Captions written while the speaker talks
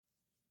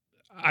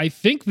I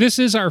think this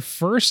is our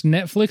first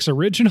Netflix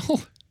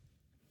original.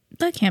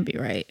 That can't be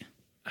right.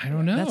 I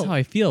don't know. That's how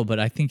I feel, but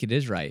I think it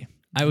is right.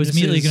 I was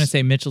immediately going to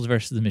say Mitchell's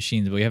versus the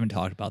Machines, but we haven't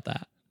talked about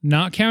that.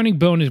 Not counting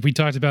bonus, we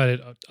talked about it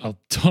a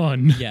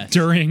ton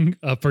during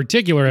a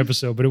particular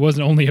episode, but it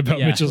wasn't only about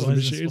Mitchell's and the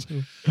Machines.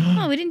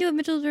 Oh, we didn't do a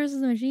Mitchell's versus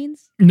the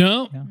Machines?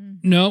 No,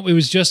 it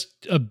was just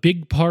a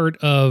big part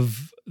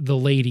of the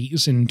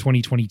ladies in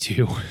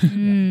 2022.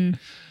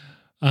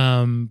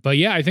 But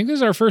yeah, I think this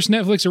is our first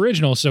Netflix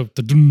original. So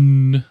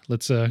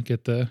let's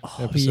get the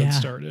episode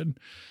started.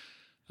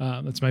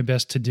 That's my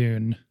best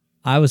to-doon.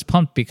 I was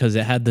pumped because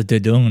it had the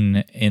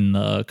da-doon in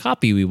the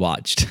copy we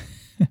watched.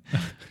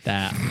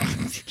 That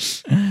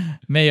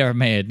may or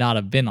may not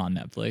have been on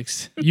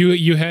Netflix.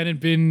 You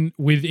hadn't been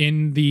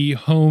within the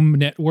home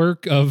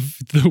network of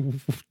the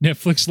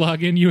Netflix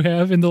login you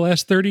have in the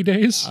last 30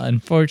 days?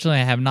 Unfortunately,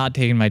 I have not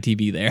taken my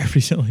TV there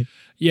recently.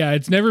 Yeah,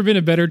 it's never been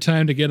a better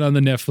time to get on the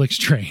Netflix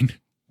train.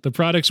 The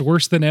product's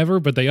worse than ever,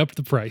 but they upped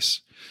the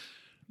price.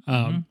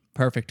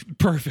 Perfect.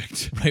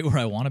 Right where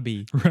I want to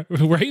be.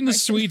 Right in the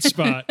sweet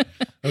spot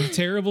of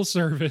terrible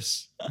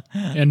service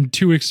and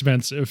too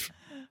expensive.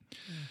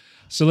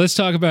 So let's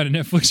talk about a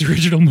Netflix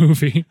original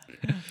movie.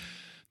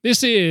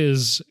 This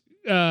is,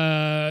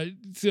 I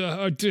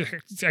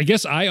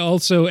guess I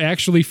also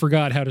actually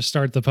forgot how to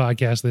start the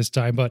podcast this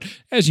time, but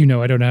as you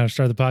know, I don't know how to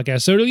start the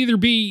podcast. So it'll either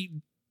be,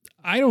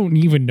 I don't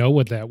even know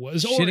what that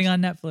was. Shitting on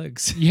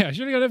Netflix. Yeah,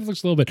 shitting on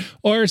Netflix a little bit.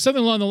 Or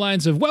something along the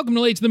lines of, welcome to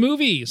Late to the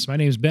Movies. My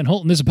name is Ben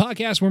Holt, and this is a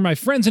podcast where my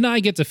friends and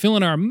I get to fill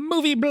in our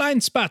movie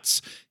blind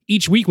spots.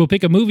 Each week, we'll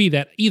pick a movie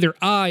that either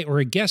I or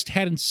a guest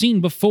hadn't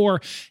seen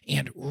before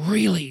and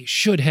really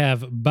should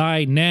have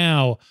by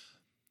now.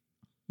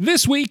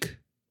 This week,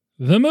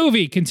 the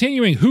movie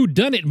continuing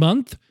Whodunit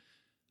Month.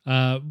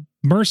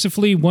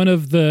 Mercifully, one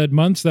of the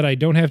months that I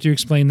don't have to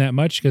explain that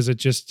much because it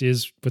just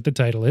is what the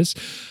title is.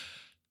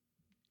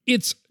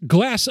 It's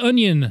Glass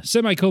Onion,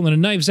 a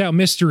Knives Out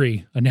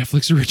Mystery, a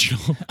Netflix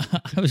original.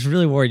 I was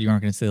really worried you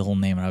weren't going to say the whole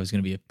name, and I was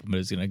going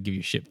to give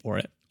you shit for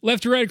it.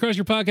 Left to right across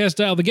your podcast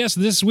dial, the guests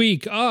this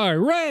week are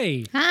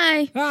Ray.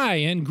 Hi,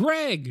 and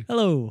Greg.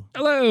 Hello.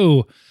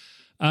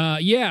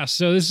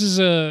 So this is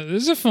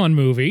a fun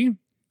movie. We'll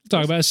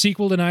talk about a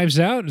sequel to Knives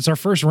Out. It's our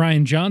first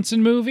Rian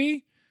Johnson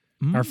movie.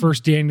 Our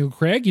first Daniel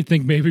Craig. You'd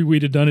think maybe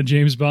we'd have done a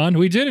James Bond.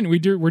 We didn't.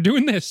 We're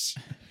doing this.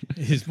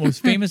 His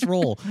most famous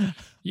role.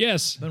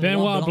 Yes,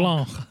 Benoit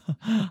Blanc.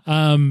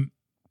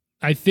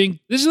 I think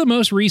this is the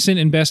most recent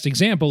and best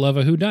example of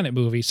a whodunit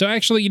movie. So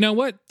actually, you know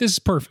what? This is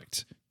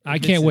perfect. I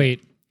can't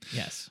wait.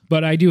 Yes.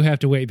 But I do have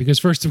to wait because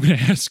first I'm going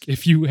to ask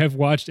if you have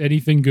watched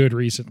anything good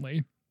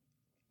recently.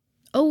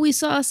 Oh, we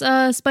saw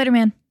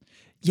Spider-Man.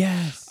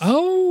 Yes.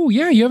 Oh,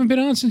 yeah. You haven't been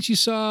on since you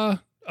saw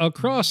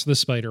Across the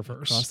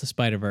Spider-Verse. Across the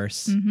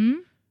Spider-Verse. Mm-hmm.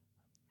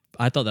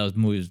 I thought that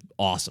movie was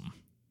awesome.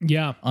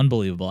 Yeah.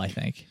 Unbelievable, I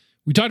think.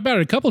 We talked about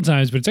it a couple of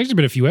times, but it's actually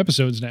been a few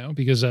episodes now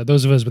because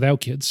those of us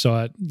without kids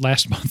saw it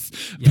last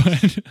month.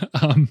 Yes.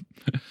 But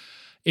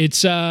it's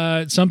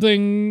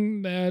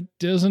something that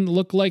doesn't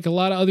look like a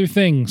lot of other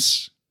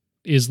things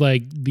is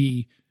like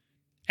the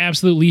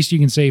absolute least you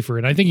can say for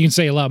it. I think you can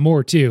say a lot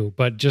more too,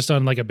 but just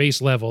on like a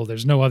base level,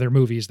 there's no other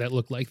movies that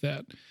look like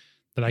that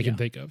I can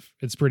think of.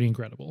 It's pretty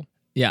incredible.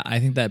 Yeah, I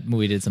think that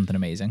movie did something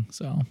amazing.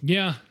 So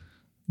yeah.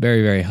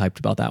 Very, very hyped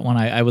about that one.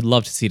 I would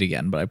love to see it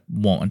again, but I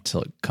won't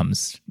until it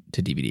comes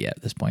to DVD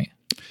at this point.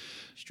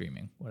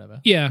 Streaming,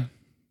 whatever. Yeah.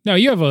 No,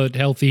 you have a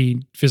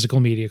healthy physical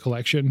media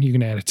collection. You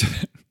can add it to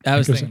that. I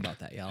was thinking about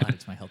that. Yeah, I'll add it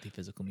to my healthy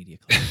physical media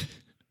collection.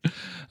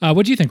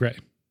 What do you think, Ray?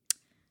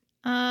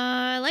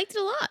 I liked it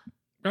a lot.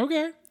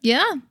 Okay.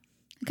 Yeah.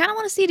 I kind of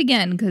want to see it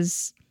again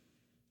because,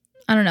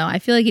 I don't know, I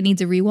feel like it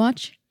needs a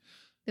rewatch.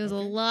 There was a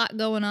lot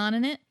going on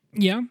in it.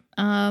 Yeah.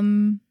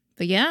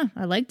 But yeah,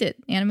 I liked it.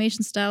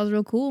 Animation style is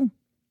real cool.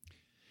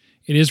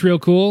 It is real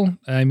cool.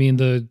 I mean,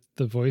 the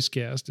voice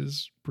cast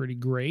is pretty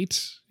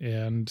great,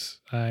 and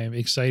I'm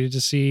excited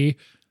to see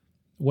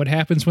what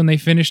happens when they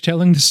finish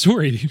telling the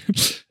story.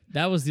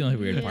 That was the only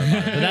weird part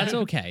about it, but that's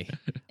okay.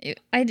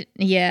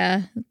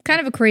 Kind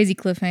of a crazy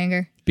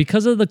cliffhanger.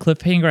 Because of the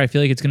cliffhanger, I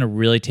feel like it's going to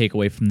really take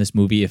away from this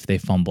movie if they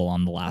fumble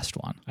on the last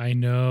one. I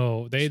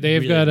know. They've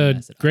really got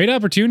a great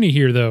opportunity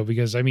here, though,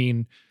 because, I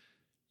mean,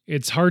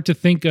 it's hard to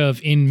think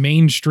of in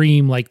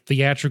mainstream, like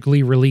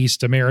theatrically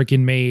released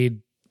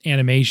American-made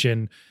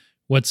animation,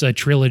 what's a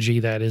trilogy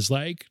that is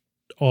like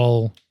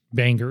all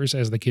bangers,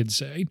 as the kids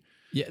say.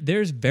 Yeah,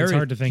 there's very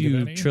hard to think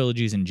few of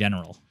trilogies in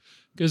general.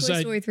 Toy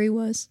Story 3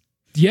 was.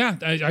 Yeah,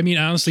 I mean,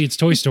 honestly, it's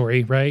Toy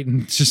Story, right?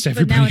 And it's just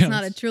everybody else. But now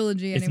it's not a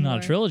trilogy anymore. It's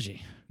not a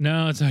trilogy.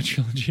 No, it's not a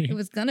trilogy. It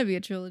was going to be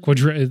a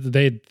trilogy.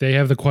 They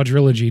have the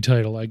quadrilogy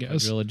title, I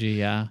guess. Quadrilogy,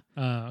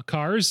 yeah.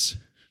 Cars?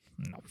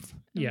 No.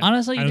 Yeah.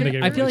 Honestly,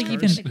 I feel like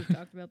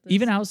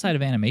even outside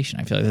of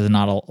animation, I feel like there's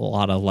not a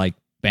lot of like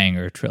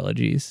banger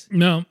trilogies.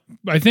 No,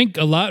 I think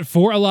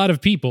for a lot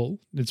of people,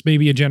 it's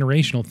maybe a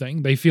generational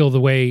thing. They feel the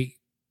way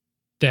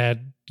that,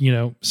 you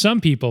know,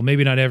 some people,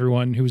 maybe not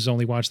everyone who's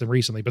only watched them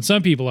recently, but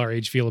some people our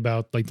age feel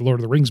about like the Lord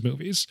of the Rings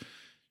movies,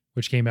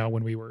 which came out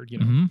when we were,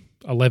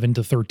 11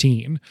 to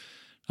 13.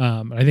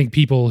 I think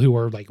people who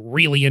are like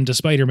really into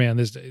Spider-Man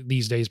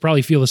these days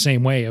probably feel the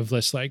same way of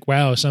this, like,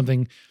 wow,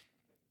 something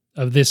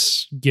of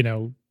this,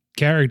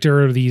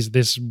 character of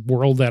this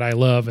world that I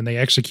love, and they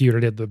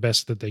executed it the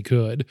best that they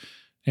could,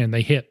 and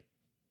they hit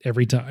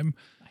every time.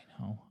 I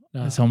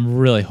know. So I'm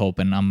really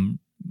hoping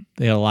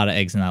they got a lot of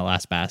eggs in that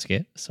last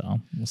basket, so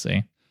we'll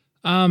see.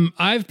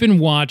 I've been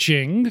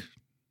watching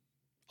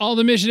all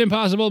the Mission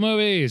Impossible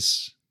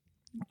movies.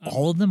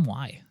 All of them?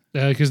 Why?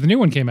 Because the new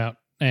one came out,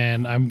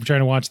 and I'm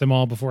trying to watch them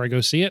all before I go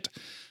see it.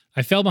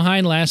 I fell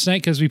behind last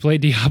night because we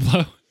played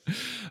Diablo,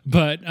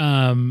 but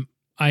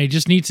I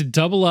just need to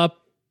double up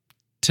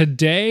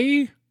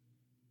today,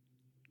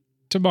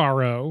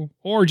 tomorrow,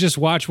 or just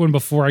watch one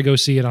before I go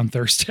see it on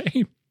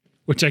Thursday,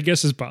 which I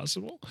guess is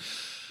possible.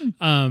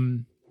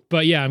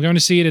 But yeah, I'm going to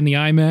see it in the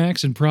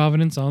IMAX in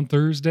Providence on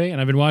Thursday,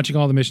 and I've been watching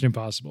all the Mission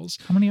Impossibles.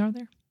 How many are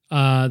there?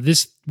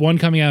 This one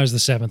coming out is the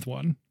 7th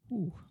one.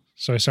 Ooh.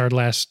 So I started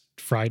last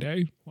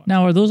Friday.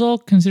 Now, are those all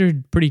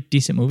considered pretty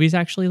decent movies,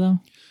 actually, though?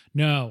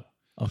 No.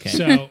 Okay.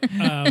 So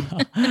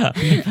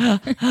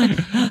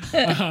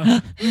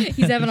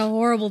He's having a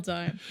horrible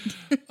time.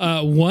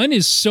 one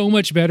is so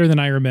much better than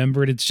I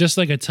remembered. It's just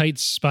like a tight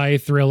spy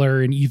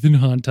thriller, and Ethan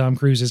Hunt, Tom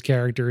Cruise's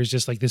character, is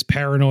just like this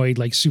paranoid,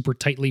 like super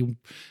tightly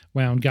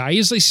wound guy.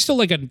 He's still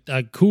like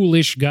a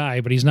coolish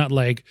guy, but he's not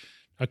like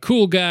a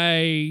cool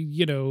guy,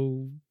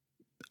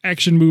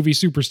 action movie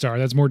superstar.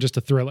 That's more just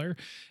a thriller.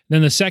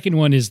 Then the second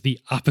one is the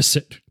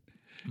opposite,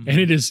 and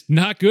it is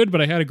not good,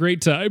 but I had a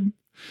great time.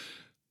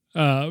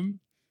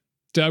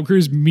 Tom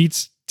Cruise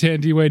meets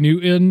Tandy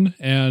Newton,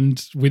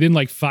 and within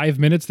like 5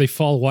 minutes they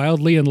fall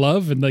wildly in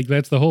love, and like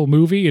that's the whole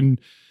movie. And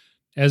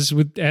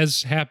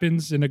as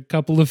happens in a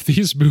couple of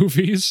these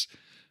movies,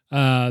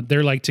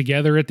 they're like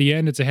together at the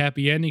end. It's a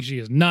happy ending. She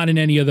is not in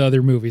any of the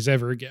other movies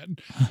ever again,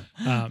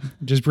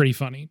 which is pretty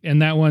funny.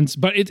 And that one's,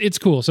 but it's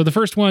cool. So the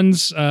first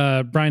one's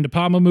Brian De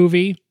Palma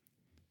movie.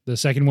 The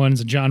second one's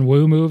a John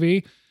Woo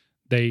movie.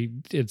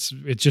 It's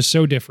just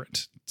so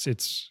different.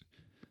 It's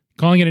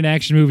calling it an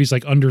action movie is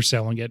like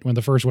underselling it when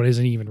the first one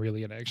isn't even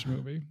really an action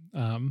movie.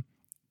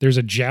 There's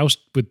a joust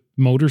with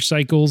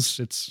motorcycles.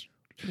 It's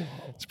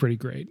pretty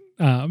great.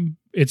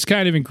 It's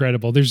kind of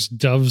incredible. There's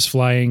doves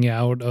flying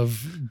out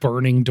of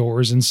burning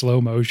doors in slow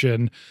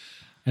motion,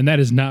 and that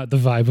is not the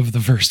vibe of the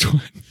first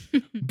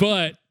one.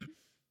 But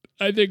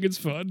I think it's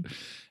fun.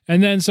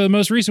 And then, so the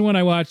most recent one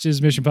I watched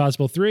is Mission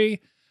Impossible 3,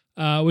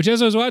 which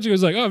as I was watching, I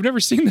was like, oh, I've never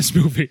seen this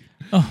movie.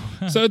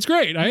 So it's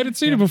great. I hadn't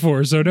seen it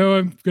before, so now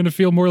I'm going to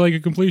feel more like a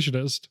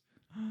completionist.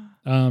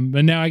 And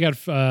now I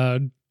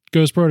got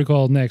Ghost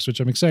Protocol next,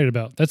 which I'm excited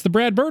about. That's the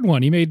Brad Bird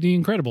one. He made The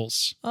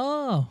Incredibles.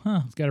 Oh,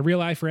 huh. It's got a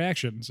real eye for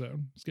action, so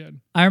it's good.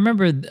 I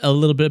remember a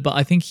little bit, but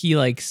I think he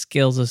like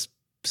scales a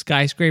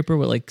skyscraper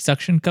with like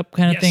suction cup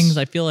kind of things.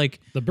 I feel like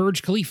the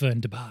Burj Khalifa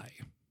in Dubai.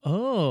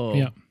 Oh,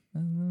 yeah.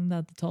 Isn't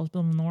that the tallest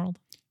building in the world?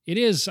 It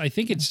is. I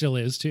think it still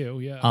is too.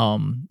 Yeah.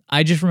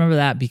 I just remember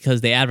that because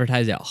they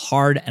advertised it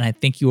hard, and I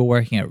think you were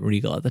working at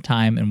Regal at the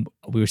time, and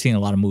we were seeing a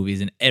lot of movies,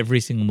 and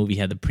every single movie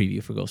had the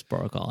preview for Ghost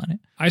Protocol in it.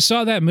 I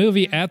saw that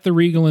movie at the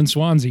Regal in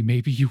Swansea.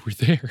 Maybe you were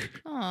there.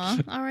 Aw,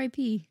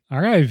 R.I.P.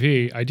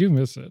 R.I.P. I do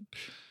miss it.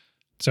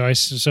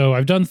 So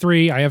I've done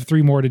 3. I have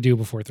 3 more to do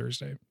before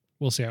Thursday.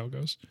 We'll see how it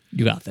goes.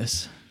 You got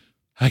this.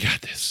 I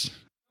got this.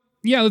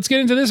 Yeah, let's get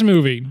into this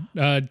movie.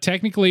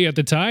 Technically, at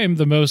the time,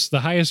 the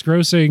highest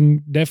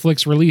grossing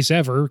Netflix release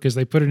ever, because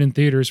they put it in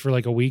theaters for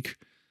like a week,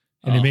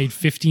 and it made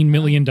 $15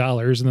 million,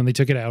 and then they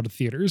took it out of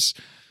theaters.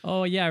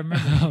 Oh, yeah, I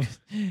remember.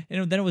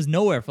 And then it was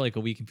nowhere for like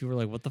a week, and people were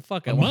like, what the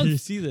fuck? I wanted to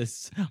see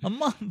this. A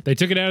month. They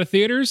took it out of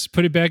theaters,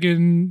 put it back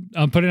in,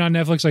 put it on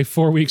Netflix like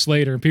 4 weeks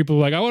later, and people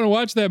were like, I want to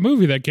watch that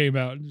movie that came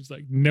out. And it's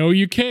like, no,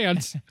 you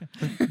can't.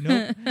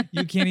 No,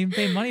 you can't even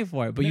pay money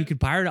for it, but you can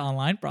pirate it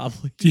online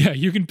probably. Yeah,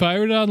 you can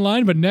pirate it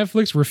online, but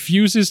Netflix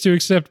refuses to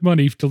accept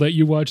money to let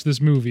you watch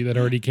this movie that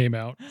already came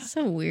out.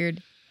 So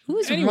weird.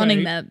 Who's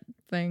running that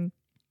thing?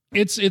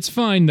 It's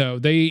fine though.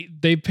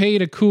 They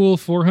paid a cool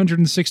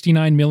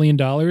 $469 million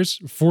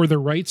for the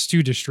rights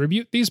to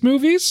distribute these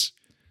movies.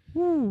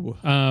 Ooh.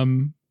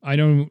 I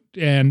don't,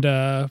 and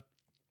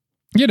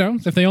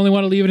if they only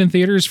want to leave it in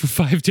theaters for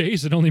 5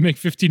 days and only make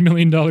 $15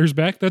 million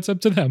back, that's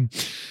up to them.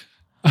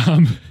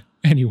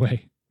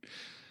 Anyway,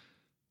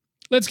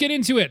 let's get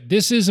into it.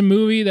 This is a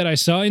movie that I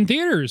saw in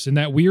theaters in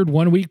that weird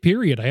 1 week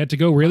period. I had to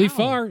go really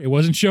far. It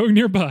wasn't showing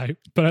nearby,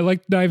 but I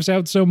liked Knives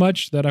Out so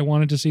much that I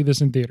wanted to see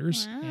this in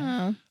theaters.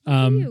 Wow.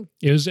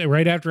 It was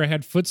right after I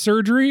had foot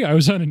surgery. I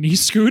was on a knee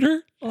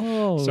scooter.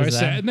 Oh, so I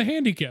sat in the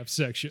handicap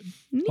section.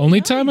 Nice.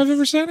 Only time I've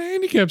ever sat in a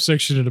handicap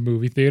section at a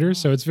movie theater,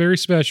 so it's very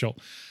special.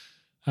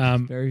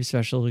 Very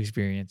special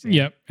experience.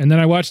 Yeah. Yep. And then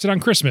I watched it on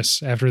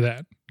Christmas after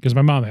that because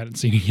my mom hadn't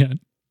seen it yet.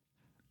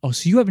 Oh,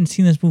 so you haven't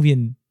seen this movie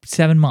in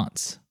 7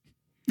 months?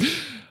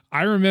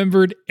 I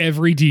remembered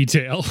every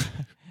detail.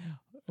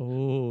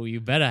 Oh,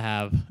 you better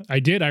have. I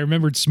did. I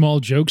remembered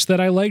small jokes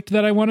that I liked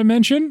that I want to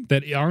mention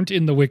that aren't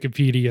in the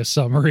Wikipedia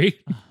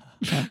summary.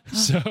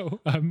 So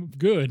I'm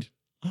good.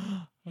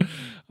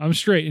 I'm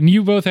straight. And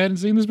you both hadn't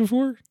seen this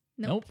before?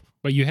 Nope.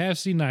 But you have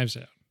seen Knives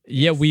Out.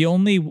 Yeah,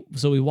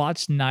 we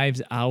watched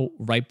Knives Out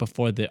right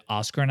before the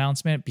Oscar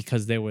announcement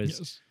because there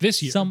was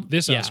this year,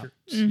 yeah. Oscar.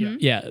 Mm-hmm.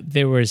 Yeah,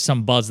 there was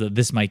some buzz that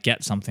this might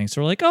get something.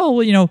 So we're like, oh,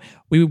 well,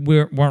 we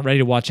weren't ready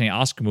to watch any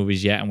Oscar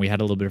movies yet, and we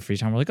had a little bit of free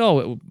time. We're like,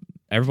 oh,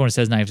 everyone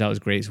says Knives Out was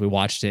great, so we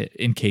watched it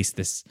in case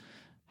this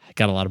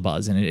got a lot of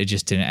buzz, and it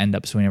just didn't end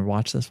up, so we never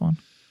watched this one.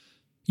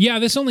 Yeah,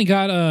 this only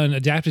got an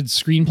adapted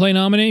screenplay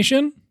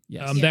nomination.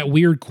 Yes. That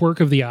weird quirk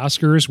of the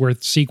Oscars where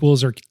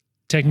sequels are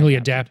technically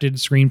adapted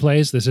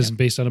screenplays. This isn't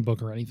based on a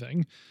book or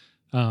anything.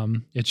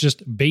 It's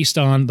just based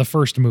on the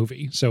first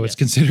movie, so it's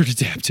considered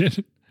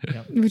adapted.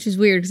 Which is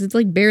weird because it's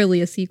like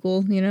barely a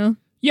sequel,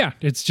 Yeah,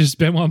 it's just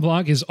Benoit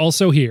Blanc is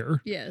also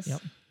here. Yes.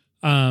 Yep.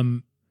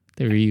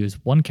 They reuse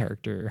one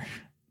character.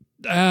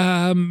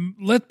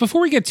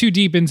 Before we get too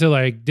deep into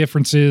like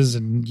differences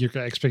and your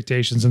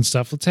expectations and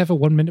stuff, let's have a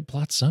 1-minute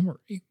plot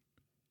summary.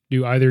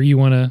 Do either of you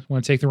want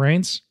to take the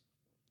reins?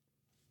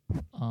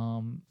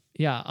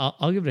 Yeah,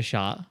 I'll give it a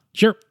shot.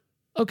 Sure.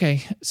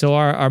 Okay, so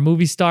our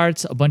movie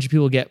starts. A bunch of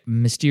people get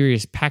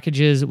mysterious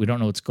packages. We don't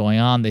know what's going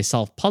on. They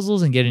solve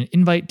puzzles and get an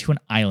invite to an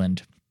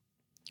island.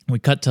 We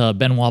cut to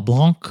Benoit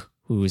Blanc,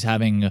 who is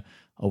having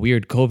a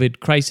weird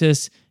COVID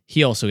crisis.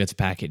 He also gets a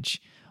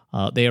package.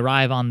 They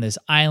arrive on this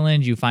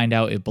island. You find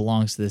out it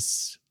belongs to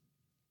this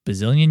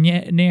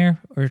bazillionaire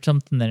or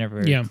something. They're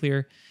never very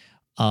clear.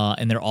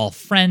 And they're all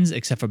friends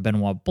except for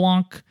Benoit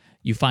Blanc.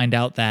 You find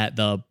out that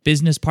the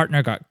business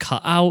partner got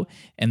cut out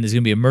and there's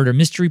going to be a murder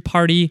mystery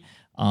party.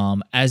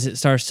 As it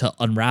starts to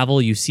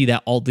unravel, you see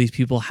that all these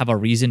people have a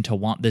reason to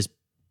want this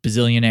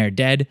bazillionaire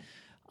dead.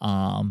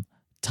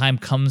 Time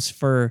comes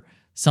for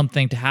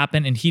something to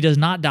happen, and he does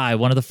not die.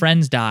 One of the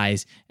friends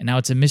dies, and now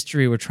it's a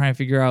mystery. We're trying to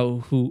figure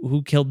out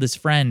who killed this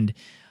friend.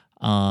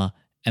 And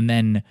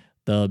then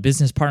the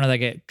business partner that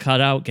get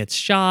cut out gets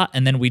shot,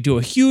 and then we do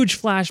a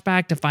huge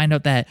flashback to find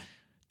out that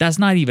that's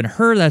not even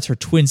her. That's her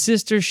twin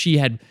sister. She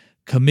had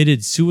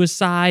committed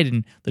suicide,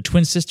 and the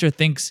twin sister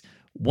thinks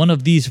one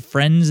of these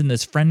friends in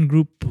this friend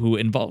group who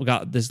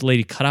got this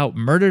lady cut out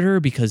murdered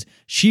her because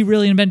she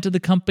really invented the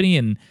company,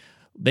 and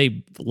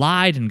they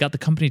lied and got the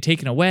company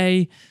taken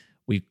away.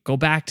 We go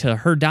back to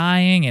her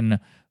dying, and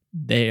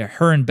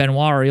her and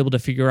Benoit are able to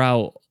figure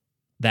out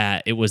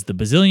that it was the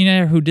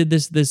bazillionaire who did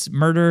this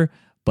murder,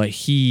 but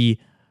he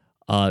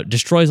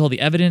destroys all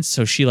the evidence.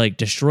 So she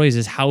destroys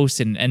his house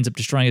and ends up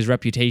destroying his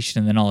reputation,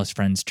 and then all his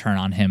friends turn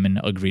on him and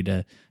agree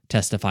to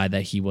testify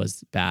that he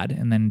was bad.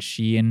 And then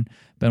she and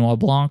Benoit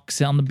Blanc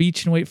sit on the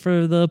beach and wait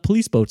for the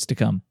police boats to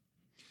come.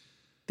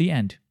 The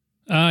end.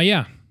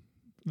 Yeah.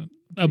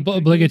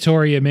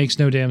 Obligatory. It makes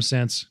no damn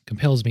sense.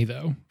 Compels me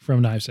though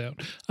from Knives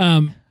Out.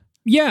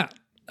 Yeah.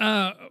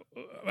 I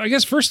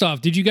guess first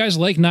off, did you guys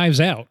like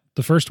Knives Out,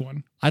 the first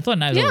one? I thought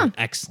Knives Out was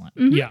excellent.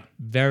 Mm-hmm. Yeah.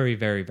 Very,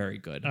 very, very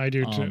good. I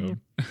do too.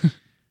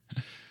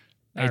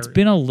 It's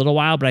been a little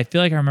while, but I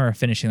feel like I remember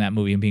finishing that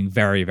movie and being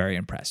very, very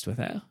impressed with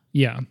it.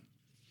 Yeah.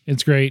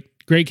 It's great.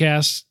 Great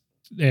cast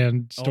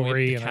and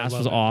story. The and cast I love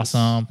was it.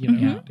 awesome.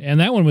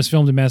 And that one was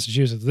filmed in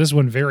Massachusetts. This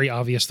one very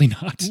obviously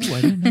not. Ooh,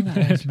 I didn't know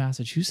that was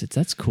Massachusetts.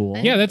 That's cool.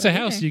 Yeah, that's a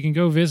house you can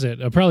go visit.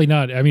 Probably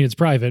not. I mean, it's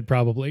private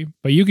probably,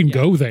 but you can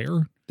go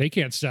there. They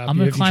can't stop I'm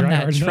you going if to you climb try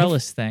that hard enough.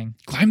 trellis thing.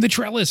 Climb the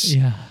trellis.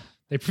 Yeah.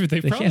 They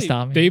probably, can't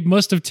stop me. They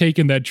must have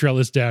taken that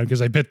trellis down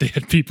because I bet they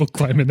had people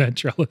climbing that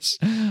trellis.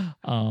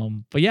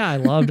 But yeah, I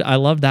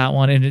loved that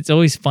one, and it's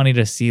always funny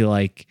to see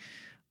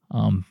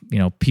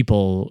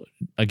people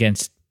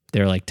against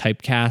their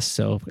typecast.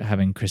 So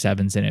having Chris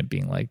Evans in it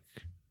being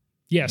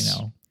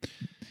yes,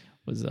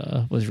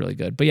 was really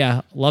good. But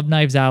yeah, love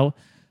Knives Out.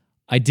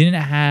 I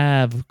didn't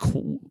have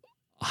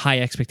high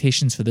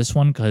expectations for this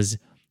one because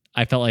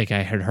I felt like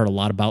I had heard a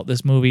lot about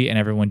this movie, and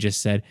everyone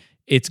just said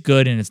it's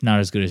good and it's not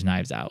as good as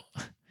Knives Out.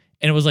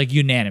 And it was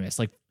unanimous.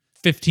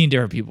 15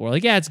 different people were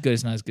like, yeah, it's good.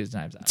 It's not as good as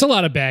Knives Out. It's a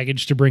lot of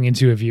baggage to bring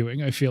into a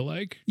viewing, I feel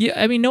like.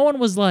 Yeah, I mean, no one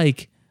was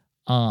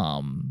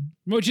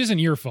which isn't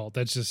your fault.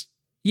 That's just...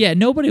 Yeah,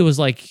 nobody was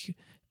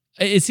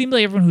it seemed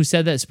like everyone who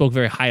said that spoke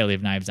very highly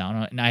of Knives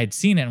Out. And I had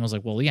seen it and was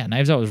like, well, yeah,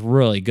 Knives Out was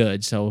really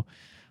good. So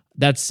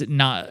that's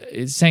not...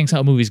 saying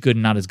a movie's good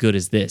and not as good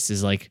as this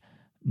is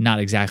not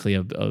exactly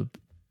a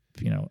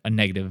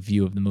negative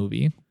view of the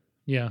movie.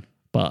 Yeah.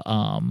 But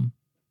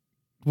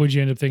what'd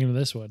you end up thinking of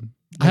this one?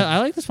 I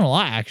like this one a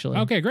lot, actually.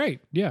 Okay, great.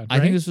 Yeah, I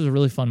think this was a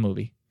really fun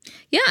movie.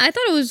 Yeah, I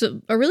thought it was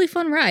a really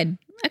fun ride.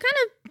 I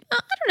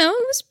don't know,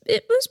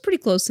 it was pretty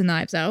close to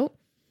Knives Out.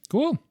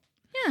 Cool.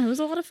 Yeah, it was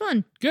a lot of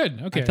fun.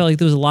 Good. Okay. I felt like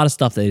there was a lot of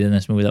stuff they did in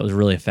this movie that was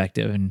really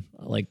effective and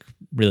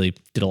really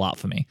did a lot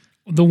for me.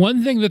 The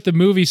one thing that the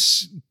movie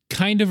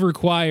kind of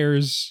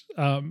requires,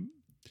 do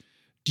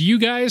you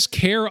guys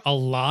care a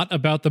lot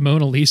about the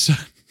Mona Lisa?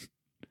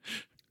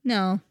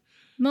 No,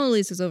 Mona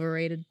Lisa's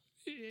overrated.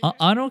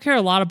 I don't care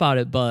a lot about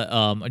it, but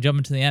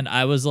jumping to the end,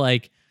 I was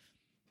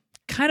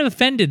kind of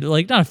offended.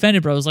 Not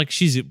offended, but I was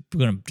she's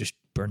gonna just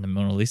burn the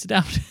Mona Lisa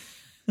down.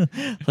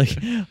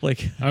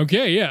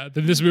 Okay, yeah.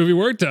 Then this movie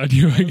worked on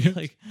you. I guess.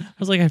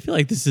 I feel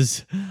like this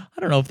is.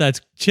 I don't know if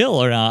that's chill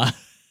or not.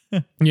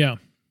 Yeah.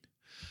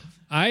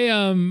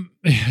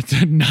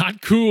 It's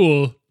not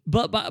cool.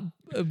 But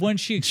when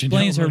she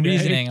explains her Monáe.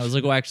 reasoning, I was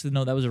like, oh, actually,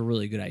 no, that was a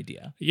really good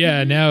idea.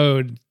 Yeah,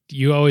 now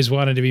you always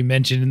wanted to be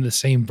mentioned in the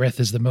same breath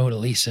as the Mona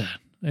Lisa.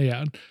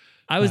 Yeah.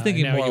 I was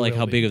thinking now more you like will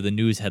how be. big of the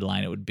news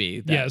headline it would be.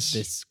 That Yes.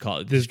 this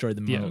destroyed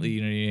the Mona Lisa.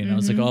 You know what I mean? I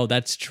was like, Mm-hmm. oh,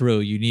 that's true.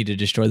 You need to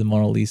destroy the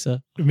Mona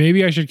Lisa.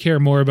 Maybe I should care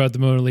more about the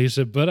Mona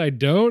Lisa, but I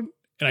don't.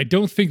 And I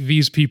don't think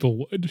these people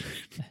would.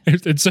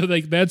 And so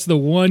like that's the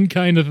one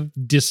kind of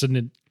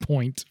dissonant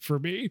point for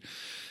me.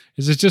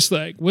 Is it's just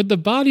like, would the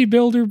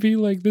bodybuilder be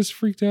like this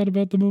freaked out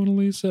about the Mona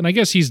Lisa? And I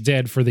guess he's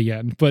dead for the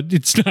end, but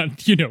it's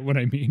not, you know what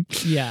I mean?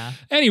 Yeah.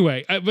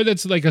 Anyway, but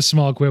that's like a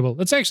small quibble.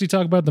 Let's actually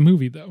talk about the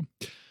movie though.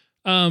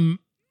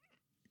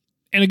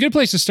 And a good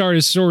place to start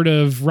is sort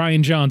of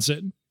Rian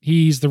Johnson.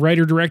 He's the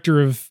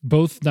writer-director of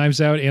both Knives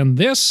Out and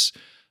this.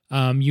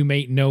 You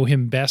may know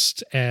him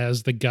best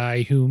as the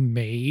guy who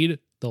made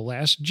The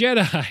Last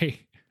Jedi.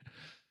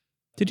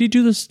 Did he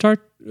do the Star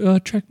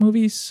Trek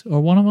movies or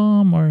one of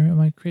them? Or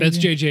am I crazy? That's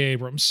J.J.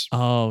 Abrams.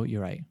 Oh,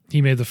 you're right.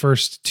 He made the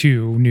first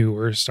two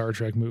newer Star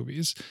Trek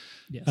movies.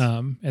 Yes.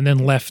 And then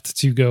left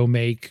to go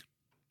make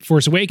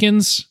Force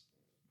Awakens.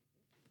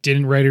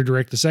 Didn't write or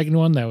direct the second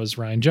one. That was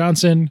Rian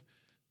Johnson.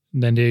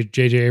 And then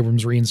J.J.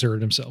 Abrams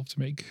reinserted himself to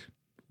make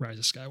Rise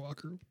of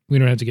Skywalker. We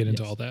don't have to get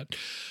into all that.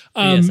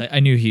 Yes, I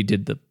knew he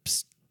did the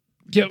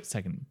Yep.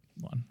 second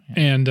one.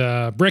 Yeah.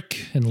 And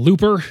Brick and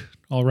Looper,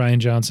 all Rian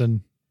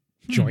Johnson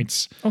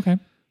joints. Okay.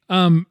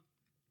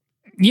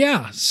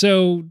 Yeah,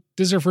 so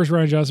this is our first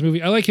Rian Johnson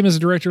movie. I like him as a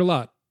director a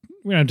lot.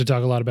 We don't have to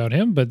talk a lot about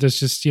him, but that's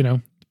just,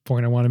 the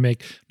point I want to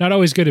make. Not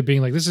always good at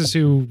being like, this is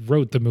who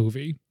wrote the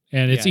movie.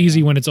 And it's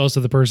easy when it's also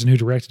the person who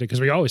directed it,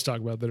 because we always talk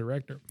about the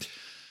director.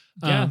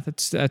 Yeah,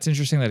 that's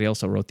interesting that he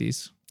also wrote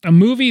these. A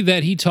movie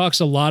that he talks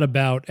a lot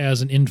about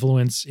as an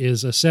influence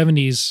is a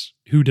 70s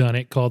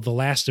whodunit called The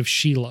Last of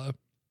Sheila,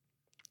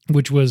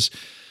 which was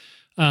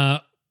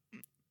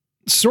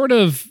sort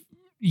of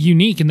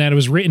unique in that it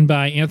was written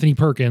by Anthony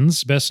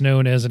Perkins, best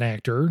known as an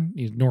actor,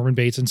 he's Norman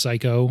Bates in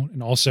Psycho,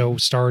 and also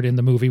starred in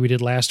the movie we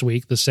did last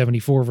week, the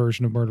 74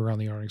 version of Murder on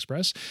the Orient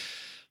Express,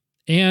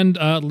 and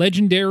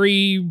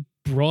legendary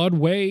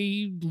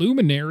Broadway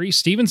luminary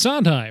Stephen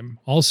Sondheim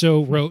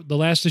also wrote The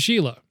Last of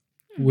Sheila,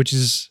 which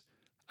is,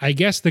 I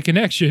guess, the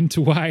connection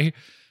to why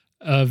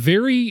a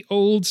very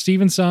old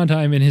Stephen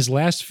Sondheim in his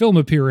last film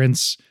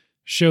appearance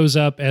shows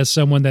up as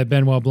someone that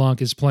Benoit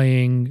Blanc is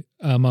playing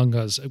Among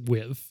Us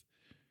with.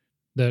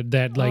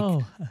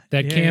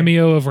 That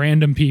cameo of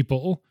random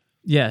people,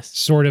 Yes.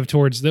 sort of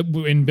towards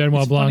in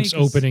Benoit It's Blanc's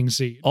funny 'cause opening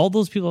scene. All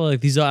those people are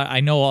like,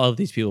 I know all of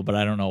these people, but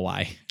I don't know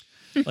why.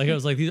 Like, I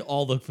was like, these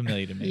all look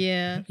familiar to me.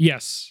 Yeah.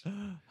 Yes,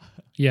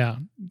 yeah.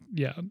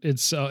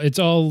 It's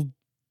all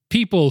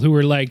people who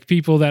are like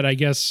people that I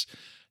guess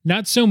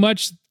not so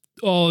much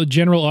all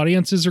general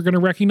audiences are going to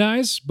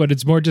recognize, but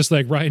it's more just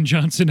like Rian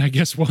Johnson, I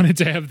guess, wanted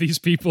to have these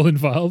people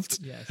involved.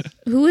 Yes.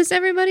 Who is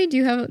everybody? Do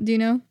you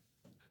know?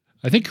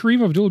 I think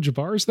Kareem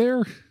Abdul-Jabbar is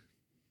there.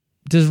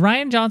 Does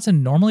Rian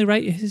Johnson normally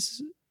write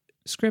his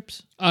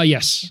scripts?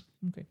 Yes.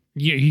 Okay.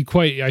 Yeah, he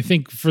quite, I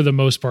think for the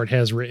most part,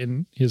 has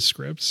written his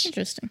scripts.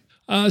 Interesting.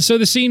 So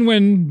the scene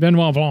when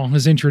Benoit Blanc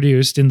is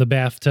introduced in the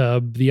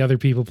bathtub, the other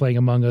people playing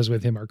Among Us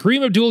with him are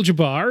Kareem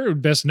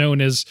Abdul-Jabbar, best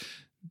known as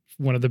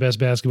one of the best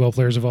basketball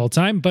players of all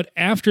time. But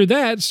after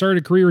that,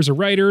 started a career as a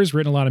writer, has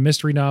written a lot of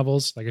mystery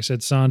novels. Like I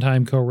said,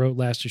 Sondheim co-wrote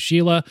Last of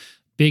Sheila,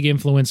 big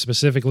influence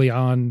specifically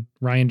on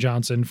Rian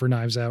Johnson for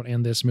Knives Out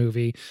and this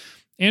movie.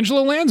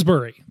 Angela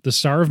Lansbury, the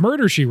star of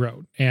Murder, She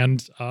Wrote,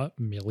 and a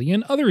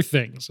million other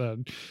things.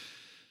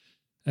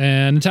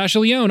 And Natasha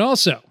Lyonne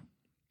also,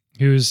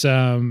 who's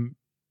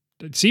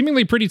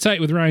seemingly pretty tight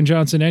with Rian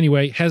Johnson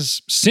anyway,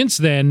 has since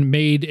then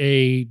made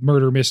a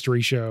murder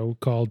mystery show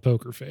called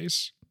Poker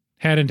Face.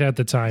 Hadn't at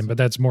the time, but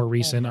that's more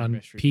recent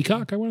on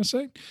Peacock, I want to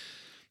say.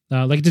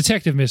 Like a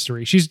detective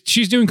mystery. She's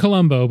doing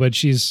Columbo, but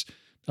she's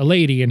a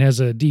lady and has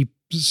a deep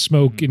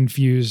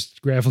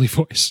smoke-infused gravelly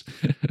voice.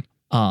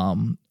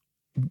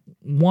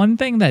 One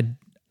thing that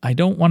I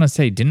don't want to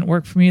say didn't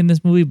work for me in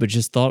this movie, but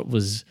just thought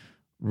was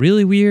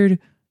really weird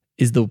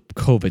is the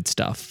COVID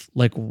stuff.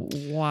 Like,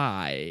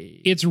 why?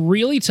 It's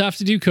really tough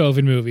to do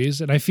COVID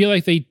movies, and I feel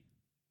like they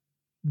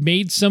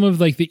made some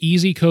of like the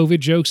easy COVID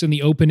jokes in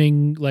the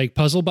opening like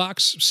puzzle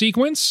box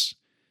sequence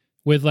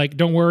with like,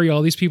 don't worry,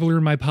 all these people are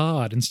in my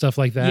pod and stuff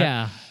like that.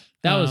 Yeah,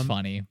 that was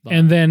funny. But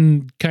And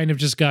then kind of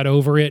just got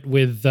over it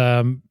with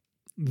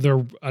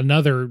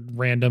another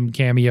random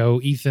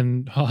cameo,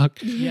 Ethan Hawke.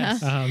 Yeah.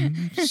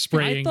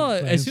 Spraying. I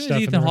thought as soon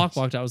as Ethan Hawke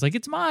walked out, I was like,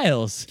 it's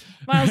Miles.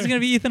 Miles is going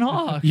to be Ethan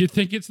Hawke. You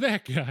think it's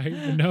that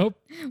guy? Nope.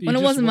 When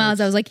it wasn't Miles,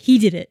 I was like, he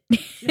did it.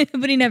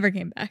 But he never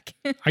came back.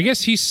 I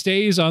guess he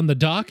stays on the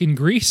dock in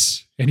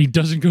Greece and he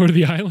doesn't go to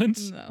the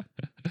islands. No.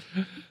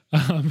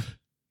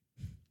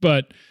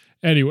 But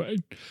anyway,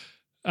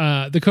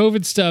 the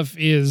COVID stuff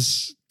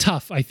is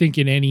tough, I think,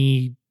 in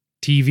any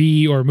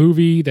TV or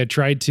movie that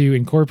tried to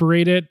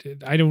incorporate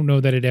it. I don't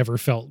know that it ever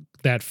felt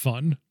that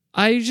fun.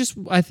 I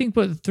think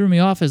what threw me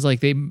off is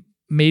like they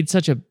made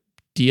such a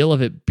deal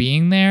of it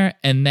being there,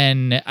 and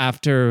then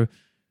after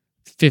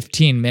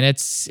 15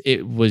 minutes,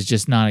 it was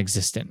just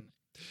non-existent.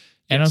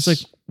 And I was like,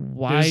 Yes.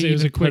 why? It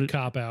was even a quick put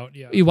cop out.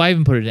 Yeah. it, why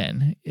even put it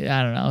in?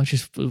 I don't know. It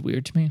just was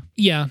weird to me.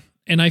 Yeah.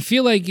 And I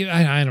feel like,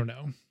 I don't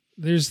know.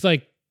 There's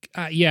like,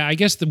 I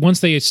guess once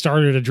they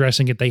started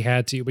addressing it, they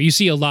had to. But you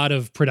see a lot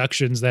of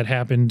productions that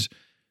happened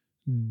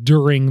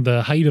during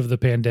the height of the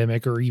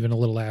pandemic or even a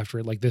little after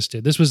it, like this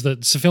did. This was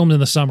filmed in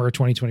the summer of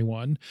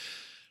 2021.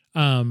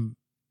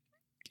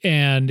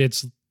 And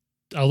it's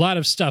a lot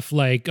of stuff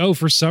like, oh,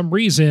 for some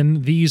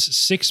reason, these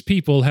 6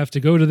 people have to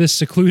go to this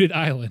secluded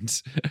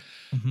island.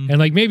 Mm-hmm. And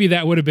like maybe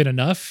that would have been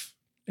enough.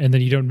 And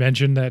then you don't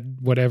mention that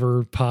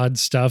whatever pod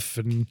stuff.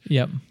 And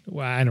Yep.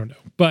 well, I don't know.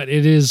 But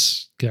it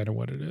is kind of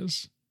what it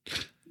is.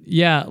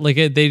 Yeah, like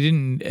they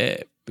didn't.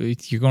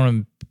 You're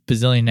going to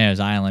Bazillionaire's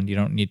Island. You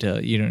don't need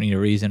a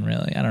reason,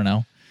 really. I don't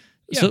know.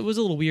 Yeah. So it was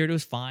a little weird. It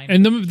was fine.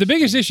 And the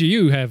biggest issue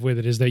you have with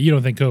it is that you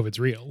don't think COVID's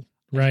real,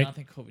 right? I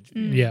think COVID's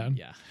real. Yeah.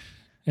 Yeah.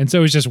 And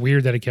so it's just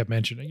weird that it kept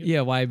mentioning it.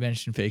 Yeah. Why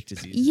mention fake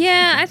disease?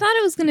 Yeah, I thought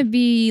it was gonna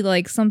be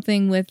like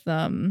something with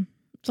something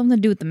to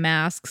do with the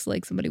masks.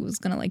 Like somebody was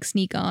gonna like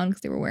sneak on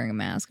because they were wearing a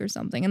mask or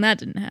something, and that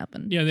didn't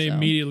happen. Yeah, they so.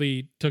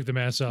 immediately took the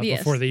masks off Yes.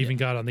 before they even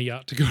got on the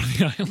yacht to go to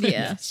the island.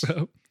 Yeah.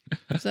 So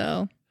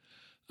So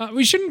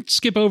we shouldn't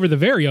skip over the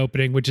very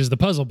opening, which is the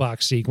puzzle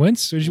box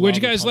sequence. What'd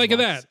you guys like of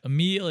that?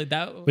 Immediately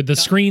that With the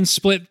screen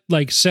split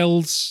like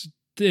cells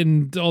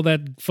and all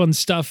that fun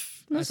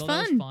stuff. it was I thought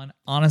that fun. was fun.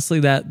 Honestly,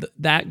 that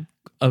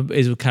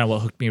is kind of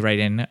what hooked me right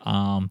in.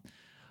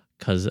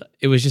 Because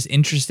it was just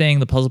interesting.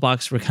 The puzzle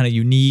boxes were kind of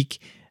unique,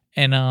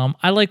 and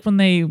I like when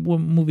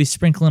movies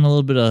sprinkle in a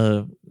little bit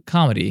of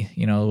comedy.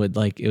 You know, with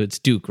like it's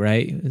Duke,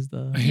 right? Is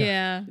the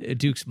Yeah.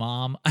 Duke's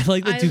mom? I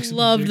like that. I Duke's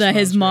love that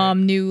his mom's mom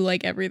great. knew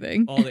like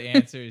everything. All the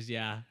answers.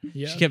 Yeah.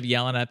 Yeah. She kept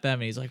yelling at them,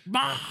 and he's like,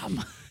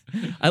 "Mom!"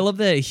 I love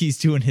that he's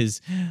doing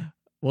his.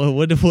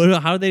 What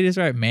how do they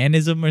describe it?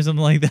 Manism or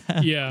something like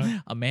that? Yeah.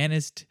 A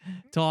manist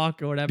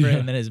talk or whatever, Yeah.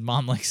 and then his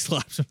mom like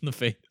slaps him in the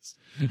face.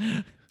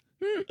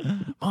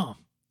 Mom.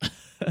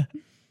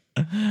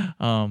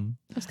 I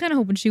was kind of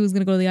hoping she was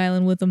gonna go to the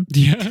island with him.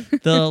 Yeah.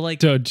 The like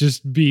To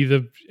just be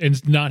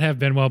and not have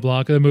Benoit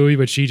Blanc in the movie,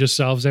 but she just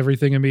solves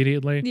everything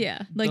immediately.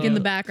 Yeah, like in the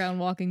background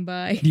walking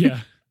by.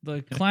 Yeah.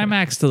 the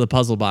climax to the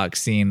puzzle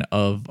box scene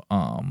of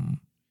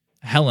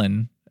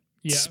Helen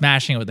Yeah.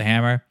 smashing it with the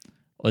hammer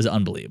was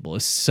unbelievable. It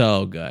was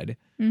so good.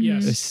 Mhm.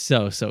 Yes. It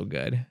was so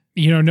good.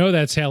 You don't know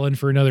that's Helen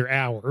for another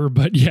hour,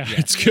 but yeah.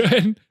 It's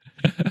good.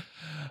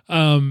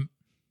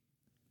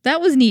 That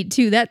was neat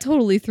too. That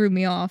totally threw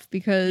me off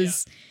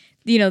because,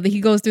 he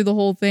goes through the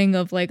whole thing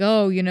of like,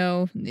 oh,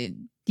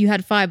 you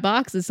had 5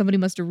 boxes. Somebody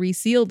must have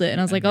resealed it.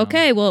 And I was like, know.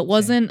 okay, well, it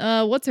wasn't,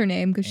 what's her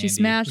name? Because she Andy.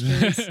 smashed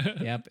hers.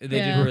 Yep, they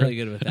Yeah. did really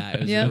good with that.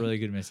 It was Yep. a really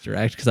good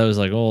misdirect because I was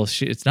like, oh,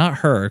 it's not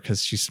her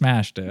because she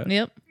smashed it.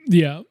 Yep.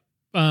 Yeah.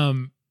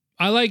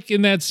 I like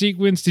in that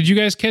sequence. Did you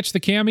guys catch the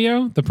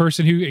cameo? The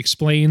person who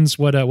explains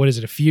what is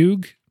it? A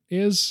fugue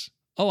is?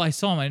 Oh, I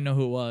saw him. I didn't know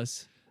who it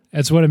was.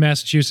 That's one of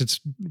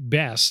Massachusetts'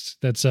 best.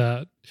 That's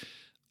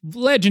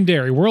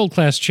legendary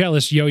world-class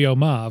cellist Yo-Yo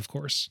Ma, of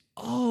course.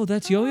 Oh,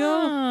 that's Yo-Yo?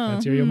 Oh,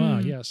 That's Yo-Yo Ma,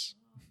 yes.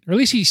 Or at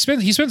least he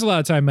spends a lot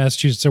of time in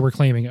Massachusetts, so we're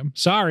claiming him.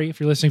 Sorry if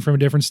you're listening from a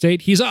different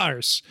state. He's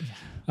ours.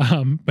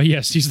 But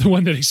yes, he's the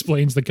one that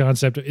explains the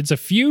concept. It's a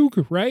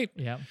fugue, right?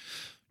 Yeah.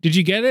 Did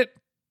you get it?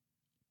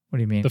 What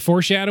do you mean? The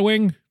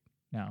foreshadowing?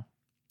 No.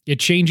 It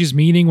changes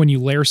meaning when you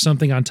layer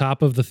something on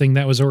top of the thing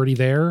that was already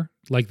there,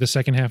 like the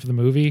second half of the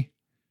movie.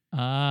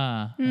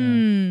 Ah.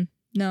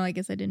 No, I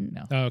guess I didn't.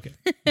 No. Oh, okay.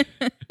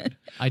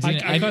 I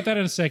didn't. I caught that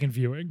in a second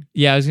viewing.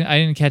 Yeah, I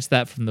didn't catch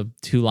that from the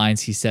 2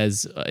 lines he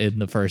says in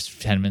the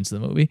first 10 minutes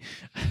of the movie.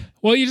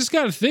 Well, you just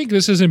got to think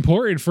this is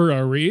important for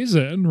a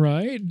reason,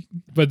 right?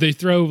 But they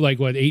throw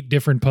 8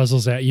 different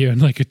puzzles at you in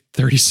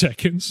 30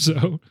 seconds.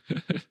 So,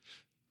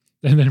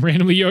 and then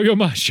randomly Yo-Yo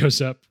Ma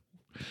shows up.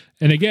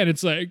 And again,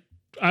 it's like,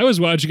 I was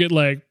watching it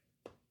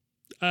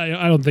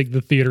I don't think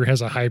the theater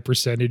has a high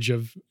percentage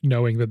of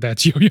knowing that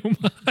that's Yo-Yo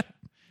Ma.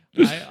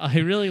 I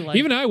really like.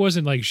 Even I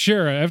wasn't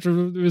sure after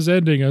it was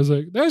ending. I was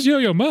like, "That's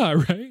Yo-Yo Ma,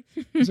 right?"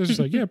 So I was just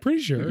like, "Yeah, pretty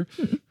sure."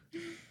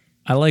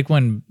 I like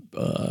when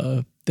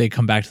they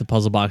come back to the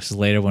puzzle boxes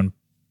later when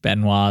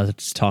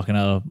Benoit is talking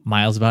to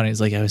Miles about it.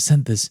 He's like, I was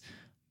sent this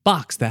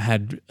box that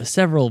had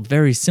several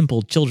very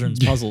simple children's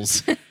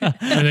puzzles.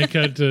 And they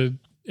cut to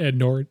Ed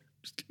Norton.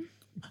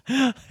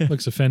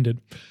 Looks offended.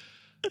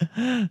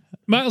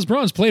 Miles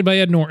Braun's played by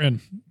Ed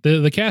Norton.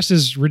 The cast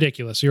is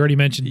ridiculous. You already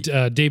mentioned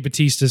Dave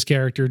Bautista's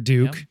character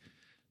Duke.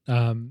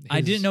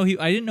 I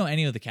didn't know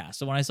any of the cast.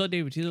 So when I saw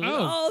Dave Bautista, I was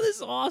like, oh, this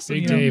is awesome.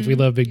 Big Dave. We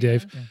love Big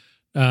Dave.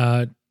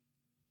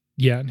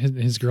 Yeah.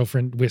 His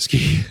girlfriend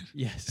Whiskey,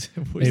 Yes.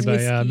 played by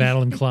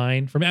Madelyn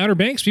Cline from Outer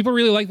Banks. People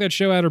really like that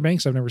show, Outer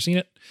Banks. I've never seen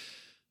it.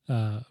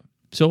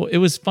 So it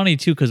was funny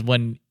too because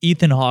when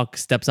Ethan Hawke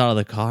steps out of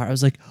the car, I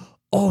was like,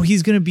 oh,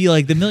 he's gonna be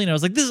like the millionaire. I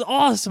was like, this is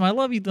awesome. I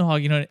love Ethan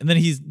Hawke, you know. And then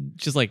he's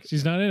just like,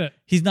 She's not in it.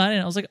 he's not in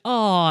it. I was like,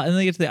 oh. And then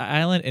they get to the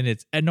island, and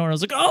it's Ed Norton. I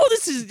was like, oh,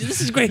 this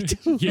is great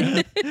too.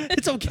 Yeah.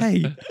 It's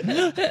okay.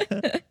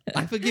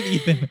 I forgive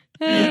Ethan.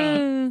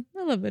 I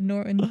love it,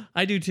 Norton.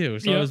 I do too.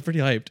 So Yeah. I was pretty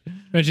hyped.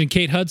 Mentioned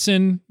Kate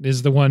Hudson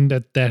is the one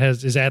that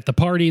is at the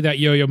party that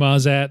Yo-Yo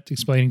Ma's at,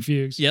 explaining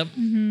fugues. Yep.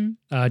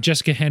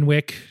 Jessica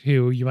Henwick,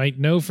 who you might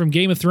know from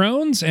Game of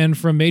Thrones and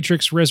from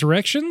Matrix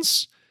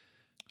Resurrections.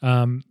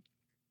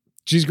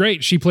 She's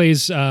great. She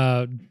plays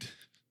Kate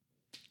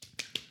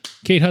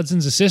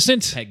Hudson's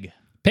assistant.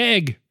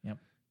 Peg. Yep.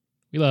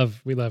 We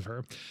love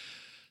her.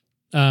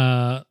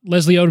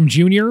 Leslie Odom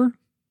Jr.,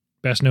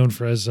 best known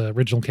for his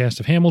original cast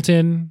of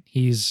Hamilton.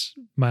 He's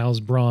Miles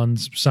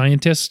Braun's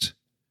scientist.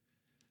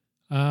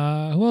 Who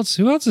else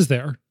is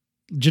there?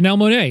 Janelle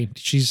Monáe.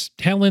 She's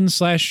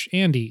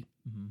Helen/Andy.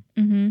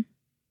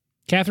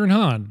 Kathryn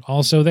Hahn,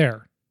 also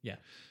there. Yeah.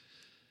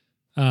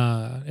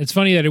 It's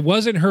funny that it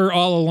wasn't her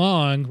all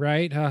along,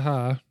 right?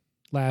 Haha.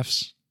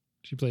 Laughs.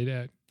 She played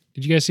that.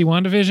 Did you guys see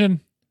WandaVision?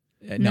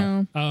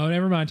 No. Oh,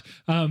 never mind.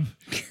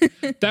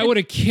 That would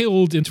have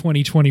killed in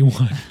 2021.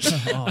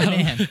 Oh,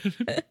 man.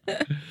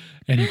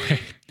 Anyway.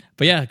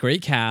 But yeah,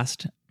 great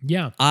cast.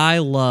 Yeah. I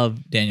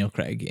love Daniel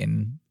Craig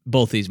in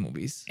both these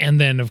movies. And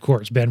then, of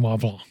course, Benoit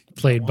Blanc,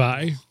 played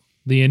by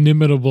the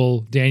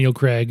inimitable Daniel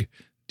Craig,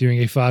 doing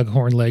a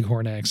foghorn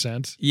leghorn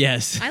accent.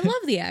 Yes. I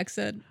love the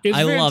accent. It's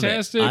I love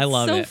fantastic. it. I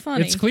love so it.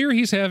 funny. It's clear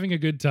he's having a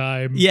good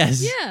time.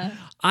 Yes. Yeah.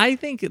 I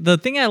think the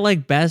thing I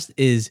like best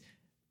is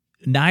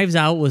Knives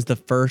Out was the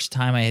first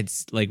time I had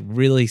like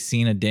really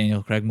seen a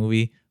Daniel Craig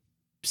movie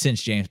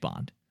since James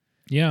Bond.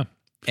 Yeah.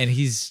 And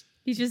he's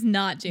just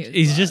not James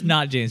Bond. just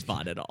not James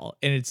Bond at all.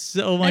 And it's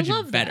so much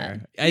love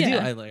better. that. I do.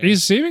 Yeah. I like it.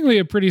 He's seemingly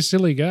a pretty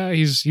silly guy.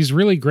 He's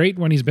really great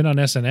when he's been on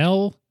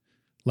SNL.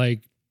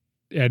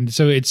 And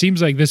so it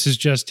seems like this is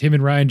just him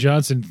and Rian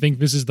Johnson think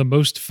this is the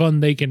most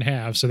fun they can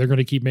have. So they're going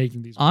to keep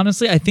making these.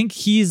 Honestly, I think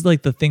he's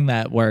like the thing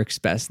that works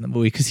best in the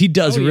movie because he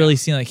does Oh, yeah. really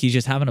seem like he's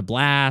just having a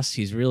blast.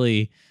 He's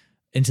really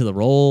into the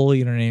role.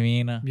 You know what I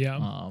mean?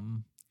 Yeah.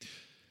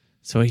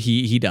 So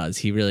he does.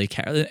 He really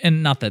cares.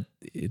 And not that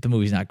the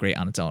movie's not great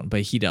on its own,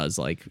 but he does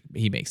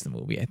he makes the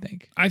movie, I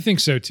think. I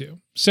think so too.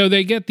 So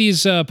they get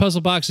these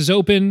puzzle boxes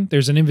open.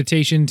 There's an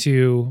invitation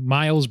to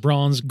Miles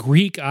Braun's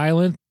Greek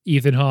island.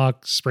 Ethan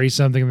Hawke sprays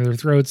something in their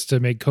throats to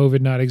make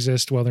COVID not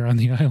exist while they're on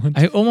the island.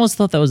 I almost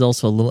thought that was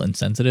also a little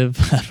insensitive.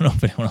 I don't know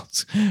if anyone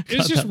else.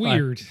 It's just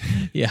weird.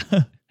 Yeah.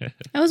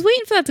 I was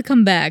waiting for that to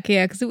come back.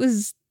 Yeah,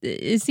 because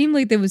it seemed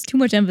like there was too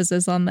much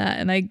emphasis on that,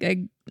 and I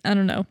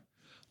don't know.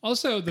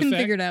 Also, the Couldn't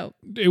fact figure it out.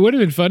 it would have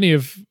been funny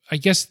if, I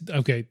guess,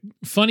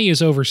 funny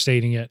is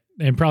overstating it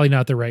and probably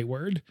not the right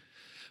word.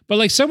 But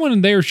like someone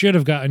in there should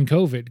have gotten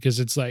COVID because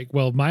it's like,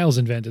 well, Miles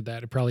invented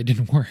that. It probably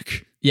didn't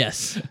work.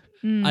 Yes.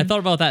 I thought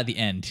about that at the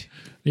end.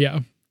 Yeah.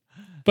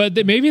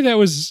 But maybe that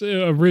was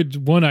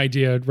one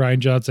idea Rian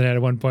Johnson had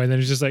at one point. And then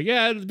it's just like,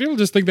 yeah, people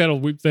just think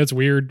that's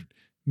weird.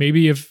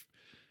 Maybe if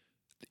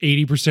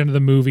 80% of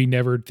the movie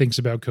never thinks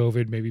about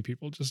COVID, maybe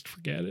people just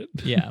forget it.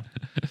 Yeah.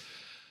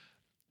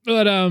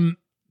 But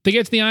they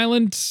get to the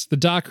island. The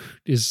dock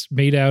is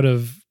made out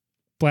of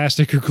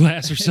plastic or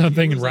glass or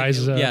something and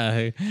rises up. Yeah.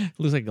 It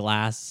looks like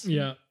glass.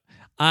 Yeah.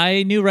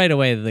 I knew right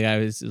away that the guy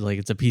was like,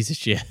 it's a piece of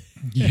shit.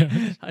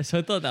 Yeah. So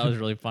I thought that was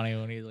really funny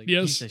when he was like,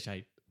 Yes. piece of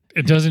shit.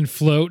 It doesn't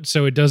float,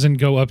 so it doesn't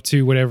go up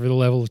to whatever the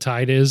level of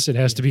tide is. It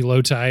has to be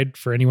low tide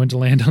for anyone to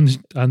land on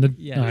the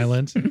Yes.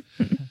 island.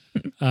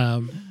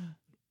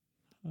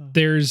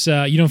 There's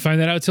you don't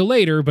find that out till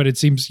later, but it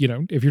seems,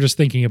 if you're just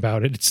thinking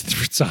about it,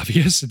 it's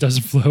obvious. It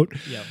doesn't float.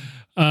 Yep.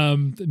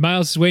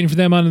 Miles is waiting for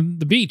them on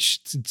the beach.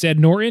 It's Ed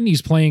Norton.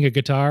 He's playing a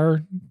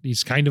guitar.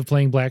 He's kind of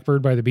playing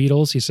Blackbird by the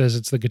Beatles. He says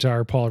it's the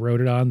guitar Paul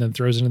wrote it on, then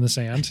throws it in the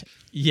sand.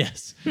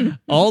 Yes.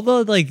 All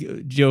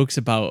the jokes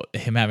about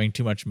him having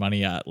too much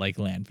money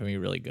land for me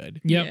really good.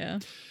 Yep. Yeah.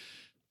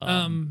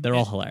 They're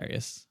all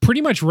hilarious.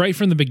 Pretty much right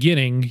from the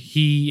beginning,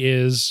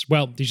 you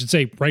should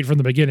say right from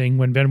the beginning,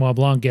 when Benoit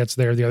Blanc gets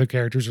there, the other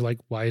characters are like,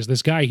 why is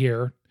this guy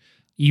here?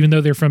 Even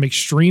though they're from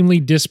extremely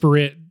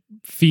disparate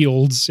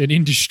fields and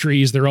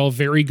industries, they're all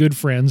very good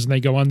friends and they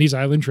go on these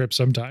island trips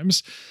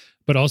sometimes.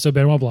 But also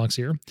Benoit Blanc's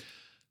here.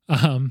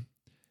 I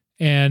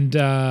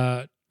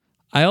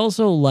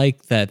also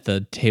like that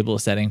the table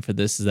setting for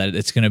this is that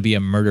it's going to be a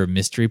murder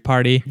mystery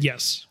party.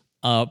 Yes.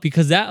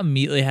 Because that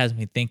immediately has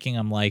me thinking,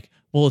 I'm like,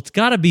 well, it's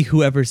got to be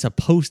whoever's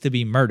supposed to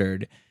be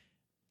murdered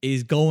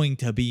is going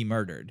to be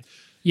murdered.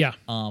 Yeah.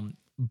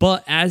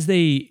 But as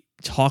they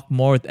talk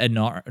more with Ed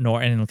Norton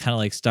and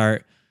kind of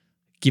start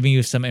giving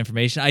you some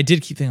information, I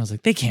did keep thinking, I was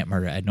like, they can't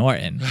murder Ed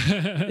Norton.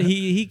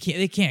 He can't.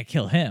 They can't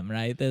kill him,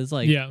 right? There's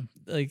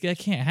that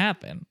can't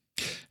happen.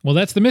 Well,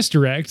 that's the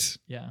misdirect.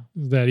 Yeah.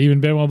 That even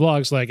Benoit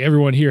Blanc's like,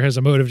 everyone here has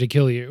a motive to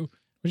kill you,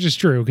 which is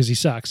true because he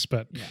sucks.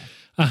 But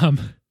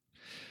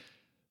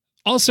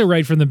also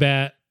right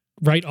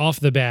off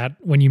the bat,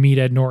 when you meet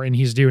Ed Norton,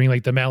 he's doing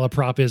the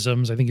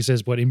malapropisms. I think he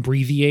says,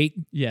 imbreviate?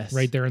 Yes.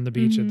 Right there on the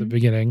beach at the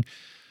beginning.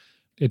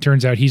 It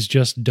turns out he's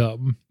just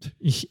dumb.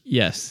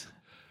 Yes.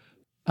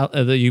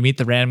 You meet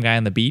the random guy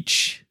on the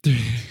beach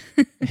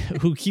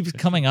who keeps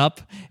coming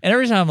up. And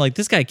every time I'm like,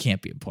 this guy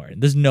can't be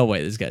important. There's no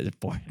way this guy's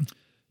important.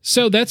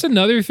 So that's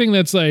another thing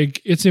that's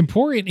like, it's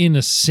important in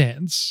a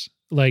sense.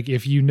 Like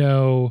if you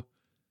know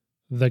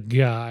the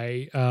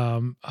guy,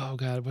 oh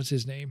God, what's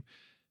his name?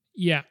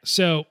 Yeah.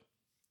 So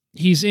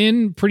he's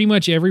in pretty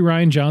much every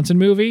Rian Johnson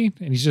movie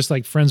and he's just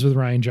like friends with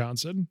Rian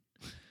Johnson.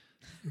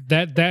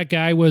 That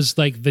guy was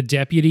like the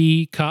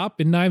deputy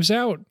cop in Knives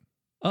Out.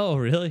 Oh,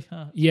 really?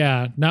 Huh.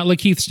 Yeah. Not like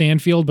Keith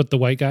Stanfield, but the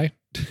white guy.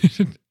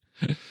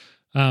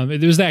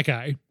 It was that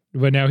guy,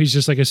 but now he's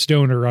just like a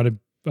stoner on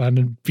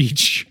a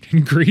beach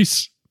in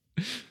Greece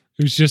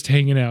who's just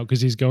hanging out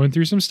because he's going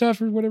through some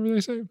stuff or whatever they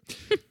say.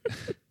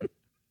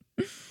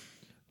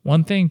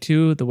 One thing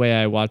too, the way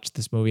I watched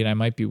this movie, and I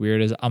might be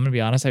weird, is I'm gonna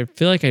be honest, I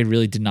feel like I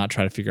really did not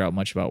try to figure out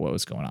much about what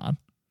was going on.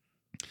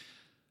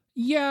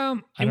 Yeah.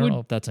 I don't know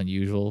if that's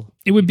unusual.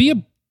 It would be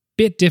a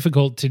bit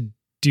difficult to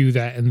do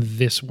that in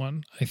this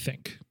one, I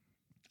think.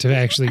 To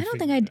actually I don't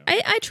think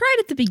I tried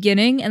at the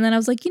beginning and then I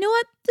was like, you know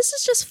what? This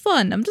is just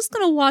fun. I'm just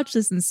gonna watch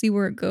this and see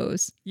where it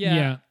goes.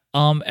 Yeah.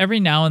 Every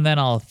now and then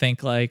I'll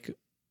think like,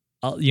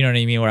 you know what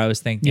I mean? Where I was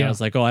thinking, I was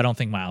like, oh, I don't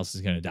think Miles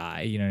is gonna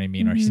die. You know what I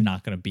mean? Or he's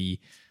not gonna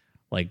be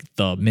like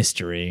the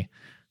mystery.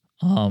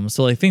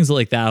 So like things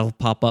like that will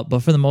pop up.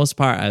 But for the most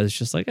part, I was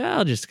just like,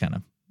 I'll just kind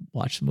of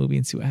watch the movie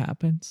and see what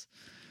happens.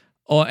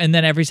 Oh, and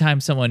then every time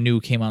someone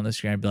new came on the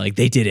screen, I'd be like,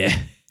 they did it.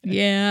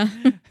 Yeah.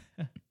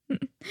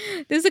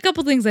 There's a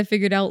couple things I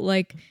figured out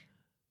like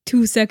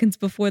 2 seconds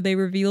before they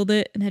revealed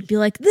it, and I'd be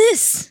like,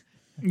 this.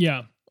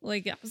 Yeah.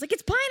 Like, I was like,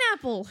 it's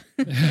pineapple.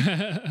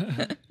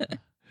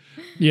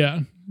 Yeah.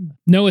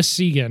 Noah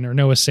Sagan,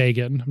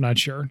 I'm not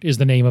sure, is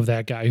the name of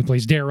that guy who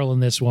plays Daryl in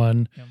this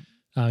one.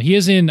 Yep. He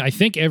is in, I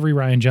think, every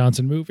Rian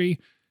Johnson movie.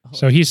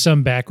 So he's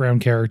some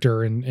background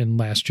character in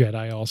Last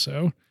Jedi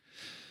also.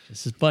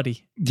 Just his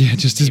buddy. Yeah,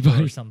 just his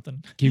buddy. Or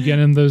something. Keep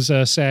getting him those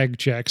SAG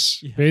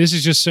checks. Yeah. This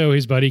is just so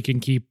his buddy can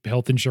keep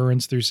health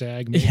insurance through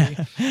SAG, maybe.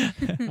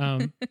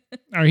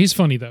 Yeah. He's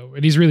funny, though,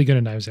 and he's really good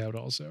at Knives Out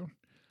also.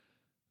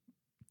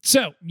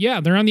 So,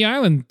 yeah, they're on the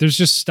island. There's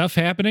just stuff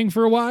happening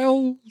for a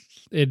while.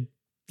 It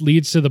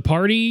leads to the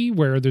party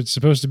where there's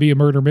supposed to be a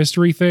murder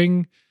mystery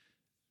thing.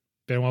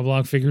 Benoit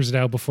Blanc figures it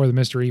out before the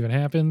mystery even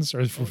happens,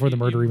 or before the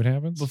murder even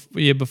happens.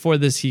 Before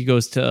this, he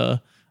goes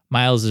to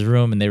Miles'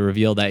 room and they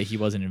reveal that he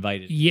wasn't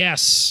invited.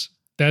 Yes,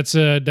 that's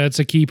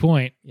a key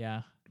point.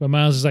 Yeah. But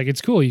Miles is like,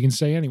 it's cool, you can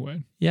stay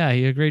anyway. Yeah,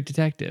 he's a great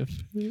detective.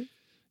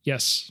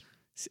 Yes.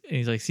 And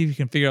he's like, see if you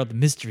can figure out the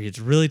mystery. It's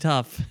really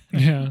tough.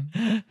 Yeah.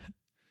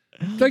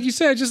 Like you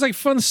said, just like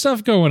fun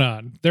stuff going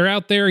on. They're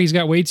out there. He's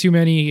got way too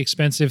many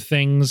expensive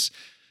things.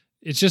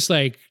 It's just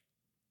like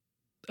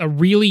a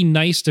really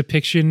nice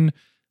depiction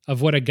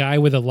of what a guy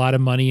with a lot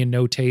of money and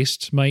no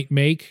taste might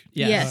make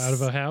out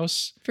of a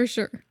house. For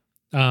sure.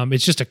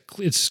 It's just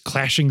it's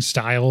clashing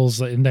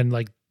styles, and then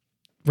like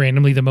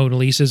randomly the Mona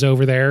Lisa's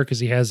over there because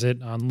he has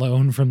it on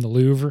loan from the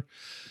Louvre.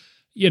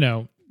 You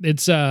know,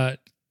 it's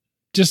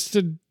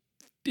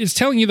it's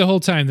telling you the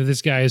whole time that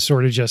this guy is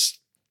sort of just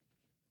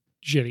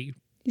shitty.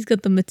 He's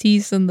got the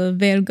Matisse and the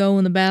Van Gogh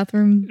in the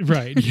bathroom.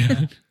 Right.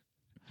 Yeah.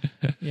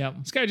 Yeah.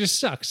 This guy just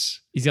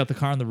sucks. He's got the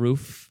car on the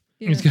roof.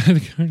 Yeah. He's got the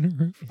car on the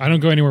roof. I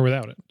don't go anywhere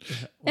without it.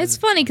 It's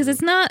funny because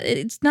it's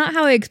not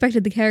how I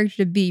expected the character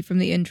to be from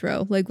the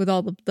intro. Like with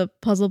all the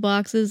puzzle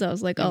boxes, I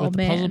was like, oh with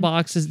man, the puzzle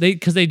boxes.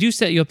 Because they do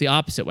set you up the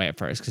opposite way at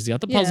first. Because you got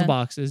the puzzle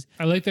boxes.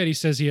 I like that he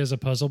says he has a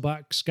puzzle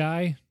box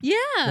guy.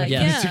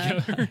 Yeah.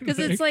 Because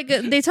it's like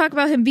they talk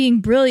about him being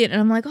brilliant,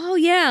 and I'm like, oh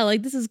yeah,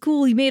 like this is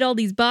cool. He made all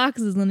these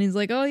boxes, and he's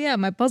like, oh yeah,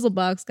 my puzzle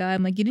box guy.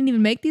 I'm like, you didn't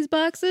even make these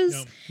boxes.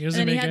 No, he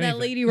doesn't and then he make had anything.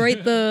 that lady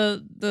write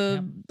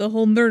the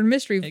whole murder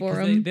mystery for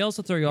him. They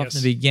also throw you off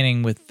in the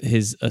beginning with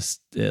his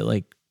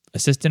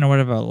assistant or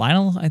whatever,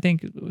 Lionel, I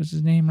think was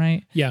his name,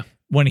 right? Yeah.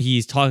 When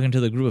he's talking to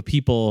the group of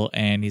people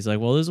and he's like,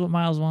 well, this is what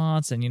Miles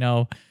wants. And, you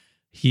know,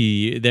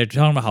 they're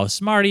talking about how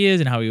smart he is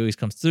and how he always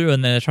comes through.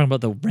 And then they're talking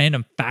about the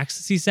random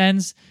faxes he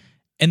sends.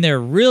 And they're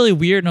really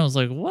weird. And I was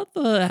like, what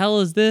the hell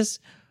is this?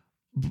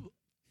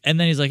 And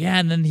then he's like, yeah.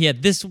 And then he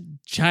had this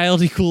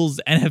child equals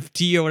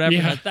NFT or whatever.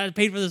 Yeah. That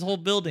paid for this whole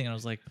building. And I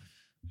was like,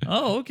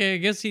 oh, okay. I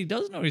guess he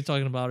does know what he's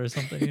talking about or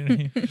something. You know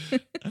what I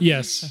mean?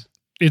 Yes.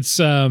 It's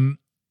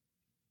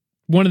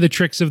one of the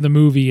tricks of the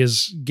movie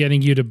is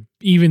getting you to,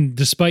 even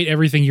despite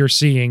everything you're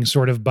seeing,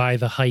 sort of buy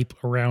the hype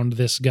around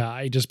this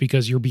guy just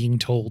because you're being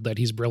told that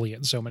he's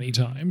brilliant so many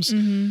times.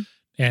 Mm-hmm.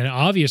 And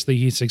obviously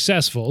he's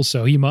successful,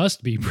 so he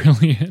must be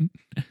brilliant.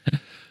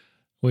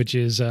 Which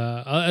is,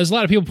 as a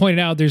lot of people pointed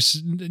out,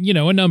 there's, you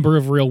know, a number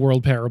of real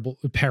world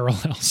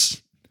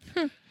parallels.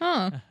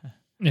 Huh.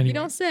 Anyway, You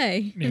don't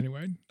say.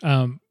 Anyway,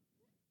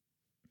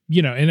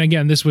 you know, and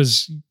again,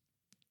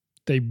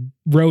 they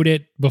wrote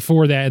it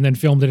before that and then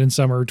filmed it in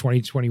summer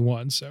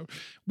 2021. So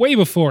way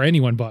before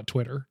anyone bought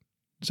Twitter.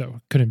 So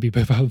couldn't be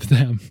about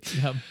them.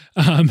 Yep.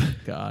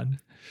 God.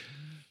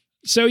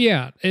 So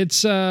yeah,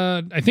 it's,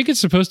 I think it's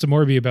supposed to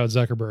more be about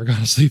Zuckerberg,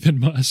 honestly, than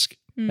Musk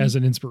as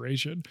an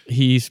inspiration.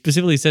 He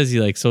specifically says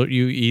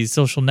he's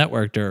social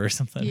networked or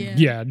something. Yeah.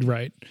 Yeah,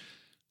 right.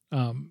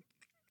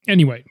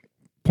 Anyway,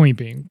 point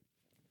being,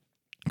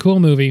 cool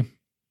movie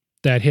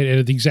that hit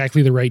at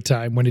exactly the right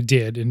time when it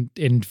did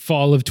in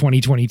fall of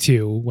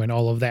 2022 when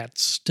all of that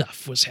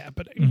stuff was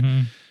happening.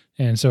 Mm-hmm.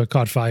 And so it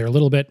caught fire a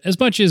little bit, as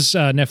much as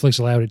Netflix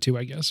allowed it to,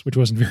 I guess, which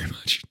wasn't very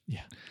much.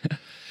 Yeah.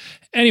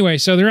 Anyway,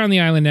 so they're on the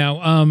island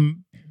now.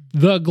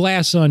 The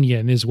Glass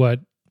Onion is what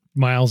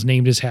Miles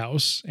named his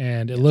house,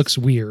 and it looks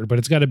weird, but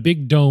it's got a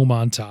big dome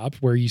on top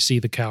where you see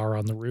the car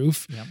on the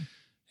roof. Yep.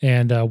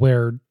 And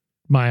where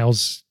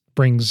Miles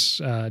brings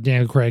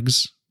Daniel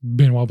Craig's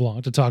Benoit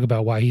Blanc to talk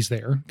about why he's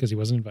there, because he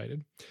wasn't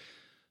invited.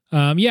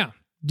 Yeah.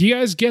 Do you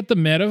guys get the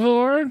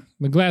metaphor?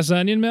 The Glass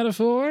Onion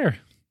metaphor?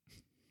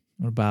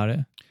 What about it?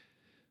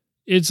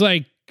 It's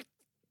like,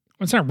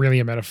 it's not really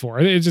a metaphor.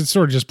 It's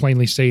sort of just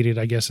plainly stated,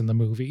 I guess, in the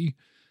movie.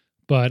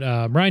 But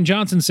Rian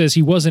Johnson says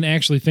he wasn't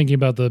actually thinking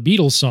about the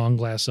Beatles song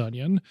Glass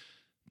Onion,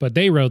 but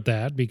they wrote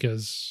that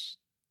because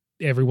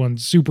everyone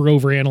super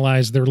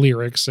overanalyzed their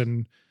lyrics,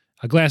 and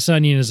a glass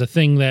onion is a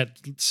thing that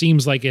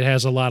seems like it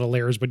has a lot of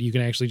layers, but you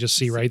can actually just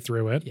see right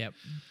through it. Yep.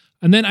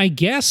 And then I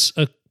guess,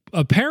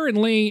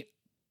 apparently,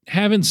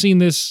 haven't seen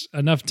this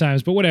enough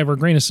times, but whatever,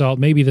 grain of salt.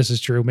 Maybe this is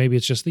true. Maybe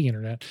it's just the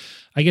internet.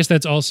 I guess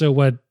that's also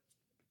what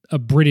a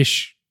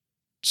British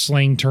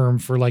slang term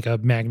for like a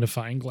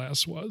magnifying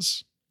glass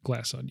was.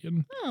 Glass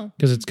onion. Oh.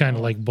 Because it's kind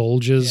of like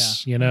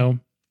bulges, you know?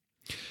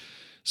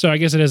 So I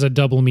guess it has a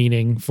double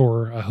meaning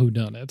for a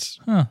whodunit.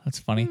 Huh, that's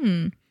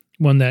funny.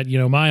 One that, you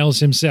know, Miles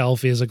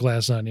himself is a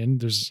glass onion.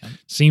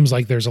 Seems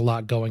like there's a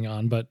lot going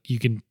on, but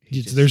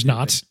there's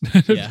not.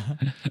 Yeah.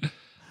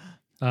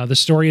 The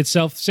story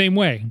itself, same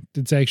way.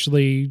 It's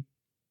actually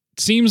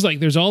seems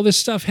like there's all this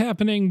stuff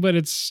happening, but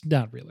it's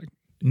not really.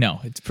 No,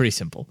 it's pretty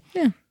simple.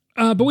 Yeah.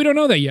 But we don't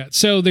know that yet.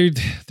 So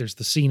there's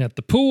the scene at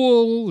the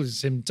pool.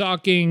 There's him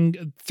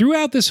talking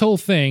throughout this whole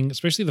thing,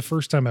 especially the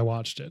first time I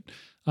watched it.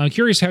 I'm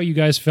curious how you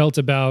guys felt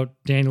about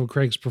Daniel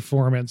Craig's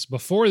performance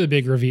before the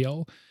big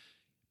reveal.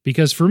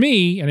 Because for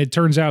me, and it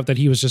turns out that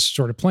he was just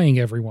sort of playing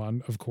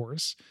everyone, of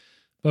course.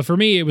 But for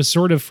me, it was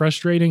sort of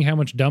frustrating how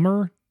much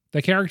dumber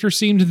the character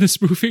seemed in this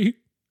movie.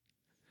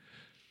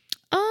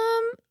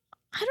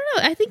 I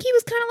don't know. I think he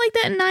was kind of like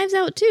that in Knives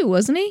Out too,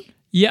 wasn't he?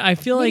 Yeah, I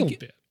feel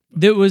like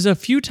there was a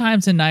few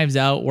times in Knives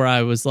Out where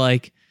I was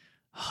like,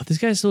 oh, this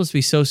guy's supposed to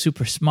be so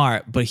super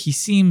smart, but he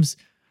seems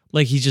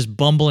like he's just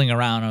bumbling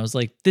around. I was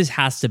like, this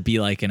has to be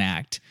like an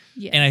act.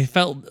 Yeah. And I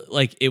felt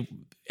like it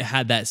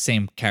had that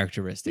same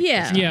characteristic.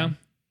 Yeah. Yeah.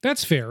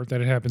 That's fair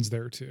that it happens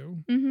there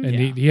too. Mm-hmm.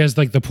 And he has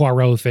like the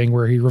Poirot thing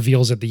where he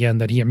reveals at the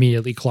end that he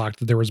immediately clocked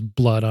that there was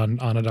blood on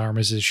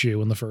Adaramis'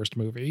 shoe in the first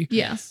movie.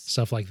 Yes.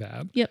 Stuff like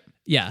that. Yep.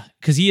 Yeah,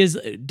 because he is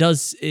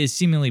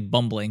seemingly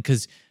bumbling,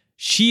 because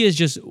she is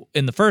just,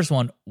 in the first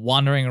one,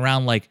 wandering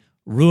around like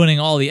ruining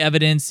all the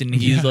evidence, and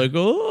he's like,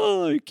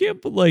 oh, I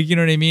can't, like, you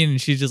know what I mean?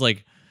 And she's just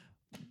like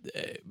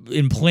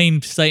in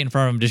plain sight in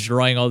front of him,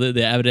 destroying all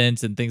the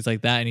evidence and things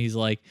like that. And he's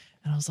like,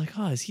 and I was like,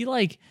 oh, is he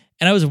like,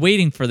 and I was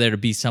waiting for there to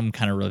be some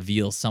kind of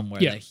reveal somewhere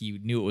that he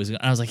knew it was. And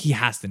I was like, he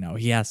has to know.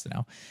 He has to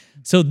know.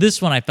 So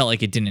this one, I felt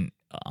like it didn't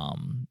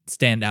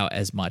stand out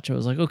as much. I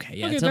was like,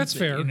 okay, that's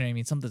fair. You know what I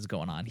mean? Something's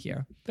going on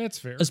here. That's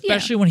fair.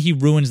 Especially when he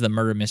ruins the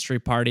murder mystery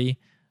party.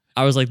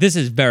 I was like, this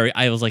is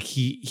I was like,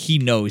 he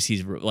knows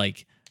he's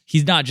like,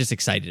 he's not just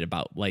excited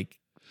about like.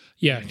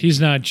 Yeah, he's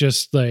not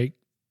just like.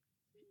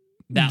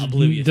 That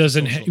oblivious.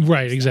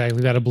 Right,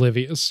 exactly. That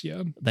oblivious,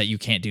 yeah. That you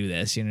can't do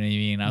this, you know what I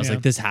mean? I was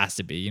like, this has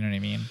to be, you know what I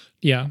mean?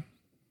 Yeah.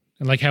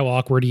 And like how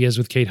awkward he is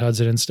with Kate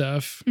Hudson and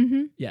stuff.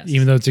 Mm-hmm. Yes.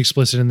 Even though it's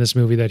explicit in this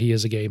movie that he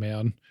is a gay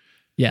man.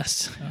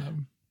 Yes.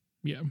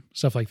 Yeah,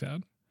 stuff like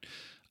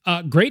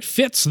that. Great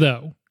fits,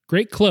 though.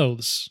 Great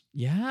clothes.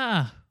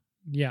 Yeah.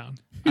 Yeah.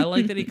 I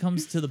like that he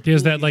comes to the pool. He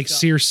has that like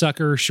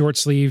seersucker short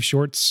sleeve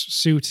shorts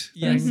suit.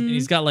 Yes. And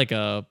he's got like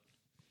a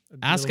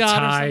ascot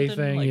tie or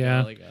something. thing, like yeah.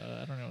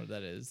 I don't know what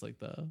that is. Like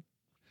the.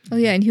 Oh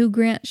yeah, and Hugh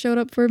Grant showed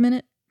up for a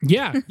minute.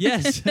 Yeah.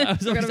 Yes. I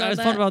was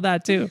thought about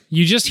that too.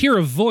 You just hear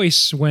a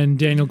voice when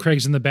Daniel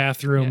Craig's in the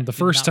bathroom the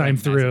first time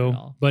through,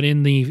 but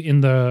in the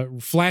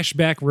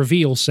flashback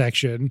reveal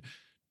section,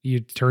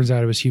 it turns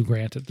out it was Hugh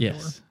Grant at the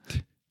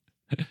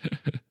door.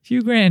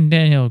 Hugh Grant and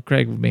Daniel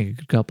Craig would make a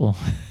good couple.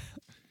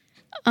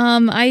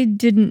 I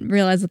didn't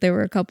realize that they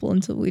were a couple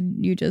until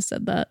you just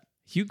said that.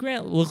 Hugh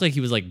Grant looked like he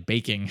was like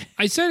baking.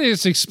 I said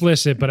it's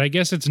explicit, but I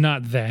guess it's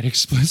not that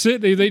explicit.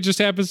 They just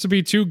happens to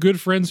be two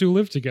good friends who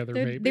live together,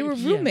 maybe. They were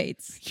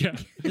roommates. Yeah.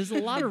 There's a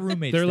lot of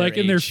roommates. They're like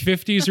in their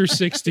 50s or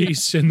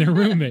 60s and they're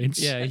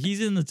roommates. Yeah,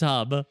 he's in the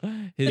tub.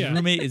 His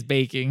roommate is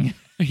baking.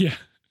 Yeah.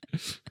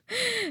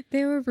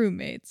 They were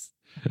roommates.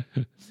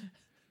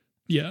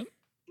 Yeah.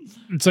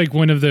 It's like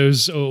one of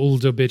those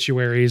old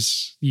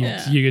obituaries. You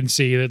can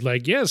see that,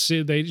 like, yes,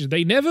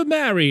 they never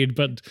married,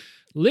 but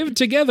lived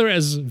together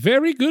as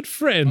very good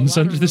friends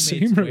under the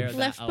same roof.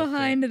 Left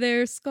behind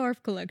their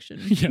scarf collection.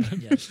 Yeah.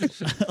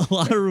 Yes. A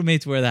lot of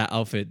roommates wear that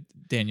outfit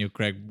Daniel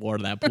Craig wore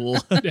to that pool.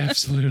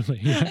 Absolutely.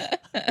 Yeah.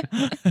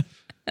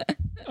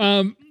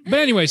 But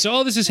anyway, so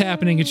all this is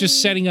happening. It's just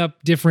setting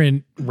up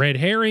different red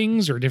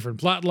herrings or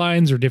different plot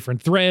lines or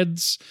different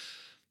threads.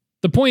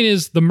 the point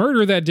is the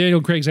murder that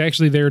Daniel Craig's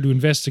actually there to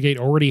investigate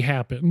already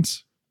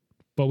happened.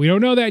 But we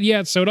don't know that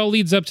yet, so it all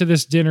leads up to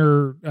this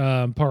dinner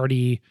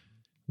party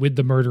with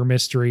the murder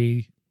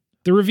mystery.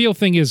 The reveal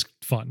thing is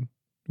fun,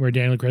 where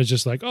Daniel Craig's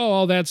just like, oh,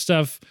 all that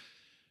stuff,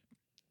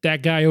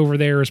 that guy over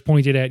there is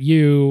pointed at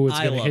you, it's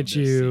going to hit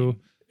you.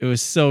 Scene. It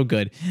was so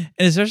good.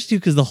 And especially too,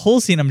 because the whole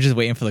scene, I'm just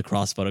waiting for the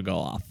crossbow to go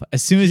off.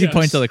 As soon as he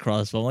points out the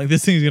crossbow, I'm like,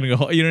 this thing's going to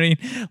go, you know what I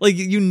mean? Like,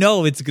 you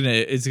know it's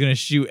gonna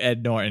shoot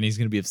Ed Norton. He's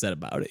going to be upset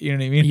about it. You know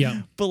what I mean?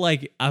 Yeah. But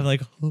like, I'm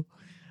like,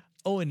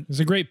 oh, and there's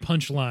a great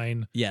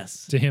punchline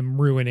yes to him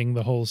ruining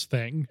the whole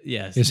thing.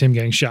 Yes. Is him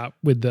getting shot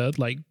with the,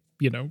 like,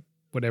 you know,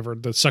 whatever,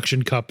 the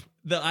suction cup.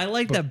 I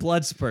like that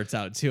blood spurts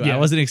out too. Yeah. I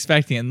wasn't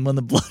expecting it. And when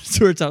the blood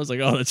spurts out, I was like,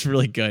 oh, that's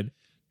really good.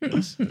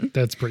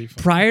 That's pretty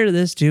fun. Prior to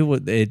this too,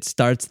 it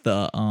starts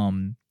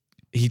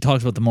he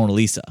talks about the Mona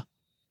Lisa.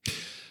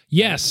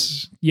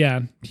 Yes.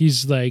 Yeah.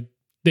 He's like,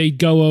 they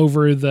go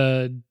over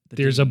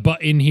there's a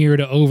button here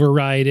to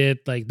override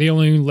it. Like, they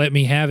only let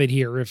me have it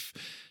here if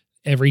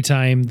every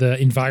time the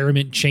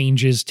environment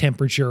changes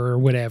temperature or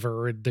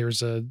whatever,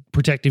 there's a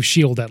protective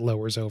shield that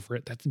lowers over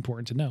it. That's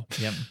important to know.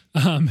 Yep.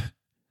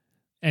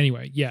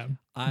 Anyway, yeah.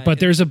 But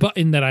there's a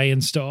button that I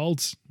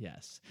installed.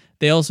 Yes.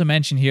 They also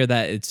mention here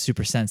that it's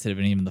super sensitive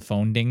and even the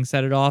phone ding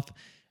set it off.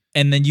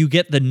 And then you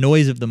get the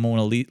noise of the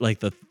Mona Lisa, like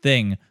the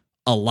thing,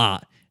 a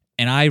lot.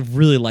 And I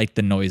really like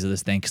the noise of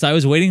this thing because I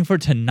was waiting for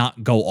it to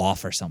not go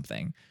off or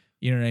something.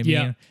 You know what I mean?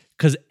 Yeah.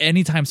 Because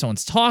anytime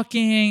someone's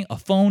talking, a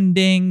phone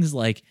dings,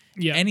 like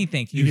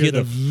anything, you hear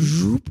the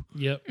vroom.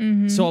 Yep.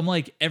 Mm-hmm. So I'm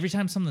like, every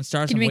time something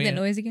starts, Can you I'm make waiting,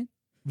 that noise again?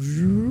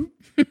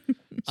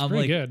 I'm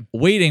pretty like good.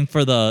 waiting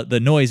for the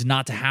noise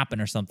not to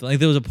happen or something. Like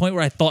there was a point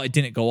where I thought it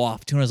didn't go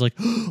off too, and I was like,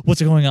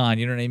 what's going on?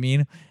 You know what I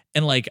mean?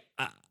 And like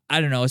I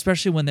don't know,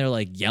 especially when they're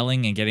like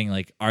yelling and getting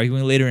like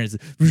arguing later and it's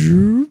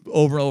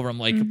over and over. I'm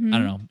like, I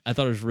don't know. I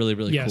thought it was really,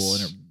 really cool.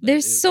 And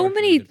There's so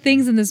many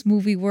things in this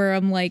movie where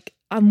I'm like,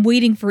 I'm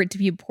waiting for it to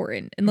be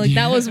important. And like,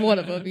 that was one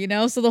of them, you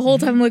know? So the whole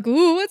time I'm like,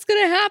 ooh, what's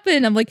going to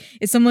happen? I'm like,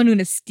 is someone going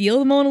to steal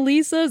the Mona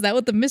Lisa? Is that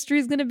what the mystery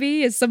is going to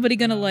be? Is somebody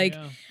going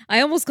to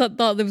I almost thought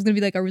there was going to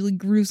be like a really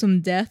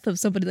gruesome death of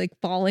somebody like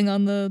falling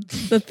on the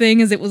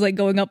thing as it was like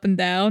going up and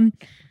down.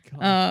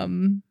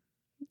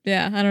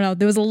 Yeah, I don't know.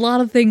 There was a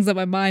lot of things that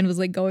my mind was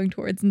like going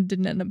towards and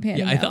didn't end up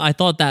panning out. I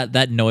thought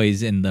that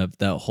noise in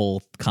the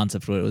whole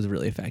concept of it was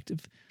really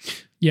effective.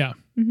 Yeah.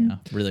 Mm-hmm. Yeah,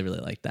 really, really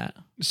like that.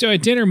 So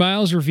at dinner,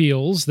 Miles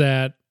reveals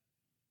that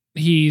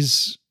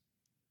it's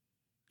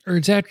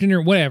at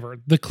dinner, whatever,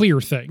 the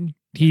clear thing.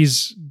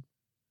 It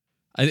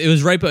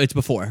was right, but it's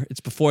before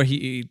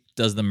he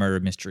does the murder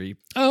mystery.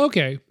 Oh,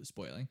 okay.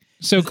 Spoiling.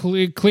 So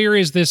clear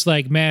is this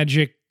like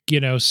magic,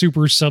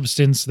 super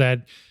substance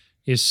that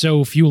is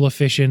so fuel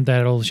efficient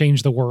that it'll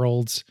change the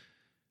world.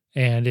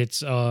 And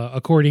it's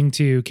according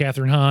to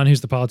Kathryn Hahn,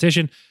 who's the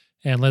politician,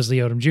 and Leslie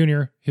Odom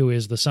Jr., who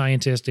is the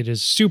scientist, it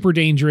is super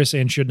dangerous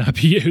and should not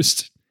be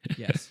used.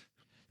 Yes.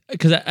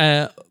 Because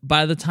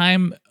by the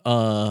time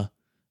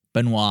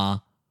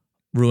Benoit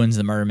ruins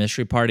the murder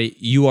mystery party,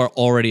 you are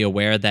already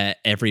aware that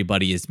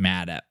everybody is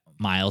mad at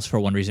Miles for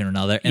one reason or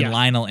another. And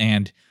Lionel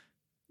and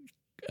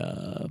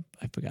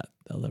I forgot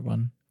the other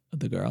one,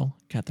 the girl,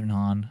 Kathryn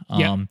Hahn.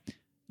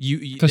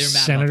 The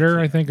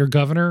senator, I think, or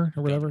governor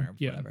or whatever.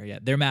 Whatever. Yeah,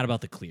 they're mad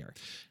about the clear.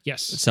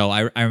 Yes. So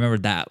I remember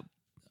that.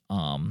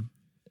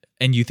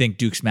 And you think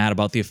Duke's mad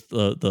about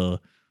the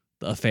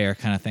affair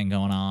kind of thing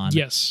going on?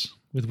 Yes,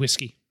 with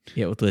whiskey.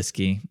 Yeah, with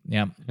whiskey.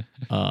 Yeah.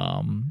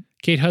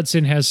 Kate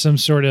Hudson has some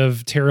sort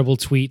of terrible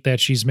tweet that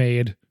she's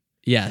made.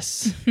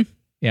 Yes.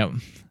 Yeah.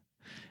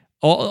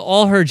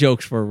 All her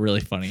jokes were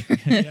really funny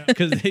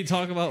because they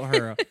talk about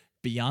her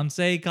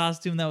Beyonce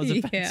costume that was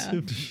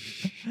offensive,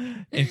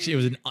 and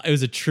it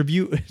was a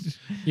tribute.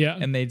 Yeah,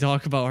 and they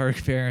talk about her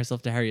comparing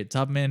herself to Harriet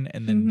Tubman,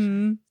 and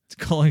then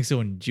calling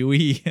someone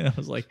Jewy, and I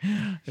was like,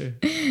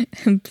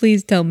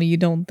 please tell me you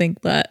don't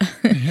think that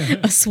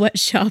a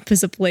sweatshop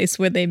is a place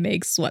where they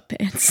make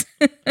sweatpants.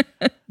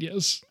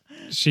 Yes.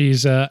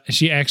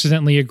 She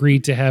accidentally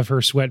agreed to have her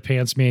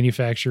sweatpants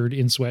manufactured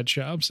in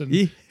sweatshops,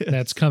 and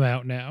that's come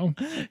out now.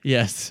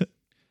 Yes.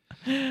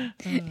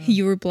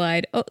 You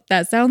replied, "Oh,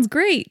 that sounds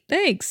great.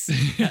 Thanks."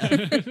 With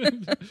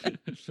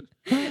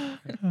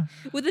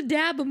a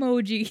dab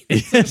emoji.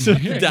 Yes,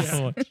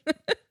 the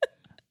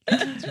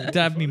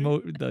dab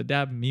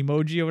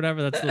memoji or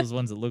whatever. That's those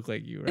ones that look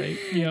like you, right?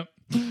 Yep.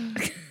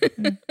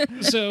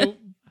 So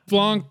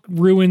Blanc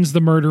ruins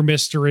the murder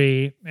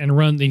mystery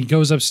and he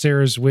goes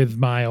upstairs with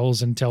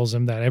Miles and tells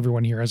him that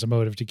everyone here has a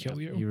motive to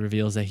kill you. He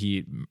reveals that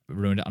he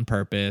ruined it on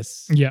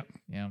purpose. Yeah.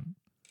 Yeah.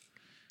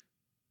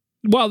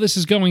 While this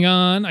is going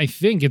on,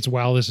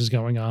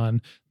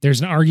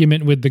 there's an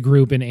argument with the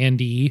group, and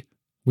Andy,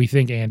 we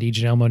think Andy,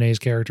 Janelle Monáe's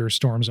character,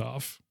 storms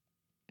off.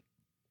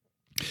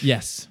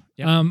 Yes.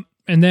 Yep.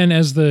 And then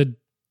as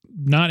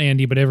not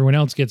Andy, but everyone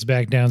else gets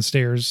back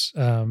downstairs,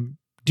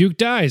 Duke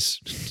dies.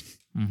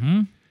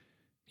 Mm-hmm.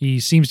 He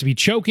seems to be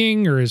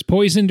choking or is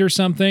poisoned or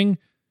something,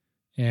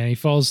 and he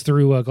falls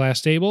through a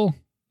glass table,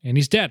 and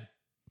he's dead.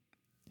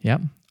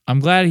 Yep. I'm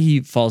glad he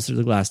falls through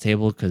the glass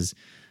table because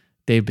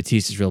Dave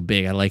Bautista's real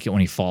big. I like it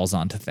when he falls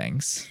onto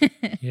things.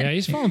 Yeah,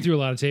 he's fallen through a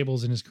lot of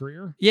tables in his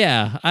career.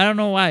 Yeah, I don't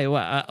know why.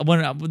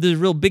 When there's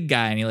a real big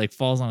guy and he like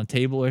falls on a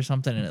table or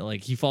something,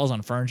 and he falls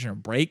on furniture and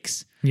it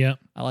breaks. Yeah,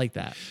 I like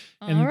that.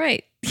 All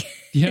right.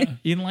 Yeah,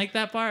 You didn't like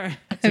that part?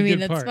 I mean, good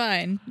that's part.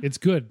 fine. It's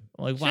good.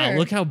 Like, wow, Sure.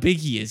 look how big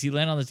he is. He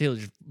landed on the table,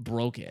 just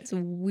broke it. It's a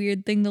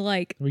weird thing to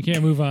like. We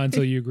can't move on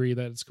until you agree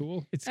that it's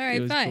cool. All right,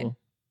 it was fine. Cool.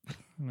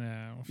 Nah,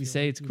 I don't You feel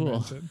say like it's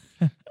cool. meant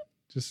it.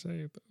 Just say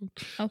it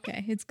though.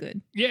 Okay, it's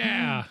good.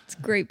 Yeah, It's a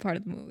great part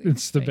of the movie.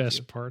 it's the Thank best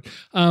you. part.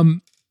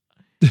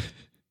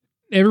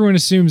 Everyone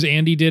assumes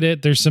Andy did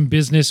it. There's some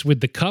business with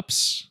the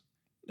cups,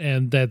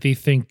 and that they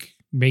think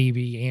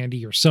maybe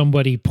Andy or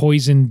somebody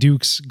poisoned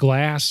Duke's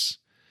glass.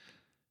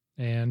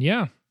 And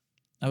yeah,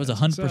 I was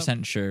That's what's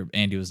 100% sure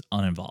Andy was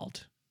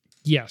uninvolved.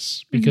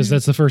 yes, because Mm-hmm.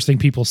 that's the first thing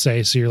people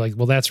say. So you're like,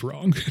 well, that's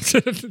wrong.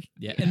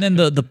 Yeah, and then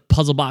the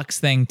puzzle box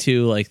thing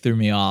too, like threw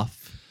me off.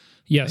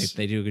 Yes,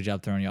 They do a good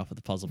job throwing you off with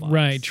the puzzle box.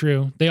 right,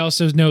 true. They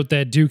also note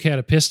that Duke had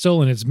a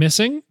pistol and it's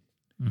missing.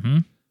 Mm-hmm.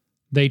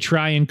 They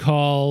try and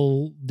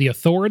call the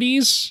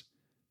authorities,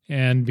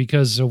 and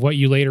because of what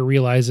you later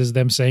realize is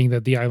them saying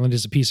that the island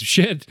is a piece of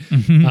shit,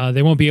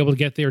 they won't be able to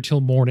get there till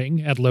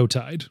morning at low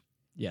tide.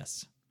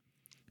 Yes.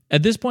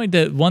 At this point,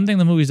 the one thing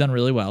the movie's done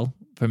really well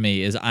for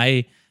me is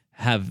I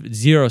have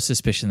zero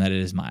suspicion that it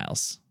is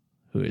Miles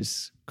who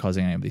is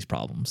causing any of these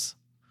problems.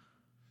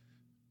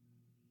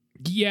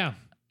 Yeah,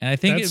 And I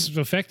think that's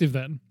effective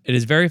then. it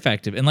is very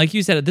effective. And like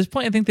you said, at this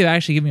point, I think they've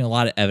actually given me a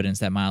lot of evidence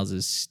that Miles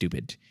is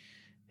stupid.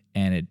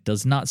 And it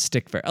does not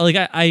stick very... Like,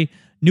 I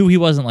knew he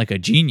wasn't like a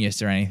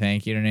genius or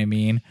anything, you know what I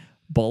mean?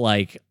 But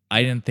like,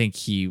 I didn't think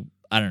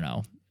I don't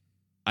know.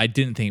 I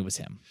didn't think it was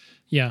him.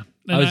 Yeah,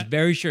 I was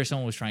very sure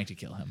someone was trying to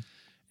kill him.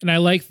 And I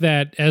like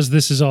that as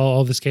this is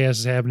all this chaos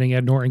is happening,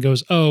 Ed Norton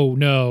goes, "Oh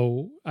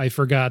no, I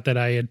forgot that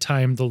I had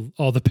timed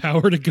all the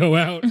power to go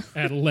out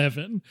at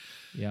 11."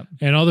 Yep.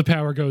 And all the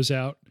power goes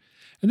out.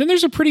 And then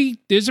there's a pretty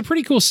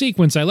cool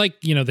sequence. I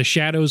like, the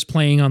shadows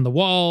playing on the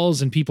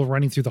walls and people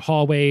running through the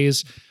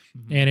hallways.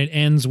 Mm-hmm. And it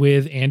ends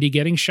with Andy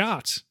getting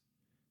shot.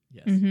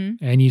 Yes.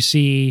 Mm-hmm. And you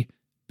see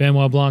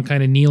Benoit Blanc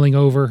kind of kneeling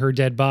over her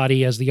dead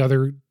body as the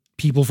other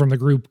people from the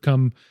group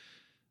come.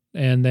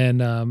 And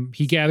then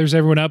he gathers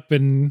everyone up,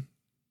 and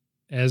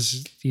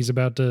as he's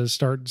about to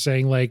start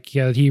saying like,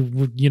 yeah, he,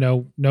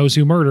 knows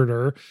who murdered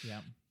her. Yeah.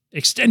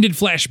 Extended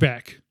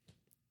flashback.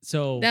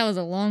 So That was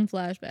a long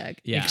flashback.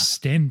 yeah.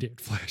 Extended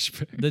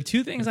flashback. The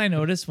two things I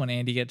noticed when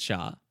Andy gets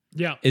shot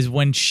Yeah. is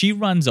when she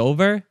runs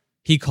over,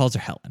 he calls her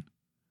Helen.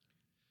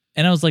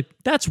 And I was like,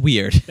 that's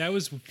weird. That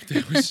was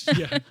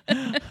yeah.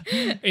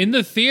 In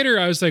the theater,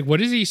 I was like,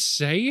 what is he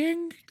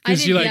saying? I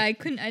Because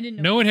didn't. I didn't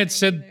know. no what one he had was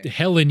said saying either.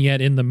 Helen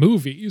yet in the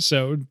movie,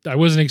 so I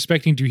wasn't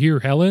expecting to hear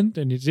Helen.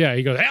 And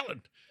he goes,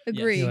 Helen.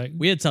 Agree. You're like,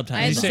 We had I subtitles.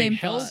 had you the say same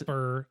help thought.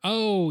 or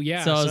oh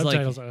yeah, So I was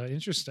like- subtitles.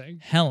 Interesting.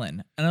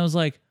 Helen. And I was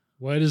like,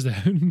 What is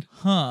that?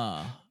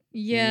 huh.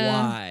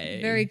 Yeah. Why?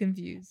 Very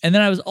confused. And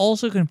then I was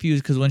also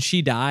confused because when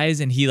she dies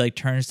and he like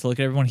turns to look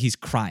at everyone, he's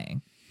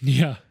crying.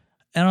 Yeah,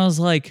 And I was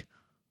like,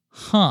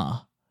 huh.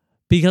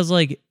 Because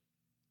like,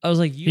 I was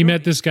like, he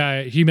met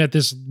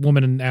this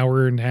woman an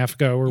hour and a half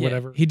ago or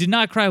whatever. He did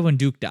not cry when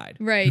Duke died.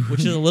 Right.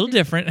 Which is a little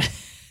different.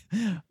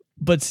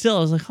 But still, I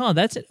was like, huh,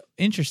 that's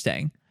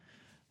interesting.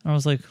 And I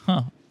was like,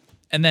 huh.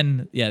 And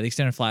then, yeah, the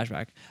extended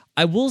flashback.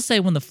 I will say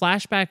when the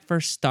flashback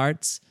first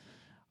starts,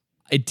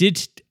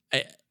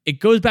 it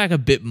goes back a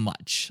bit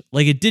much.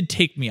 Like, it did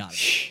take me out of it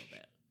a little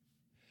bit.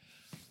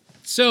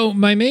 So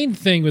my main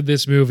thing with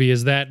this movie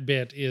is that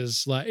bit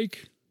is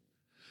like,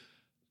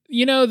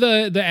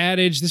 the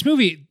adage, this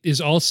movie is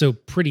also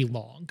pretty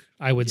long,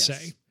 I would Yes.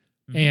 say.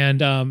 And,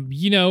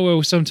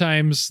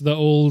 sometimes the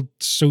old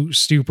so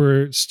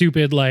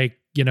stupid, like,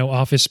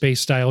 Office Space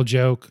style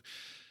joke,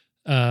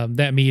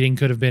 that meeting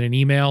could have been an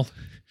email.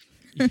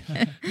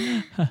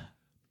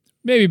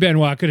 Maybe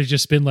Benoit could have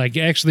just been like,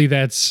 actually,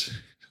 that's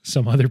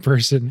some other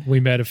person we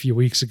met a few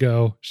weeks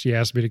ago. She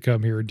asked me to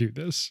come here and do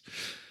this.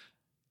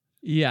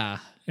 Yeah.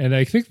 And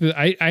I think that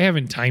I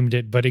haven't timed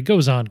it, but it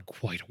goes on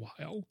quite a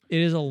while. It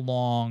is a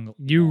long.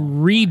 You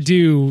long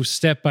redo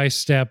step by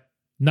step,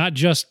 not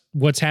just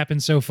what's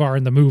happened so far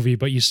in the movie,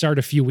 but you start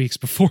a few weeks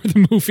before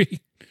the movie.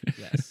 flashback.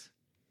 Yes.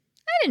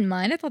 I didn't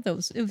mind. I thought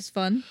it was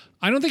fun.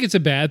 I don't think it's a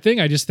bad thing.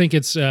 I just think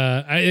it's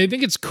I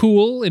think it's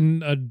cool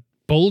and a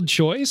bold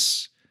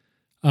choice.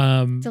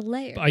 It's a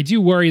layer. I do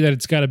worry that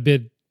it's got a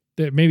bit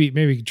that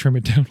maybe trim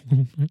it down a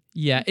little bit.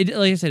 Yeah. It,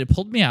 like I said, it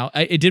pulled me out.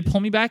 It did pull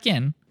me back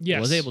in. Yes.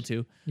 I was able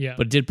to. Yeah.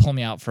 But it did pull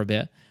me out for a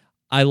bit.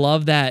 I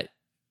love that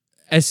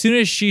as soon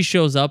as she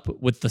shows up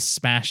with the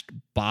smashed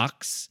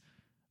box,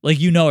 like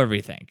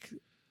everything,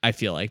 I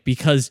feel like,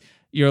 because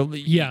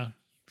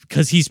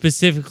because he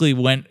specifically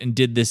went and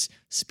did this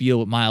spiel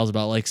with Miles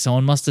about like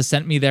someone must have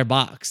sent me their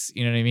box,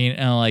 you know what I mean?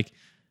 And I'm like,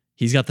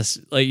 he's got this,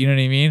 like, you know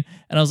what I mean?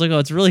 And I was like, oh,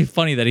 it's really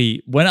funny that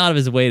he went out of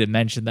his way to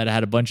mention that it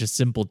had a bunch of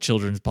simple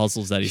children's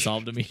puzzles that he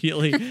solved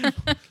immediately.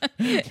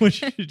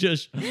 Which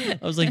I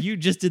was like, you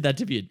just did that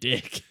to be a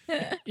dick.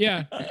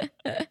 Yeah.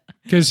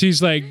 Because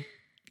he's like,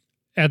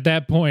 at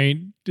that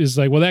point is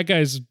like, well, that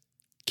guy's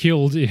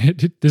killed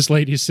this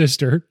lady's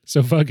sister,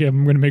 so fuck him.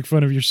 I'm going to make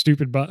fun of your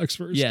stupid box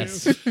first.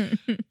 Yes.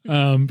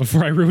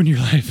 Before I ruin your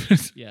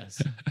life.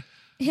 Yes.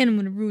 And I'm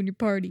going to ruin your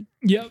party.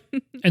 Yep.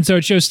 And so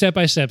it shows step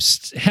by step.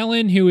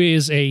 Helen, who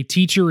is a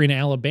teacher in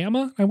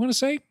Alabama, I want to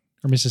say,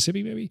 or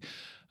Mississippi, maybe.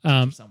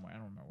 Somewhere. I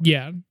don't remember.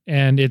 Yeah.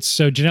 And it's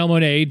so Janelle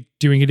Monáe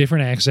doing a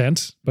different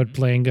accent, but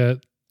playing a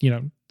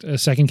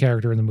second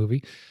character in the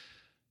movie.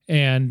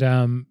 And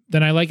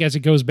then I like, as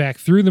it goes back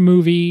through the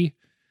movie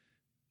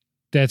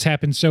that's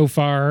happened so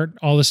far,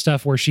 all the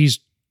stuff where she's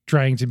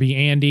trying to be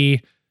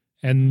Andy,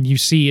 and you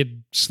see it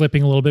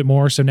slipping a little bit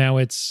more. So now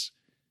it's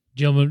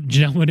Janelle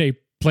Monáe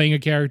playing a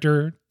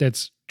character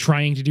that's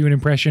trying to do an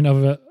impression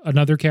of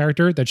another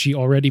character that she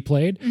already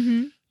played.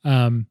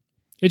 Mm-hmm.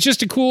 It's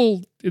just a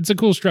cool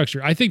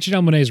structure. I think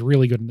Janelle Monáe is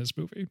really good in this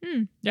movie.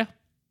 Yeah.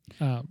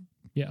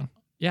 Yeah.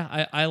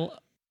 Yeah.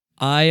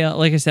 I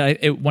like I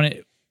said, when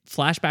it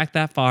flashed back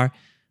that far,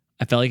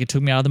 I felt like it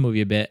took me out of the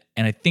movie a bit,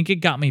 and I think it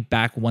got me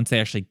back once they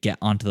actually get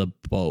onto the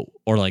boat,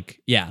 or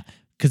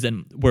because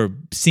then we're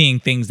seeing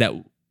things that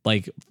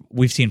like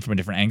we've seen from a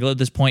different angle at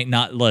this point,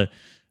 not the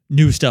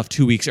new stuff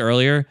 2 weeks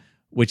earlier,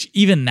 which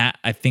even that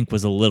I think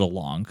was a little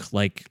long.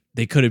 Like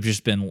they could have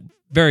just been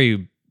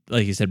very,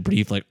 like you said,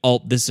 brief, like, oh,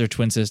 this is her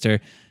twin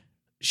sister,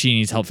 she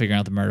needs help figuring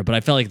out the murder. But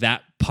I felt like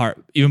that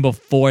part, even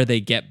before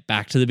they get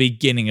back to the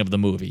beginning of the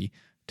movie,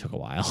 took a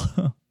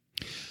while.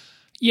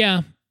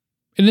 Yeah.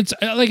 And it's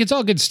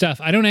all good stuff.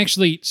 I don't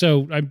actually,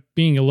 so I'm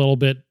being a little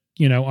bit,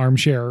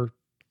 armchair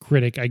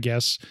critic, I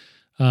guess,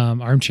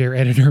 armchair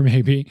editor,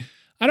 maybe.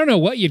 I don't know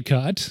what you'd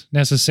cut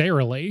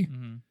necessarily,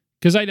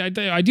 because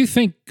I do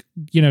think,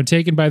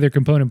 taken by their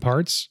component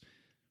parts,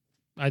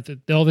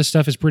 all this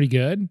stuff is pretty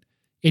good.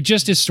 It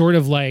just is sort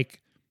of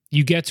like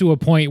you get to a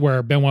point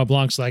where Benoit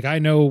Blanc's like, I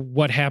know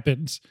what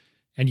happens,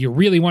 and you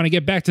really want to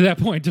get back to that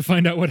point to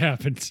find out what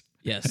happens.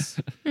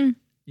 Yes.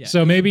 Yeah,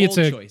 so maybe it's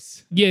a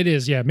choice. Yeah, it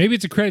is. Yeah, maybe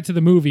it's a credit to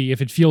the movie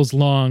if it feels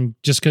long,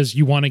 just because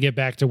you want to get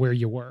back to where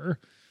you were.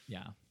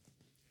 Yeah.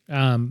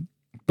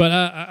 But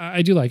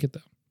I do like it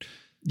though.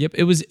 Yep.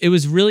 It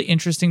was really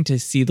interesting to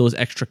see those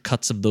extra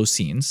cuts of those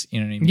scenes.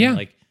 You know what I mean? Yeah.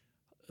 Like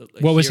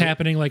what was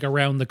happening like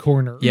around the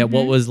corner. Yeah.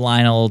 What was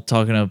Lionel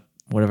talking to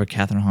whatever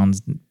Kathryn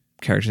Hahn's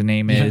character's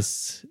name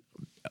is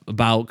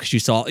about? Because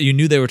you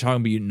knew they were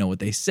talking, but you didn't know what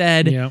they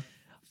said. Yeah.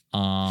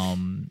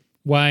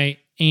 Why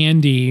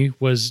Andy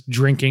was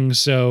drinking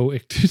so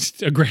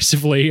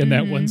aggressively in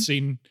that one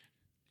scene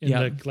in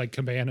the like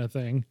cabana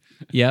thing.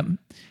 Yep.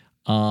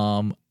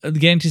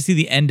 Getting to see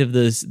the end of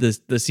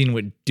the scene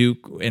with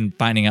Duke and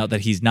finding out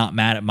that he's not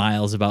mad at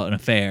Miles about an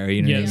affair,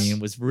 you know what I mean,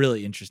 was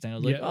really interesting. I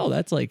was like, oh,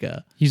 that's like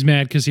he's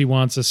mad because he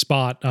wants a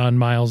spot on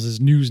Miles's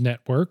news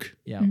network.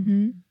 Yeah.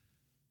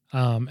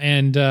 Mm-hmm.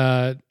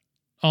 And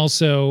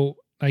also,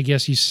 I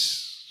guess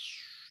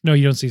no,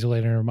 you don't see till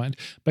later. Never mind.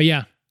 But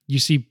yeah. You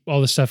see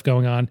all the stuff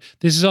going on.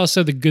 This is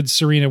also the good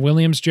Serena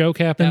Williams joke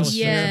happens.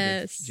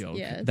 Yes. Joke.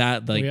 Yes.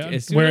 That like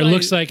where it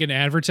looks like an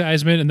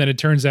advertisement, and then it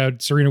turns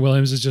out Serena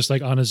Williams is just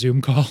like on a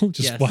Zoom call,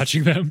 just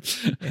watching them.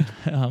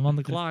 I'm on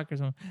the clock or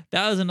something.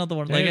 That was another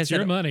one. Like I said,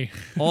 your money.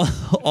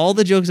 all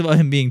the jokes about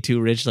him being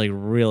too rich, like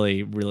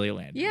really, really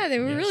landed. Yeah, they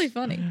were really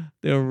funny.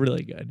 They were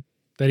really good.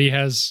 That he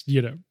has,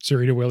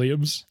 Serena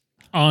Williams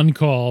on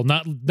call,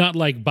 not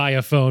like by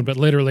a phone, but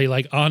literally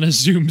like on a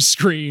Zoom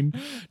screen,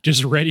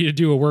 just ready to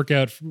do a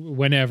workout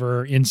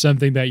whenever in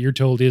something that you're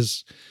told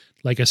is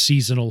like a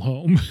seasonal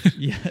home.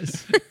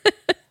 Yes.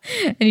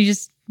 And he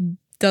just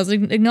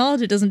doesn't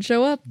acknowledge it, doesn't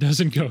show up.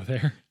 Doesn't go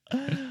there.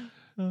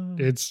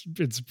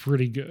 It's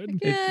pretty good.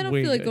 Yeah, I don't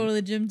feel like going to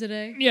the gym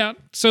today. Yeah.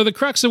 So the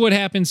crux of what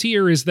happens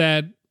here is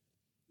that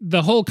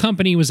the whole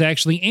company was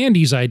actually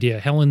Andy's idea,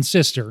 Helen's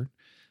sister.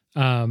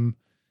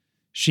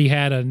 She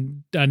had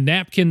a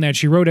napkin that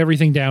she wrote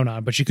everything down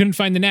on, but she couldn't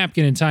find the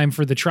napkin in time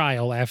for the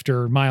trial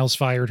after Miles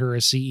fired her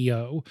as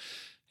CEO.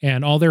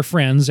 And all their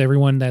friends,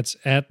 everyone that's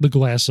at the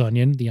Glass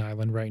Onion, the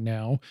island right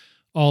now,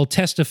 all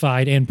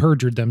testified and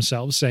perjured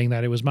themselves, saying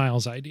that it was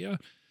Miles' idea.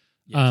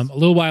 Yes. A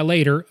little while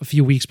later, a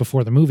few weeks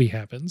before the movie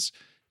happens,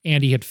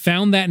 Andy had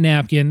found that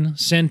napkin,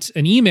 sent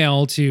an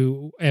email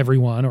to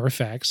everyone, or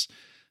effects,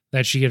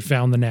 that she had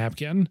found the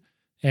napkin,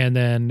 and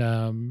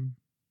then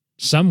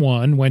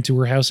someone went to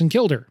her house and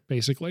killed her,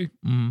 basically.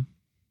 Mm.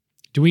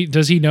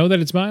 Does he know that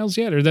it's Miles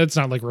yet? Or that's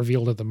not like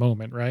revealed at the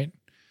moment, right?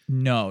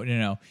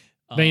 No.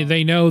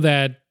 They know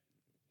that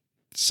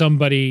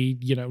somebody,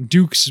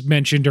 Duke's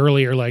mentioned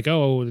earlier, like,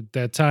 oh,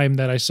 that time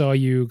that I saw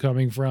you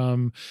coming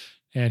from,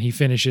 and he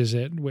finishes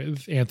it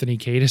with Anthony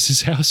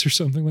Kiedis' house or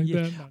something like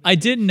that. I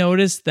did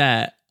notice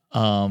that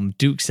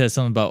Duke says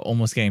something about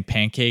almost getting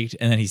pancaked,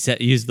 and then he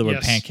used the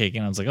word pancake,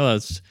 and I was like, I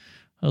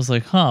was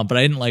like, huh, but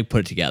I didn't put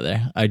it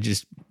together.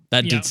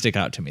 That did stick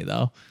out to me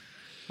though.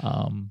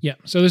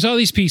 So there's all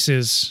these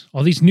pieces,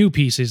 all these new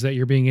pieces that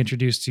you're being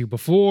introduced to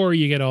before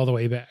you get all the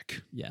way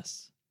back.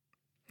 Yes.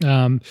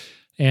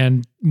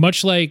 And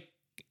much like,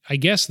 I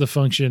guess, the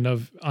function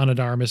of Ana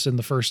de Armas in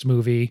the first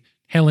movie,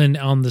 Helen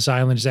on this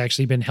island has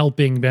actually been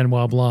helping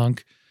Benoit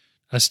Blanc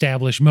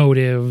establish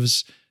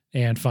motives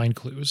and find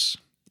clues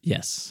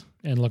Yes.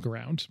 and look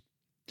around.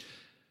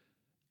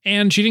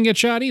 And she didn't get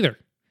shot either.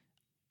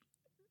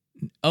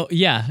 Oh,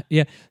 yeah.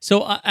 Yeah.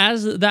 So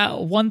as that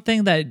one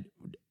thing that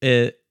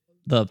the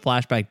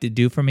flashback did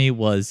do for me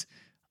was...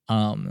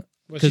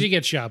 Well, she did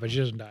get shot, but she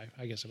doesn't die.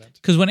 I guess it ends.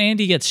 Because when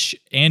Andy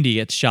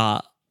gets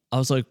shot, I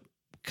was like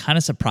kind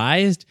of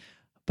surprised,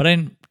 but I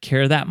didn't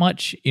care that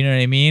much. You know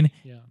what I mean?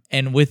 Yeah.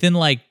 And within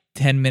like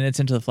 10 minutes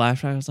into the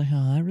flashback, I was like,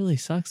 oh, that really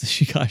sucks that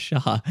she got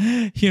shot.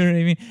 You know what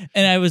I mean?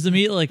 And I was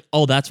immediately like,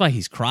 oh, that's why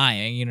he's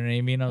crying. You know what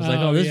I mean? I was like,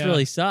 oh, this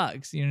really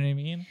sucks. You know what I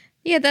mean?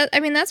 Yeah,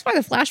 that's why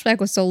the flashback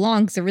was so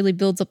long, because it really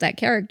builds up that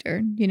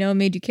character. You know, it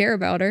made you care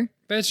about her.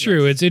 That's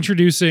true. It's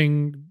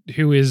introducing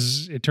who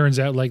is, it turns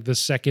out, like the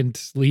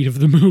second lead of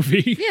the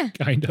movie. Yeah.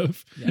 Kind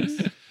of.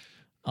 Yes.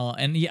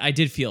 And yeah, I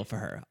did feel for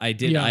her. I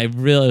did. Yeah. I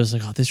really was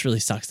like, oh, this really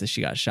sucks that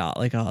she got shot.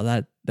 Like,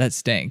 oh, that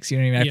stinks. You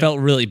know what I mean? I felt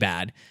really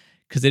bad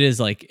because it is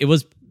like, it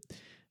was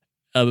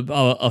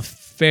a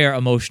fair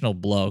emotional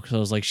blow. Because I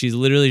was like, she's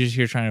literally just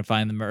here trying to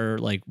find the murder,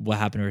 like what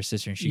happened to her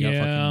sister, and she got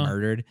fucking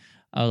murdered.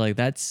 I was like,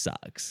 that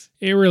sucks.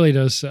 It really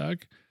does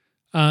suck.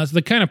 So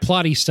the kind of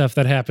plotty stuff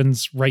that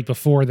happens right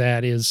before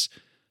that is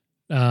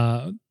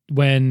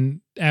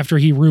when after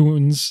he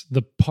ruins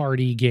the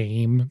party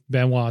game,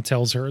 Benoit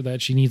tells her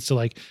that she needs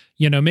to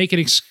make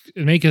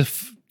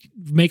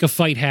a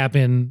fight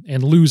happen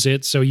and lose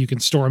it so you can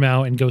storm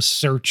out and go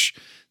search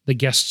the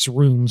guests'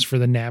 rooms for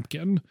the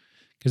napkin,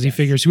 because he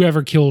figures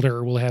whoever killed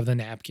her will have the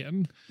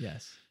napkin.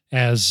 Yes.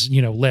 As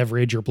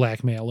leverage or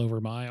blackmail over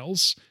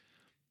Miles.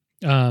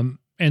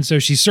 And so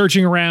she's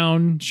searching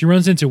around. She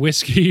runs into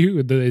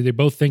Whiskey. They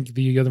both think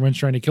the other one's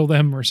trying to kill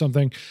them or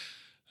something.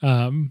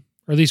 Or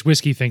at least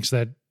Whiskey thinks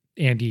that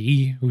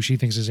Andy, who she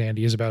thinks is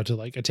Andy, is about to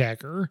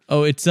attack her.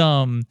 Oh, it's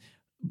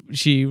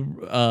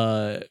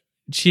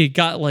she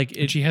got like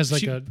it, she has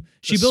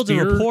she builds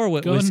a rapport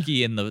with gun.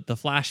 Whiskey in the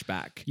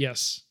flashback.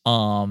 Yes.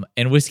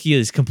 And Whiskey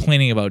is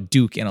complaining about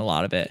Duke in a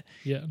lot of it.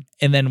 Yeah.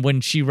 And then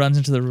when she runs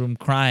into the room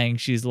crying,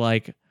 she's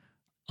like,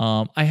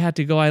 I had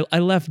to go. I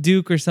left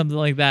Duke or something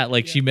like that.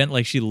 Like she meant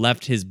like she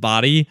left his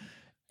body.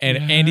 And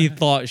Andy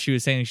thought she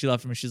was saying she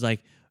left him. And she's like,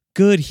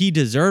 good, he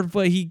deserved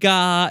what he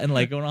got. And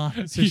going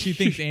on. So she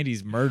thinks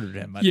Andy's murdered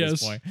him at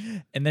this point.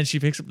 And then she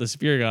picks up the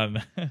spear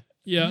gun.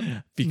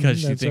 Yeah. Because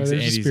she thinks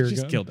Andy's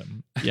just killed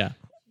him. Yeah.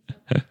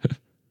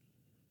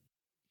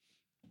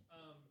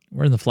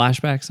 We're in the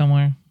flashback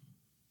somewhere.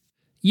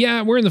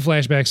 Yeah, we're in the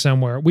flashback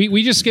somewhere.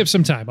 We just skipped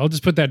some time. I'll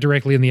just put that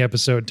directly in the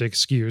episode to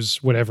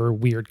excuse whatever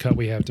weird cut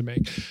we have to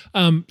make.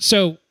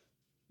 So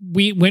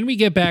when we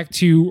get back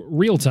to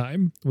real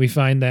time, we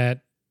find that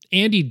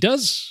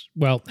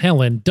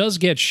Helen does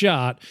get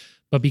shot,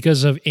 but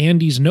because of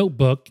Andy's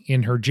notebook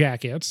in her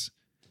jacket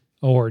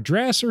or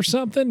dress or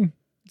something.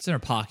 It's in her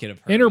pocket of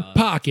her. In her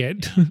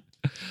pocket.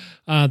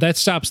 That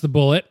stops the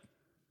bullet,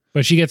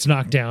 but she gets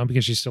knocked down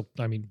because she still,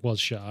 was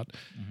shot.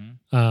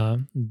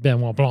 Mm-hmm.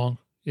 Benoit Blanc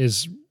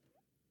is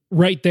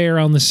right there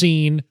on the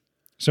scene.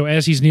 So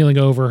as he's kneeling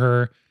over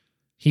her,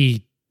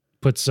 he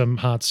puts some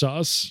hot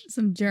sauce.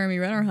 Some Jeremy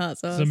Renner hot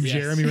sauce.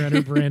 Jeremy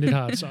Renner branded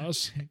hot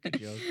sauce. Good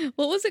joke.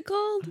 What was it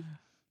called?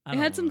 It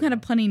had some kind of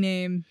punny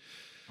name.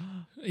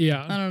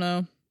 Yeah. I don't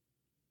know.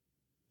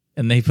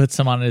 And they put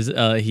some on his,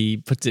 he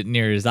puts it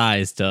near his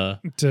eyes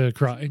to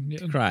cry.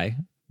 Yeah. Cry.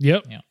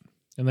 Yep. Yeah.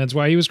 And that's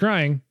why he was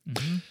crying.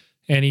 Mm-hmm.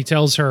 And he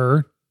tells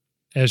her,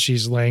 as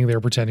she's laying there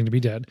pretending to be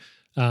dead,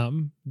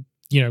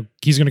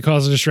 he's going to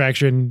cause a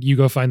distraction. You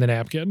go find the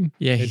napkin.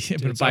 Yeah, he's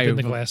going to buy in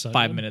the glass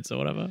 5 minutes or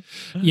whatever.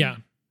 Yeah.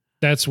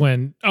 That's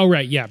when,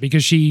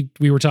 because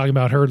we were talking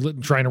about her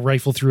trying to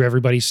rifle through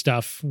everybody's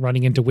stuff,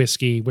 running into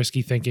Whiskey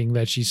thinking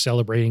that she's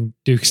celebrating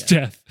Duke's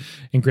death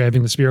and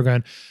grabbing the spear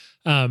gun.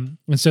 And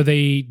so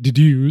they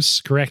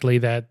deduce correctly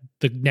that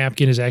the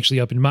napkin is actually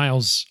up in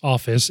Miles'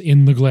 office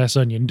in the Glass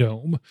Onion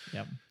Dome.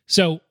 Yep.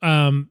 So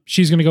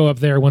she's going to go up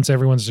there once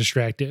everyone's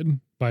distracted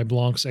by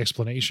Blanc's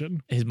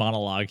explanation. His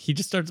monologue. He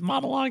just starts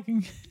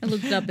monologuing. I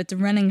looked it up. It's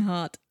running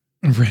hot.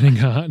 Running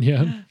hot,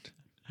 yeah.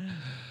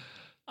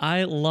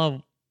 I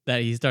love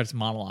that he starts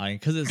monologuing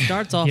because it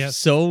starts off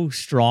so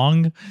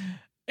strong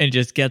and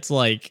just gets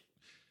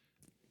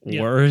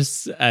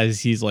worse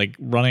as he's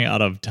running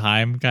out of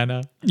time, kind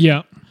of.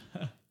 Yeah.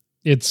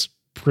 It's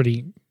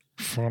pretty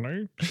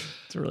funny.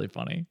 It's really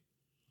funny.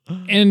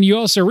 And you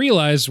also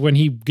realize when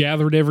he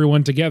gathered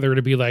everyone together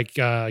to be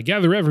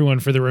gather everyone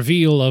for the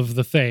reveal of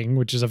the thing,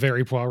 which is a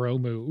very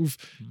Poirot move.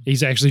 Mm-hmm.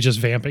 He's actually just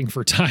vamping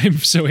for time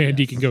so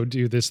Andy can go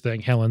do this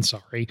thing. Helen,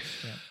 sorry.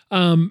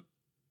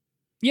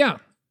 Yeah.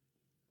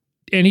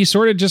 And he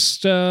sort of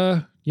just,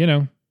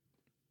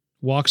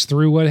 walks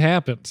through what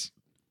happens.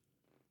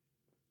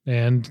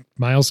 And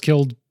Miles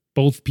killed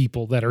both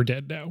people that are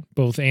dead now.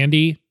 Both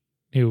Andy,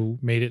 who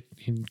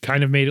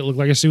kind of made it look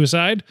like a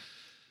suicide.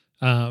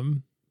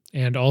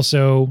 And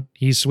also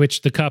he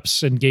switched the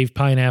cups and gave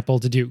pineapple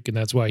to Duke, and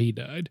that's why he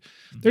died.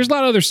 There's a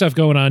lot of other stuff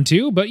going on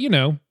too, but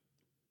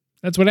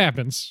that's what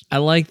happens. I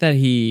like that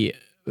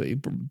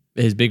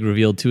his big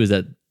reveal too is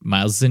that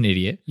Miles is an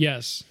idiot.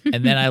 Yes.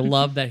 And then I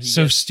love that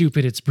so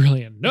stupid it's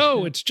brilliant.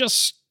 No, it's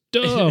just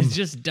dumb. It's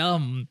just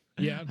dumb.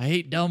 Yeah. I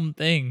hate dumb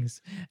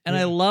things. And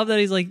I love that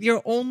he's like,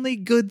 your only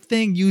good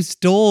thing you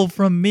stole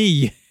from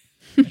me.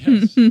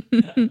 Yes.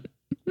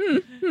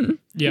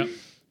 Yeah.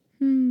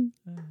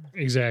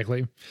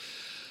 Exactly.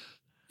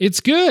 It's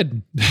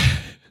good.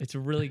 It's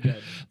really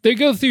good. They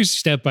go through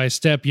step by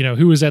step,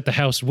 who was at the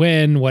house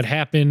when, what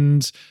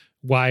happened,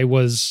 what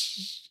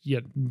was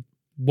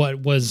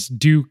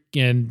Duke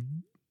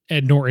and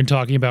Ed Norton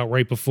talking about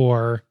right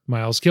before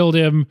Miles killed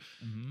him.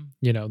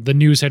 Mm-hmm. The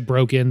news had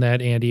broken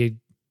that Andy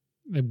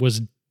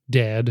was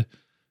dead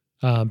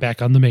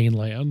back on the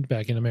mainland,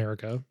 back in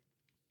America.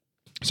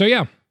 So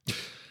yeah.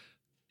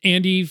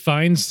 Helen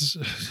finds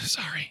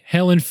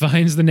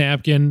the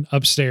napkin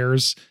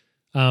upstairs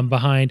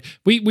behind.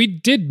 We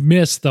did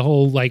miss the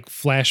whole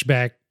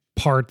flashback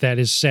part that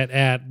is set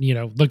at,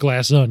 the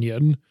Glass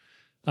Onion,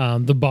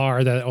 the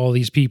bar that all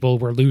these people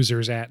were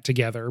losers at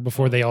together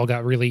before they all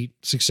got really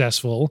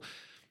successful.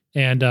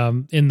 And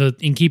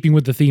in keeping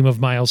with the theme of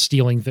Miles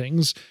stealing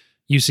things,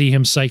 you see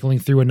him cycling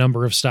through a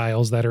number of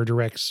styles that are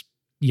direct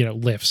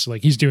lifts.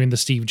 Like he's doing the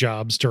Steve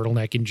Jobs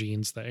turtleneck and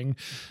jeans thing.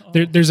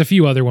 There's a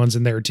few other ones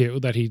in there too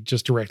that he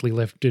just directly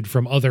lifted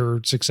from other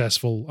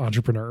successful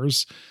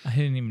entrepreneurs. I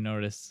didn't even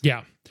notice.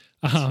 Yeah.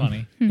 That's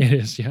funny. It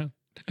is, yeah.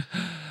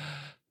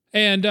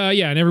 And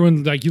and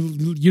everyone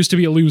you used to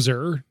be a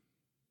loser.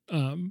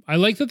 I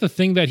like that the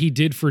thing that he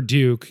did for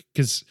Duke,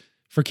 because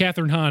for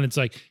Kathryn Hahn, it's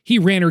he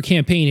ran her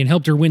campaign and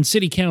helped her win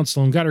city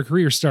council and got her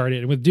career started.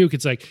 And with Duke,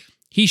 it's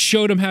he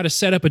showed him how to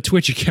set up a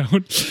Twitch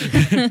account.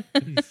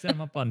 He set him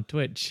up on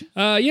Twitch.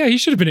 Yeah, he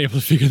should have been able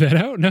to figure that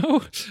out.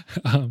 No?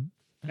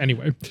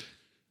 Anyway.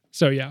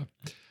 So, yeah.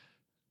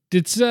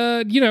 It's,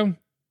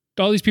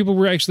 all these people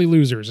were actually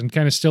losers and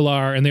kind of still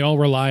are, and they all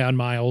rely on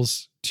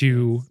Miles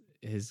to...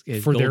 His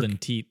golden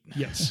teat.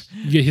 Yes.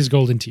 His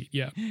golden teat,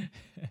 yeah.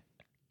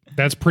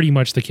 That's pretty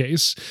much the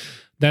case.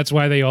 That's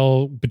why they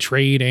all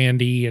betrayed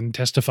Andy and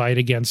testified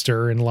against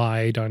her and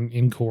lied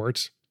in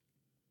court.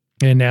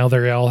 And now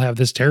they all have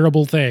this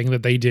terrible thing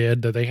that they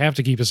did that they have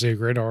to keep a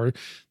secret, or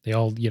they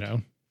all,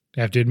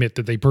 have to admit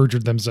that they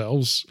perjured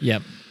themselves.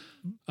 Yep.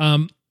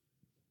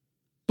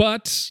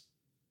 But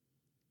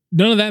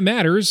none of that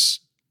matters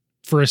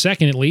for a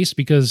second, at least,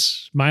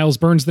 because Miles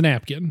burns the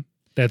napkin.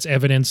 That's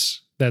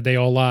evidence that they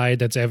all lied.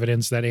 That's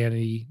evidence that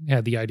Andy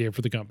had the idea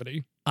for the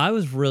company. I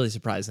was really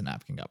surprised the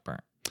napkin got burnt.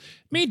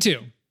 Me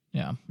too.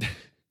 Yeah.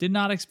 Did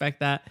not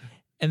expect that.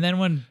 And then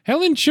when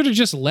Helen should have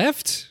just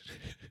left.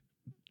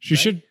 She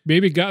should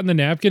maybe gotten the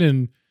napkin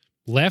and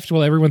left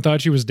while everyone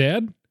thought she was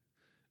dead.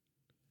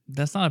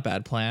 That's not a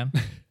bad plan.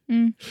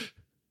 Where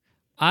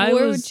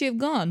would she have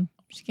gone?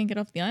 She can't get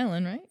off the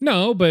island, right?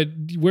 No, but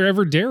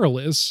wherever Daryl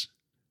is.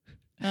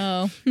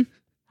 Oh.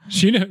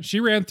 She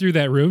ran through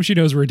that room. She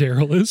knows where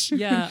Daryl is.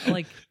 Yeah,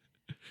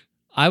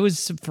 I was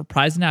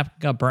surprised the napkin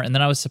got burnt, and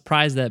then I was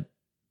surprised that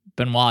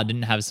Benoit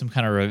didn't have some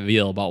kind of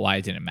reveal about why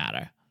it didn't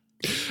matter.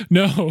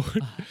 No.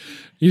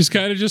 He's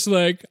kind of just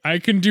I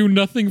can do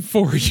nothing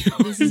for you.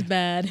 This is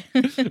bad.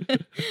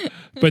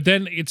 But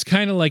then it's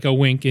kind of like a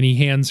wink, and he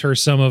hands her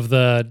some of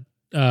the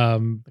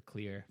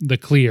clear,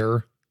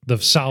 the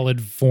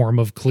solid form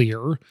of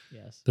clear.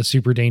 Yes. The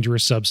super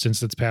dangerous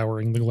substance that's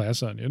powering the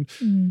Glass Onion.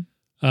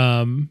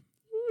 Mm.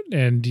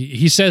 And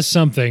he says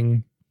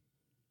something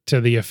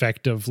to the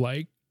effect of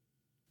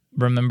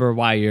remember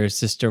why your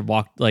sister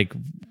walked,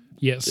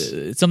 yes,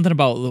 something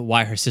about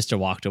why her sister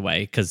walked away,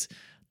 because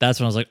that's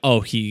when I was like,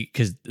 oh,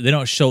 because they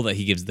don't show that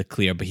he gives the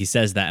clear, but he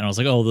says that, and I was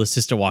like, oh, the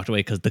sister walked away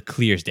because the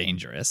clear's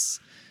dangerous.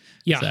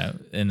 Yeah. So,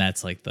 and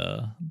that's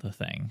the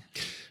thing.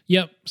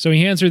 Yep. So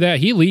he hands her that.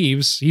 He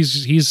leaves.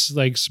 He's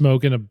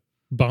smoking a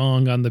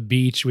bong on the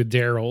beach with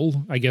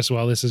Daryl, I guess,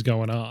 while this is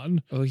going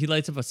on. Oh, he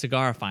lights up a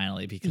cigar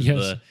finally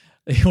because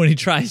when he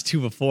tries to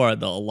before,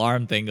 the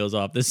alarm thing goes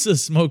off. This is a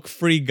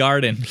smoke-free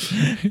garden.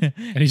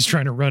 And he's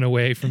trying to run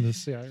away from the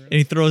cigarette. And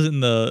he throws it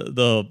in the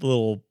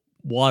little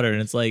water,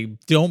 and it's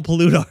don't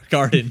pollute our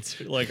gardens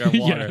our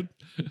water.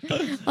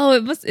 Yeah. Oh,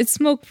 it's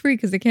smoke free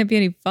because there can't be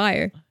any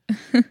fire.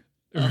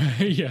 Right,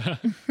 yeah.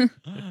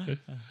 I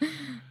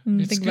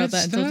didn't think about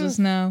that until just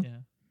now.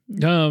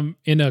 Yeah.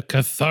 In a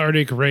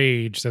cathartic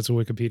rage, that's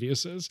what Wikipedia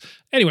says.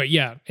 Anyway,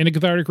 yeah, in a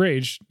cathartic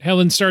rage,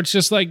 Helen starts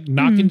just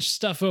knocking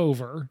stuff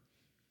over.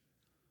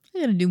 I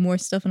gotta do more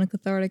stuff in a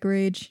cathartic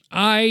rage.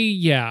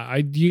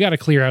 You gotta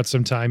clear out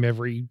some time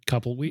every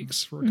couple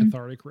weeks for a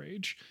cathartic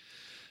rage.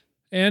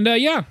 And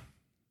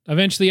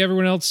eventually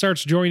everyone else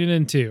starts joining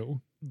in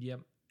too. Yep.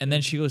 And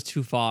then she goes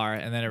too far,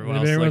 and then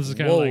everyone's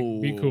kind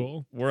of be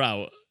cool. We're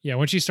out. Yeah,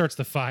 when she starts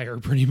the fire,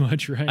 pretty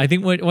much, right? I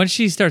think when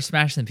she starts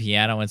smashing the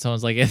piano, and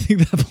someone's I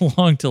think that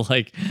belonged to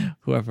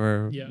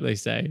whoever they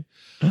say.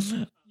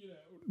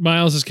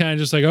 Miles is kind of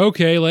just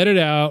okay, let it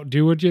out,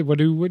 do what you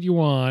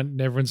want.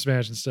 And everyone's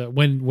smashing stuff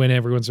when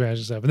everyone's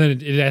smashing stuff, and then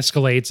it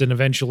escalates, and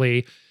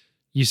eventually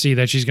you see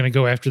that she's going to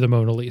go after the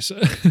Mona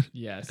Lisa.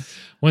 Yes.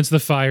 Once the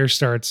fire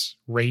starts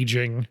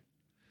raging,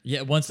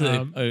 Yeah, once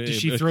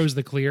she throws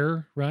the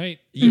clear, right?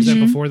 Mhm. Is that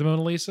before the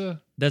Mona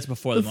Lisa? That's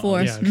before the Before.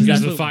 Mona Yeah, Lisa. because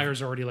That's the what-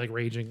 fire's already like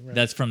raging. Right?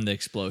 That's from the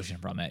explosion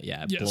from it.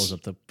 Yeah, it Yes. blows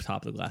up the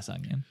top of the glass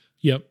onion.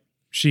 Yep.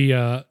 She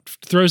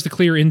throws the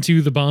clear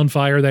into the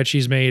bonfire that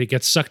she's made. It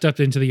gets sucked up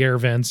into the air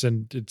vents,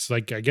 and it's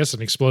like, I guess,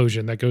 an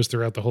explosion that goes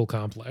throughout the whole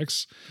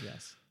complex.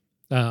 Yes.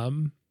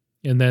 And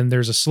then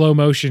there's a slow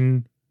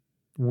motion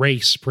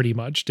race, pretty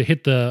much, to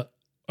hit the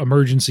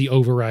emergency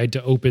override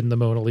to open the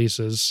Mona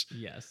Lisa's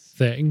Yes.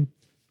 thing.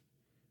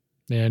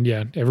 And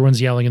yeah,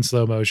 everyone's yelling in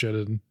slow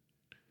motion,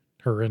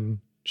 and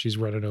she's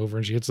running over,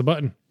 and she hits the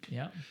button,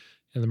 Yeah.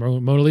 and the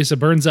Mona Lisa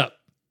burns up.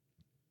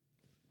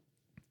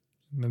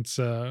 And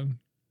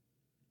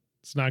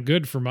it's not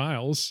good for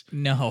Miles.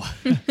 No.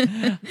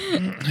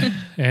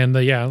 And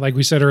yeah, like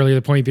we said earlier,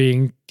 the point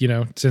being,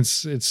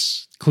 since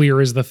it's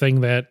clear is the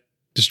thing that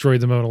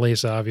destroyed the Mona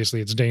Lisa,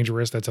 obviously it's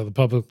dangerous. That's how the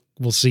public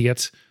will see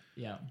it.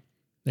 Yeah.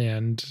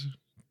 And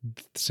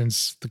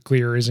since the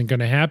clear isn't going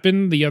to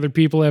happen, the other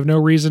people have no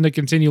reason to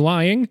continue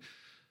lying.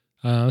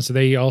 So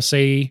they all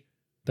say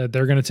that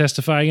they're going to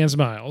testify against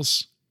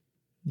Miles.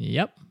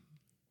 Yep.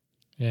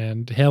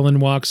 And Helen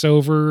walks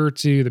over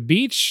to the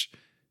beach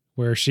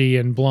where she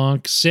and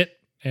Blanc sit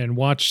and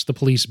watch the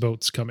police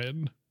boats come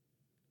in.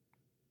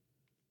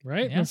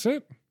 Right? Yeah. That's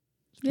it.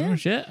 Yeah. Oh,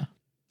 shit.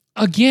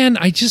 Again,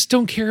 I just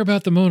don't care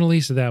about the Mona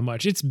Lisa that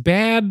much. It's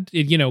bad,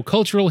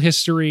 cultural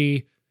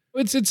history.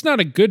 It's not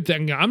a good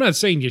thing. I'm not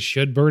saying you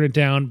should burn it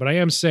down, but I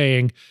am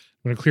saying,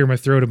 I'm going to clear my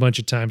throat a bunch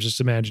of times.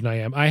 Just imagine I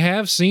am. I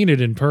have seen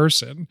it in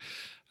person,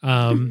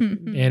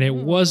 and it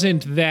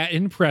wasn't that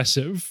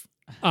impressive.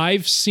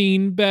 I've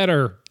seen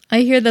better.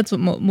 I hear that's what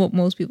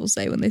most people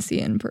say when they see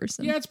it in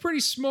person. Yeah, it's pretty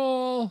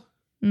small.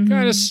 Mhm.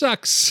 Kind of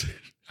sucks.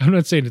 I'm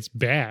not saying it's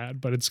bad,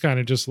 but it's kind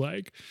of just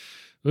like,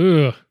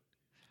 ugh.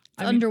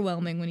 It's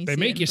underwhelming when you They see it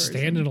make in you person.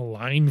 stand in a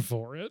line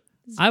for it.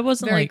 I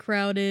wasn't Very like,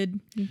 crowded.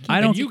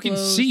 I don't- And you can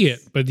see it,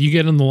 but you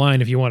get in the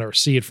line if you want to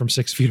see it from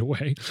 6 feet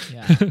away.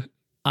 yeah.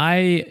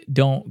 I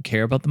don't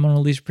care about the Mona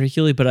Lisa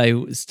particularly, but I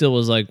still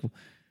was like,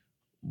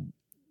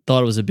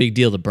 thought it was a big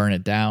deal to burn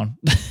it down.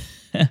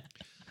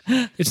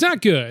 It's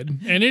not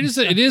good, and it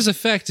is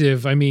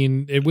effective. I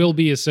mean, it will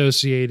be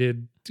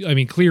associated. I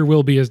mean, clear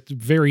will be a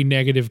very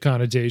negative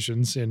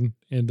connotations in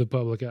the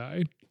public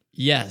eye.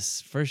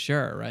 Yes, for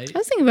sure, right? I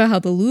was thinking about how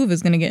the Louvre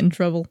is going to get in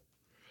trouble.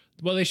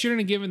 Well, they shouldn't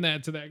have given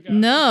that to that guy.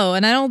 No,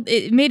 and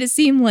it made it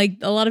seem like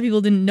a lot of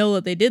people didn't know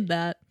that they did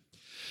that.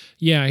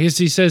 Yeah, he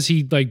says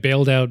he like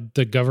bailed out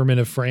the government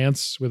of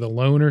France with a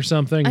loan or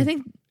something. I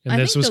think And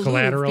this was the Louvre,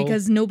 collateral?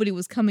 because nobody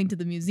was coming to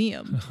the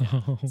museum.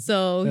 Oh,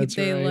 So that's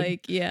they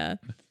right.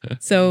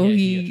 So Yeah,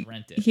 he had to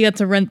rent it. he had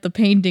to rent the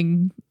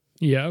painting,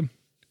 Yeah,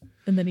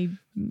 and then he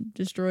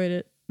destroyed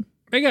it.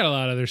 they got a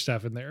lot of other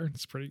stuff in there.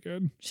 It's pretty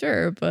good.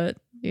 Sure, but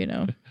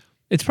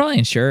It's probably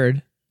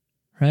insured,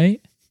 right?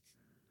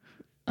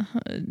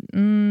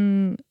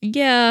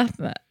 yeah.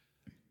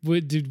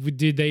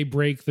 Did they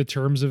break the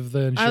terms of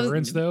the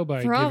insurance though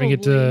by giving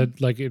it to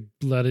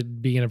let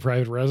it be in a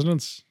private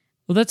residence?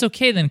 Well, that's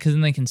okay then, because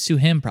then they can sue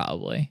him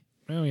probably.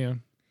 Oh yeah.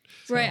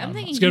 Right, I'm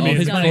thinking It's gonna be he's in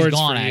his the got- money's courts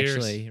gone for years.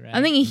 actually. Right?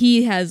 I'm thinking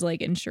he has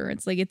like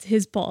insurance, like it's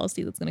his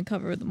policy that's going to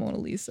cover the Mona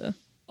Lisa.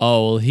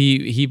 Oh, well,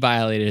 he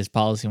violated his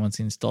policy once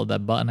he installed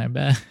that button, I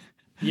bet.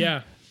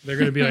 Yeah, they're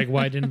gonna be like,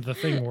 why didn't the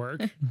thing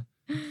work?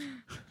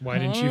 Why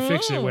didn't you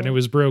fix it when it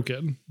was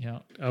broken? Yeah.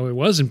 Oh, it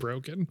wasn't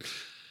broken.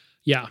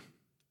 Yeah.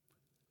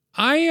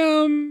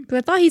 I But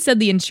I thought he said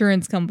the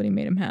insurance company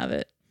made him have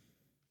it.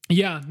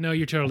 yeah, no,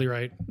 you're totally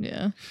right.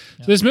 Yeah.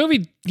 So this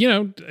movie,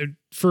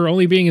 for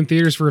only being in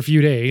theaters for a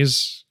few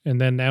days and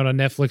then out on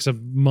Netflix a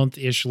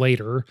month-ish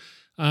later,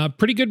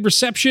 pretty good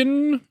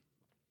reception.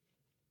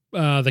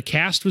 The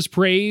cast was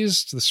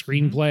praised. The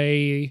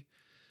screenplay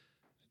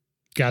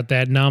got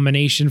that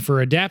nomination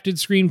for adapted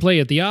screenplay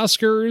at the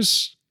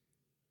Oscars.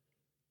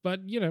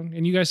 But,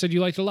 and you guys said you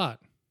liked it a lot.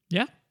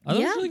 Yeah. Oh, that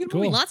was a really good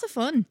movie. Cool. Lots of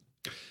fun.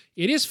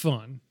 It is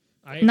fun.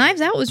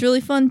 Knives Out was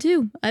really fun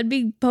too. I'd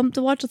be pumped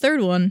to watch a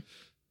third one.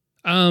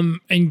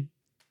 And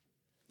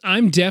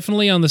I'm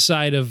definitely on the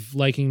side of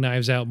liking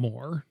Knives Out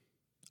more.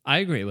 I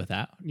agree with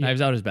that. Yeah.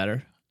 Knives Out is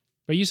better.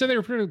 But you said they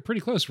were pretty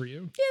close for you.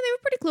 Yeah, they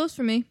were pretty close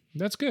for me.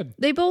 That's good.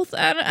 They both,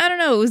 I don't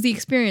know, it was the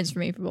experience for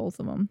me for both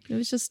of them. It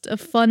was just a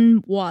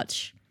fun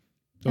watch.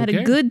 I had Okay.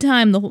 a good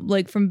time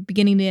from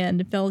beginning to end.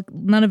 It felt like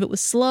none of it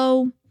was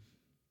slow.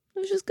 It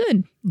was just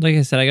good. Like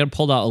I said, I got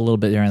pulled out a little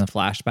bit during the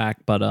flashback,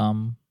 but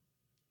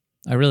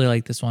I really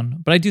like this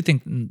one. But I do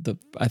think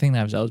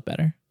Knives Out is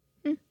better.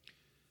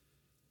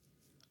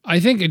 I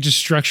think it just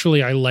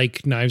structurally, I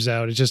like Knives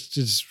Out.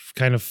 It's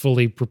kind of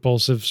fully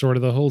propulsive sort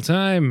of the whole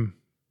time.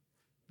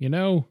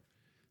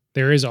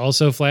 There is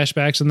also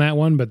flashbacks in that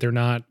one, but they're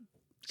not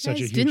such a Guys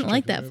huge didn't chunk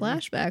like of that the movie.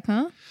 flashback,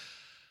 huh?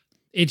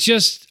 It's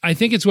just, I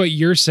think it's what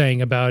you're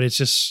saying about it's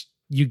just,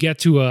 you get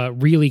to a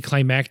really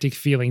climactic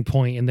feeling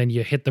point and then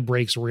you hit the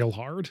brakes real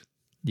hard.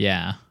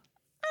 Yeah.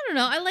 I don't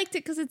know. I liked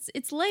it because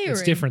it's layering.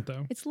 It's different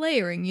though. It's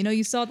layering.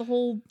 You saw the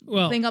whole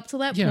thing up to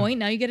that yeah. point.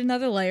 Now you get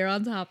another layer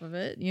on top of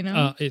it,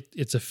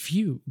 It's a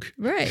fugue.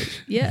 Right.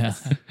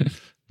 Yes.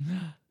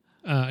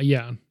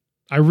 Yeah.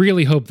 I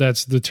really hope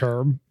that's the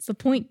term. It's the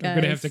point, guys. I'm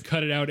going to have to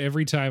cut it out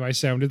every time I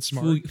sounded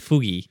smart.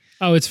 Fugi.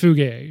 Oh, it's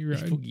Fugue. Right.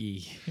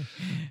 Fugi.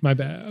 My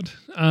bad.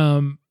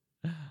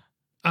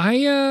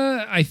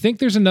 I think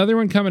there's another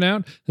one coming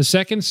out. The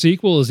second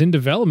sequel is in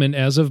development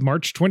as of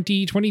March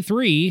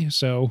 2023.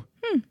 So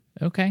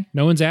Okay.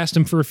 no one's asked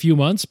him for a few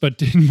months,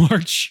 but in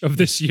March of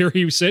this year,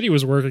 he said he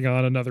was working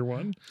on another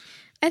one.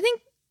 I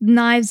think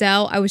Knives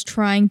Out, I was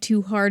trying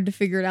too hard to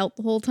figure it out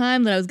the whole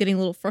time, that I was getting a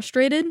little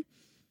frustrated.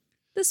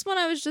 This one,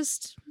 I was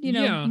just,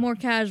 more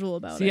casual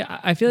about See, it.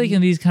 I feel like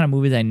in these kind of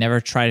movies, I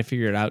never try to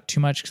figure it out too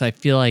much because I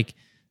feel like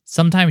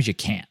sometimes you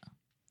can't.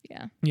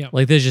 Yeah.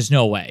 Like there's just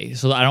no way.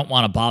 So I don't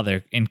want to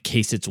bother in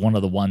case it's one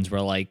of the ones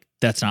where like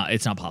it's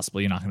not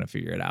possible. You're not going to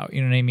figure it out.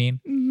 You know what I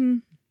mean? Mm-hmm.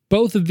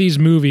 Both of these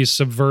movies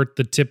subvert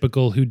the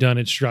typical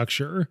whodunit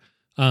structure.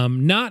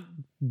 Not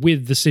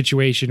with the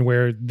situation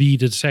where the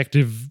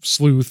detective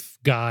sleuth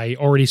guy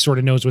already sort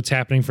of knows what's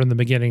happening from the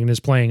beginning and is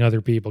playing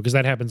other people, because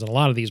that happens in a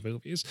lot of these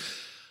movies.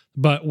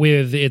 But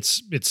with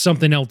it's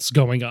something else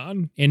going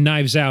on. In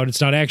Knives Out,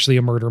 it's not actually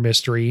a murder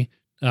mystery.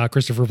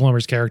 Christopher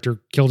Plummer's character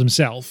killed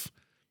himself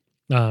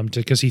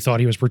because he thought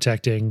he was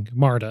protecting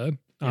Marta,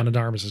 Ana de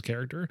Armas'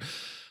 character.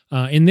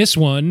 In this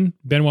one,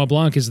 Benoit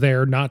Blanc is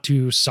there not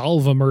to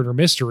solve a murder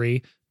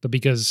mystery, but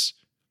because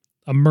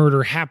a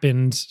murder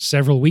happened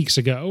several weeks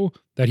ago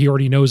that he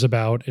already knows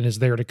about and is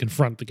there to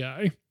confront the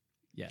guy.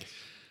 Yes.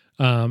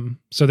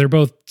 So they're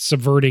both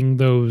subverting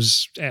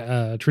those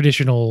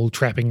traditional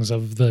trappings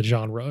of the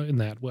genre in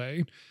that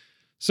way.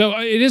 So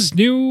it is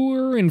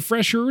newer and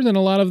fresher than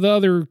a lot of the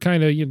other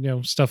kind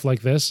of, stuff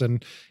like this.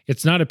 And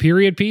it's not a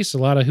period piece. A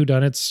lot of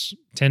whodunits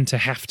tend to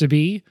have to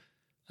be.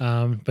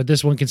 But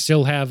this one can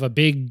still have a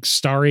big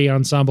starry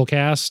ensemble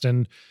cast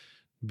and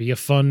be a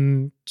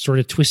fun sort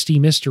of twisty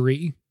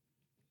mystery.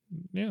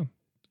 Yeah.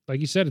 Like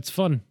you said, it's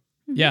fun.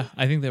 Yeah,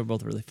 I think they were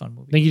both really fun I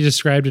movies. think you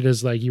described it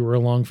as like you were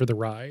along for the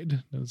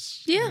ride.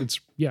 It's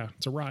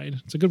a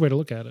ride. It's a good way to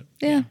look at it.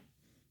 Yeah.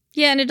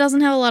 Yeah, and it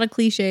doesn't have a lot of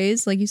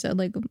cliches, like you said,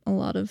 like a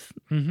lot of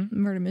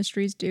murder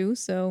mysteries do.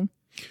 So,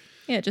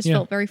 yeah, it just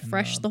felt very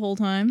fresh the whole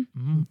time.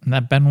 And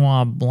that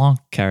Benoit Blanc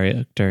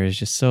character is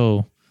just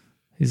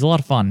he's a lot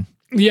of fun.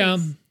 Yeah.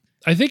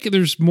 I think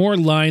there's more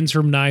lines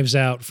from Knives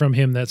Out from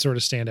him that sort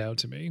of stand out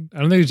to me. I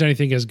don't think there's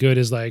anything as good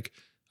as like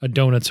a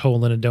donut's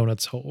hole in a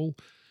donut's hole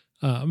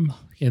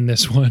in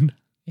this one.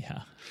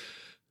 Yeah.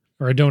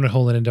 Or a donut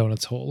hole in a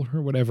donut's hole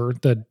or whatever,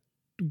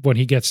 when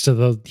he gets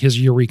to his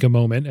eureka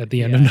moment at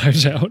the end of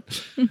Knives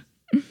Out.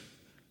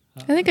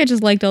 I think I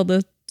just liked all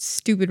the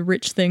stupid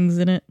rich things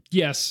in it.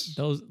 Yes.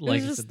 Those,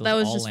 like I said, that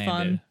was all just landed.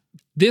 fun.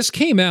 This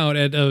came out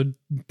at a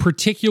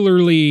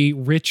particularly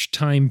rich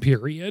time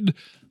period.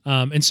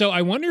 And so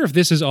I wonder if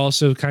this is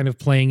also kind of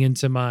playing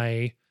into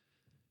my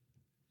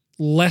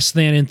less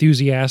than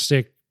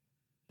enthusiastic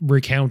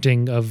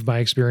recounting of my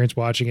experience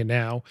watching it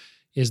now,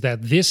 is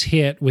that this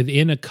hit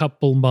within a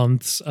couple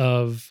months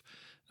of,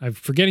 I'm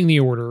forgetting the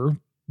order,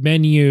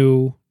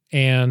 Menu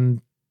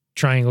and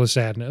Triangle of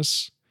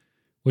Sadness,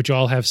 which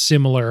all have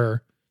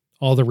similar,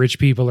 all the rich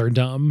people are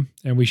dumb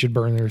and we should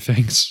burn their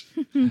things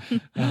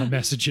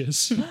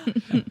messages.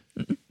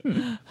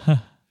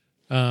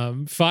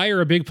 Fire,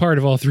 a big part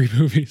of all three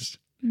movies.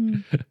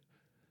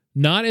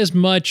 Not as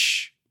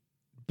much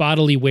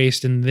bodily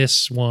waste in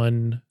this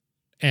one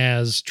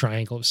as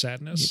Triangle of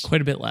Sadness. Yeah,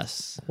 quite a bit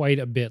less. Quite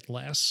a bit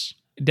less.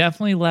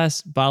 Definitely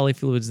less bodily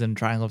fluids than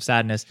Triangle of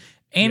Sadness.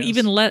 And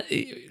even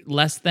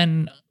less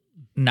than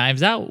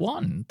Knives Out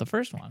 1, the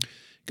first one.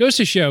 Goes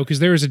to show, because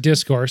there was a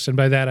discourse, and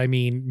by that I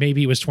mean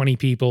maybe it was 20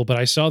 people, but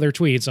I saw their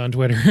tweets on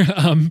Twitter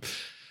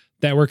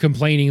that were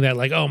complaining that,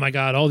 like, oh my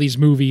God, all these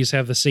movies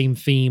have the same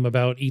theme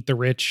about eat the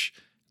rich.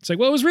 It's like,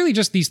 well, it was really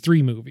just these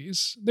three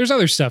movies. There's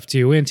other stuff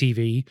too, and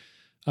TV.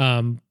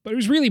 But it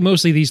was really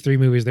mostly these three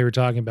movies they were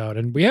talking about,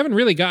 and we haven't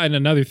really gotten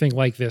another thing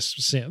like this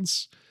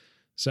since.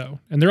 So,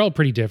 and they're all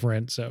pretty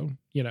different. So,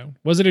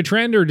 was it a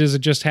trend, or does it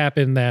just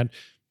happen that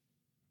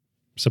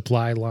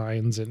supply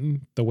lines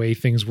and the way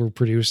things were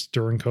produced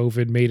during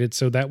COVID made it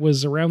so that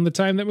was around the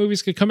time that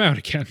movies could come out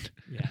again?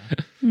 Yeah.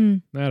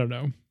 I don't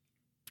know.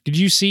 Did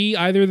you see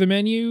either the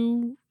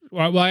Menu?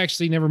 Well,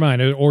 actually, never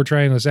mind. Or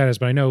Triangle of Sadness,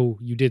 but I know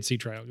you did see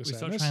Triangle of We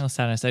saw Sadness. Triangle of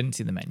Sadness. I didn't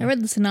see the Menu. I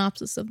read the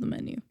synopsis of the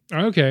Menu.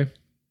 Okay.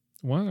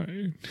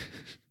 Why?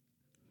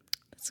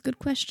 That's a good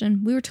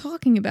question. We were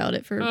talking about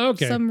it for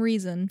some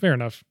reason. Fair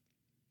enough.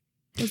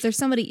 Was there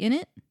somebody in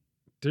it?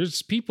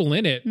 There's people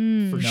in it,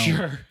 for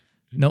sure.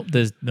 Nope,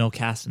 there's no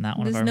cast in that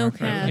one. There's no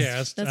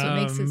cast. That's what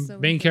makes it so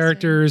main interesting.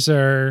 characters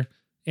are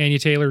Anya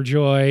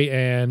Taylor-Joy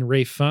and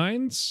Ralph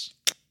Fiennes.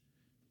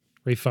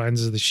 Ralph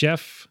Fiennes is the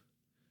chef.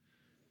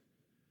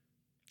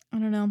 I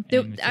don't know.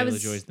 I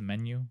was the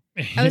Menu.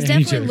 I was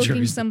Anya definitely looking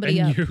Taylor-Joy's the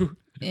somebody up Menu.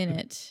 in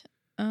it.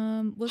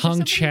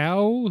 Hong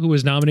Chow, who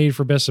was nominated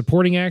for Best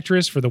Supporting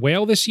Actress for The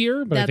Whale this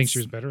year, but I think she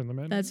was better in the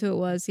Menu. That's who it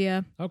was,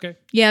 yeah. Okay.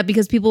 Yeah,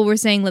 because people were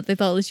saying that they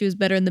thought that she was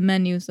better in the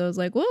Menu, so I was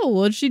like, whoa,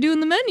 what did she do in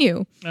the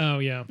Menu? Oh,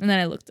 yeah. And then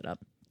I looked it up.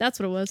 That's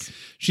what it was.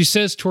 She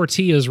says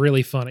tortilla is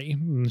really funny.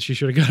 She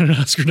should have got an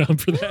Oscar nom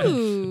for that.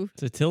 Ooh.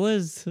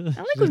 Tortillas. I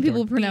like when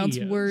people pronounce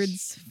Tortillas.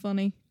 words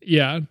funny.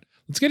 Yeah.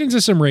 Let's get into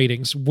some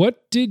ratings.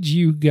 What did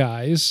you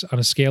guys, on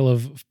a scale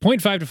of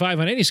 0.5 to 5,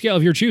 on any scale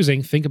of your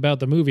choosing, think about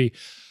the movie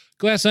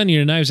Glass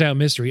Onion, A Knives Out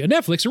Mystery, a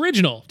Netflix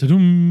original?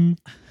 Ta-dum.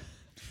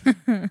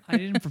 I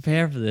didn't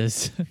prepare for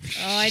this. Oh,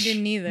 I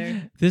didn't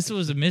either. This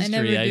was a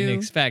mystery I didn't do.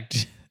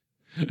 expect.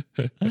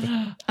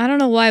 I don't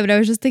know why, but I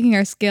was just thinking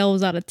our scale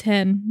was out of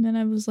 10. And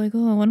I was like,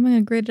 oh, what am I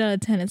going to grade it out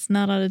of 10? It's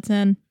not out of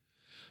 10.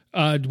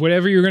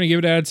 Whatever you're going to give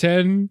it out of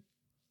 10,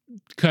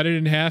 cut it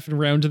in half and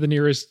round to the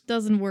nearest.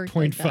 Doesn't work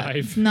like 0.5. that.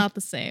 It's not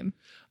the same.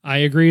 I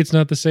agree it's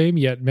not the same,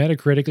 yet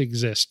Metacritic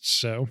exists,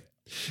 so.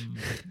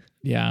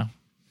 Yeah.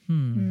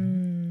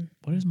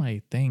 What is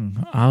my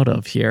thing out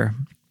of here?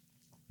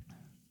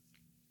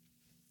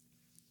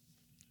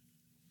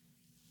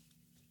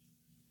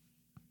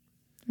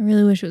 I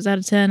really wish it was out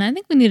of 10. I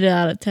think we need it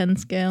out of 10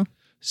 scale.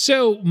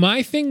 So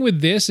my thing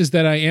with this is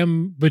that I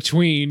am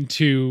between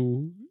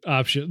two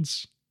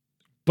options,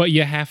 but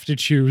you have to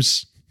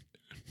choose.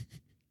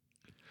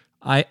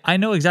 I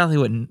know exactly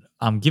what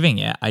I'm giving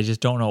it. I just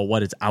don't know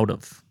what it's out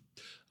of.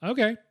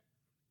 Okay.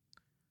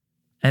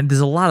 And there's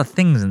a lot of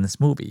things in this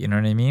movie. You know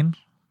what I mean?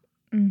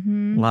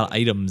 Mm-hmm. A lot of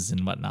items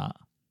and whatnot.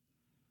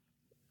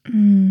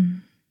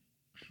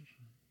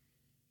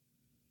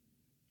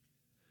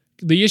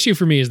 The issue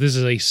for me is this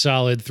is a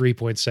solid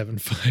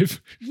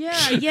 3.75.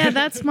 Yeah,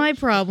 that's my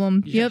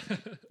problem. Yep.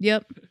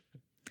 This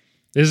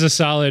is a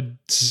solid,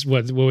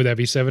 what would that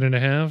be,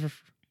 7.5?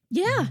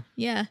 Yeah.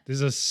 This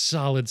is a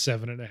solid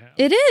 7.5.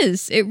 It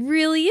is. It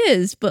really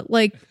is. But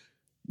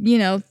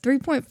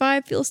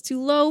 3.5 feels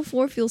too low.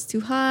 4 feels too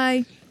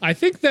high. I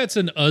think that's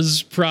an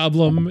us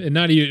problem, and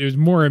not even, it was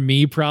more a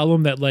me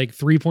problem that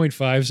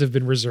 3.5s have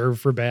been reserved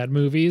for bad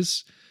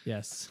movies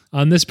Yes.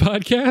 on this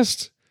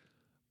podcast.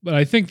 But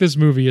I think this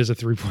movie is a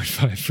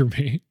 3.5 for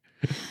me.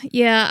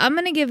 Yeah, I'm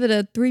going to give it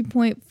a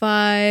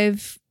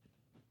 3.5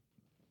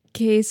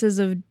 cases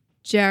of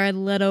Jared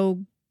Leto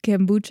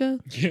kombucha.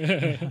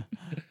 Yeah.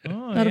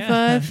 Oh, Out of 5.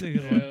 That's a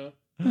good one.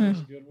 That's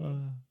a good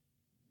one.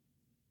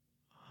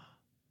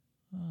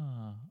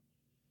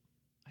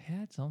 I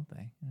had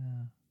something.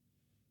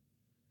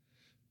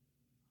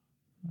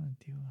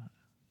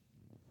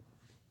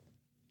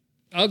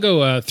 I'll go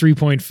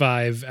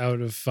 3.5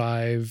 out of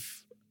 5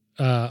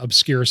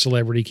 obscure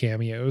celebrity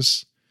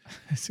cameos.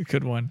 That's a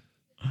good one.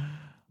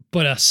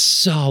 But a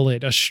strong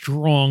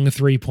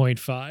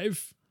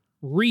 3.5.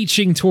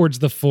 Reaching towards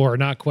the 4,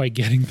 not quite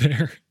getting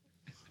there.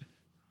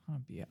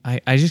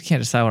 I just can't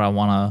decide what I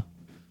want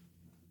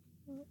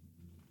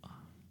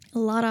A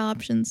lot of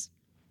options.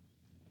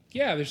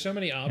 Yeah, there's so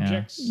many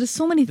objects. There's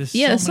so many. to.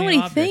 There's so many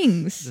objects.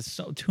 things. There's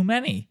too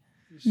many.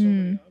 There's so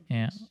many objects.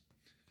 Yeah.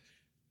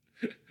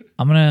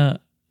 I'm gonna.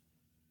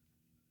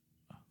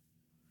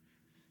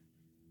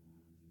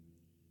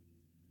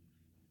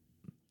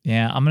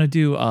 Yeah, I'm gonna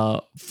do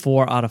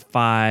 4 out of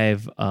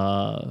 5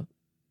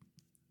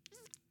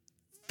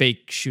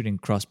 fake shooting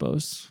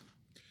crossbows.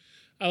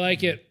 I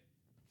like it.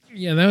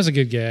 Yeah, that was a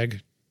good gag.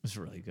 It was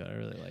really good. I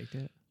really liked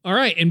it. All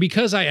right, and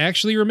because I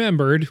actually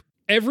remembered,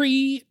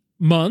 every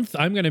month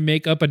I'm going to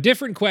make up a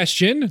different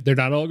question. They're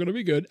not all going to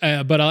be good,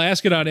 but I'll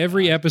ask it on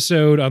every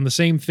episode on the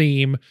same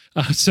theme.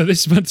 So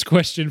this month's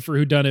question for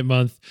Whodunit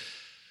Month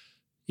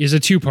is a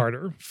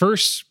two-parter.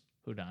 First,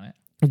 Whodunit?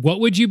 what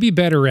would you be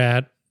better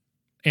at,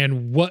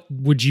 and what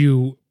would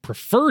you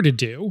prefer to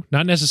do?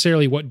 Not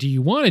necessarily what do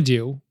you want to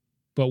do,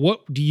 but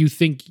what do you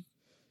think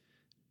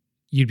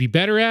you'd be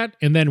better at,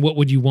 and then what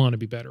would you want to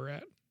be better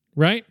at,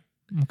 right?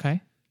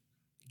 Okay.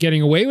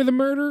 Getting away with a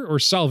murder or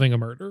solving a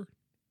murder?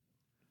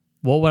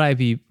 What would I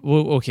be?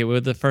 Okay,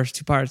 with the first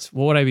two parts,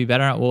 what would I be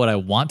better at? What would I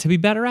want to be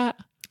better at?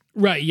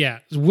 Right, yeah.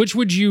 Which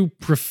would you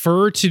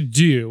prefer to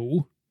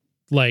do?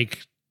 My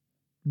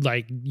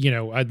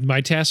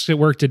tasks at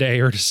work today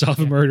are to solve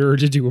a murder or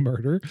to do a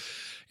murder.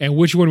 And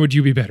which one would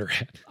you be better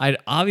at? I'd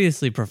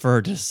obviously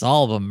prefer to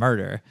solve a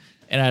murder.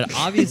 And I'd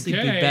obviously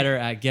be better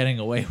at getting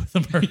away with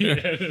a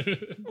murder.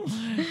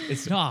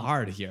 It's not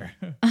hard here.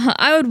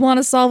 I would want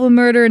to solve a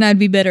murder, and I'd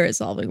be better at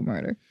solving a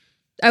murder.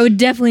 I would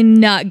definitely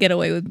not get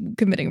away with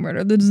committing a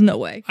murder. There's no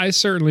way. I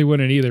certainly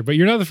wouldn't either, but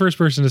you're not the first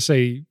person to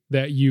say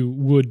that you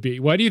would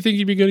be. Why do you think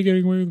you'd be good at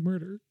getting away with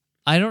murder?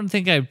 I don't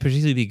think I'd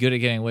particularly be good at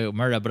getting away with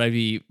murder, but I'd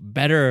be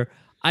better.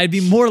 I'd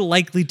be more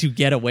likely to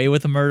get away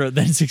with a murder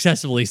than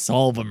successfully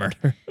solve a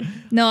murder.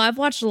 No, I've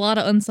watched a lot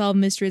of unsolved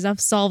mysteries.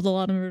 I've solved a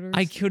lot of murders.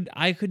 I could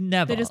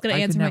never. They're just gonna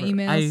answer my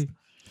emails.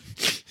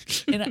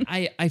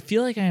 I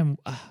feel like I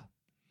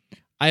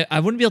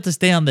wouldn't be able to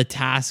stay on the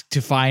task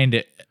to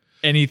find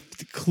any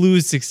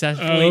clues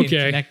successfully and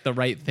connect the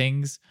right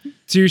things.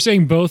 So you're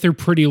saying both are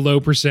pretty low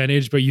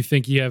percentage, but you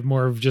think you have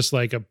more of just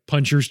like a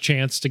puncher's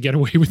chance to get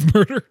away with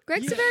murder?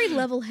 Greg's a very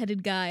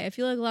level-headed guy. I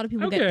feel like a lot of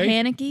people get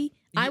panicky.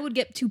 I would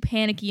get too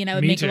panicky and I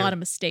would Me make too. a lot of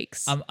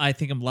mistakes. I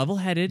think I'm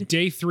level-headed.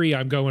 Day 3,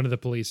 I'm going to the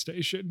police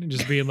station and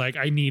just being like,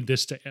 I need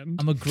this to end.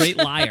 I'm a great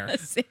liar.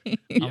 Same.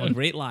 I'm a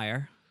great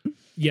liar.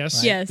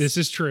 Yes, Yes. this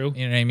is true.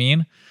 You know what I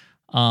mean?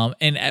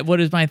 And what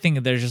is my thing?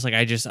 They're just like,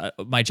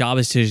 my job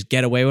is to just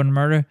get away with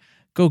murder.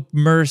 Go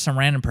murder some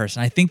random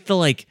person. I think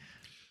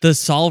the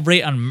solve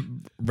rate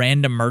on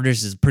random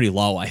murders is pretty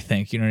low, I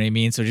think. You know what I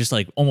mean? So just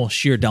like almost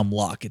sheer dumb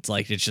luck. It's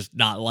just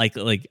not like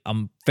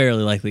I'm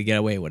fairly likely to get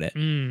away with it.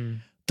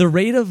 The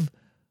rate of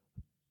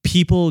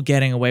people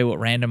getting away with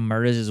random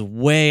murders is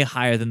way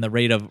higher than the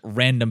rate of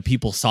random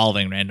people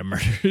solving random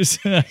murders.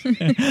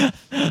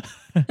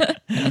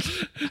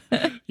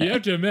 You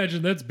have to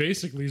imagine that's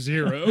basically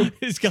zero.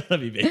 It's gotta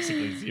be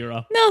basically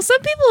zero. No,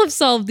 some people have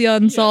solved the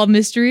unsolved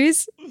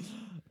mysteries.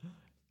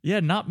 Yeah,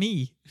 not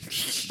me.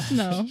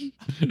 No.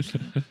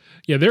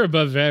 Yeah, they're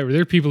above average.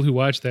 There are people who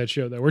watch that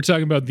show, though. We're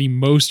talking about the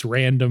most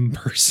random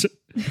person.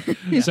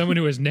 Someone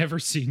who has never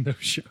seen those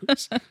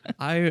shows.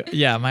 My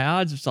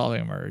odds of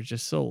solving a murder is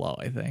just so low,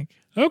 I think.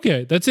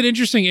 Okay, that's an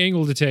interesting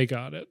angle to take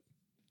on it.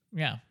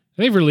 Yeah.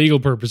 I think for legal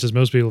purposes,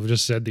 most people have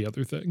just said the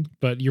other thing,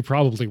 but you're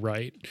probably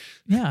right.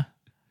 Yeah.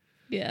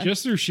 Yeah.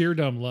 Just through sheer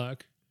dumb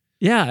luck.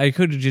 Yeah, I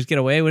could just get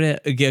away with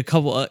it. Get a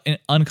couple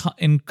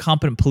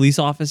incompetent police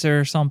officer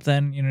or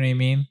something. You know what I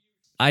mean?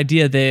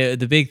 Idea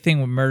the big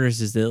thing with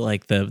murders is that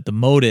like the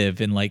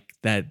motive and like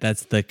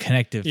that's the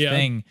connective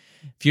thing.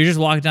 If you're just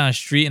walking down a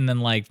street and then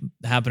like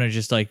happen to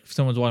just like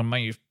someone's walking by,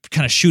 you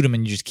kind of shoot them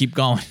and you just keep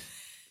going.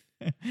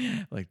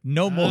 Like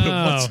no motive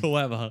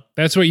whatsoever.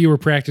 That's what you were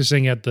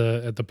practicing at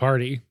the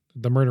party,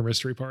 the murder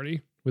mystery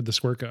party with the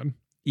squirt gun.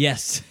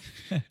 Yes.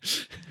 I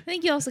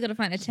think you also got to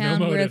find a town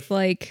No where motive. it's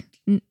like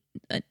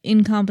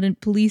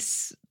incompetent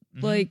police,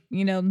 like,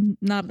 you know,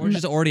 not. Or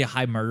just already a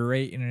high murder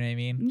rate. You know what I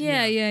mean?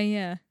 Yeah.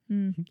 Yeah.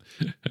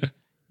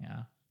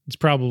 It's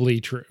probably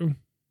true.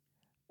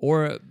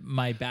 Or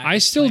my back. I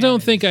still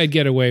don't think I'd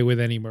get away with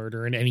any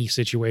murder in any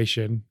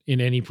situation, in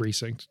any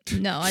precinct,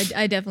 No,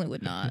 I definitely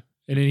would not.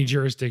 in any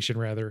jurisdiction,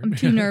 rather. I'm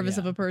too nervous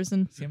of a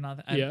person. See, I'm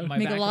not. Yeah. My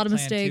Make a backup lot of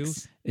plan, too,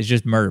 mistakes. is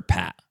just murder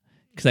Pat,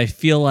 because I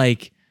feel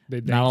like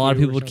They'd not a thank lot of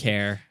you or people something.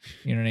 care.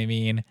 You know what I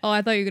mean? Oh,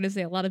 I thought you were gonna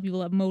say a lot of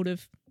people have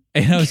motive. I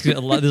know there's a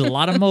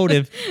lot of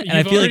motive, and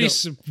I feel like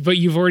But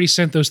you've already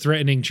sent those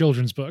threatening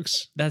children's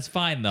books. that's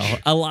fine though.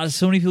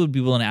 So many people would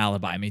be willing to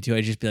alibi me too.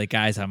 I'd just be like,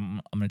 guys,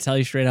 I'm gonna tell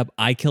you straight up,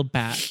 I killed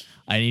Pat.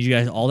 I need you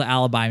guys all to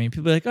alibi me.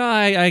 People be like, oh,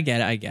 I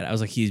get it. I was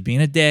like, he's being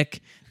a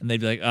dick, and they'd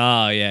be like,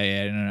 oh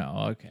yeah,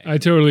 no, okay. I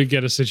totally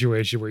get a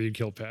situation where you'd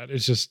kill Pat.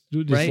 It's just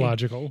Right.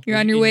 logical. You're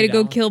on your way to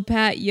go down. kill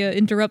Pat. You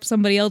interrupt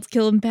somebody else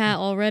killing Pat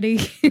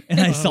already.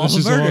 And I solved This a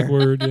is murder.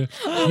 awkward.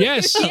 Yeah.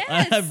 Yes.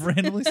 I've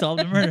randomly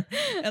solved a murder,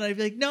 and I'd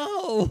be like,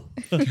 no,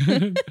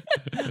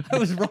 I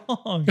was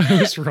wrong.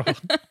 I was wrong.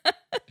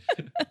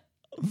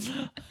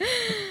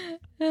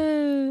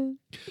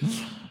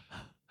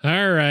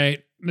 All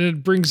right.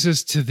 That brings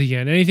us to the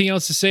end. Anything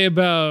else to say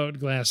about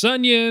Glass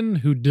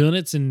Onion,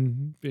 Whodunits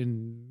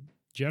in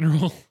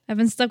general? I've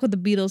been stuck with the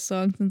Beatles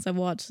song since I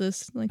watched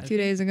this like 2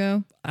 days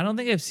ago. I don't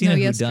think I've seen No, a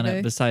yesterday.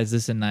 whodunit besides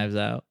this and Knives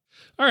Out.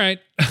 All right.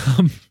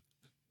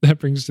 That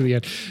brings us to the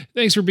end.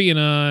 Thanks for being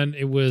on.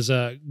 It was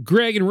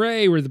Greg and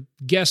Ray were the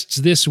guests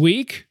this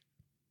week.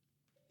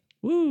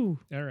 Woo.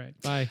 All right.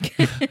 Bye.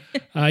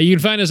 You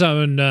can find us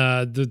on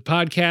the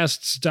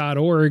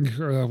podcasts.org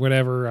or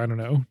whatever. I don't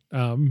know.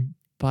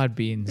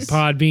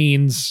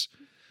 Podbeans,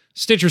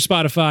 Stitcher,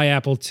 Spotify,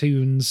 Apple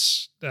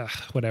Tunes,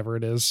 whatever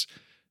it is.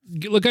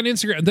 Look on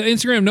Instagram. The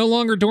Instagram no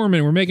longer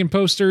dormant. We're making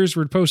posters.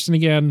 We're posting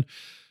again.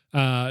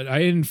 I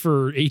didn't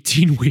for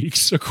 18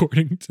 weeks,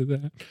 according to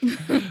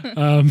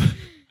that.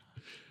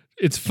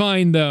 It's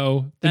fine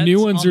though. The new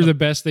ones are the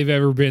best they've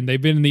ever been.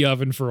 They've been in the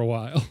oven for a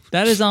while.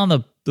 That is on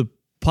the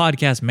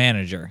podcast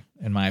manager,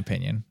 in my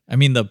opinion. I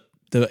mean the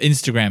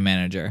Instagram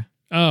manager.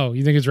 Oh,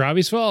 you think it's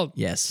Robbie's fault?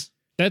 Yes.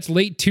 That's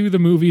late to the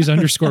movies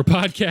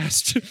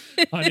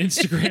 _podcast on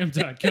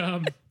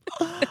Instagram.com.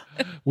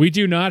 We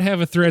do not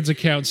have a Threads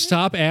account.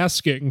 Stop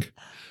asking.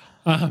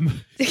 All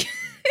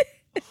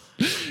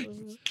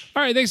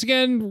right. Thanks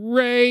again,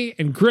 Ray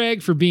and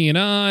Greg, for being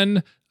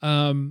on.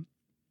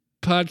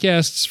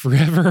 Podcasts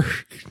forever.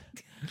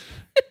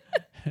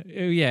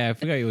 Yeah, I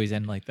forgot you always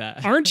end like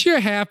that. Aren't you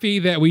happy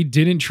that we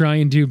didn't try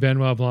and do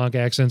Benoit Blanc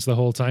accents the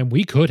whole time?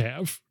 We could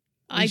have.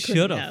 I could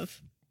should've. have.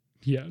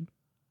 Yeah.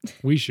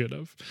 We should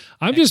have.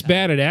 I'm just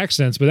bad at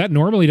accents, but that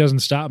normally doesn't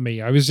stop me.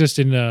 I was just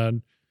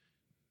in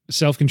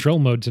self-control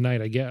mode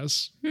tonight, I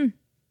guess.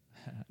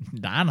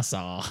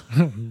 Dinosaur.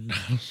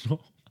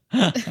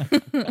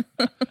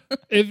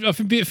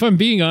 If I'm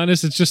being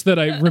honest, it's just that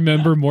I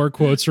remember more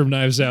quotes from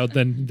Knives Out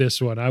than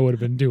this one. I would have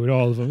been doing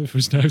all of them if it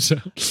was Knives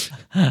Out.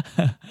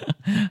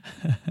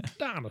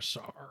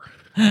 Dinosaur.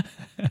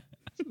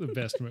 It's the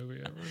best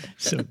movie ever.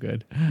 So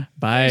good.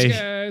 Bye. Thanks,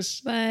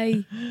 guys.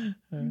 Bye.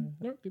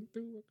 Looking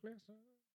through a glass eye.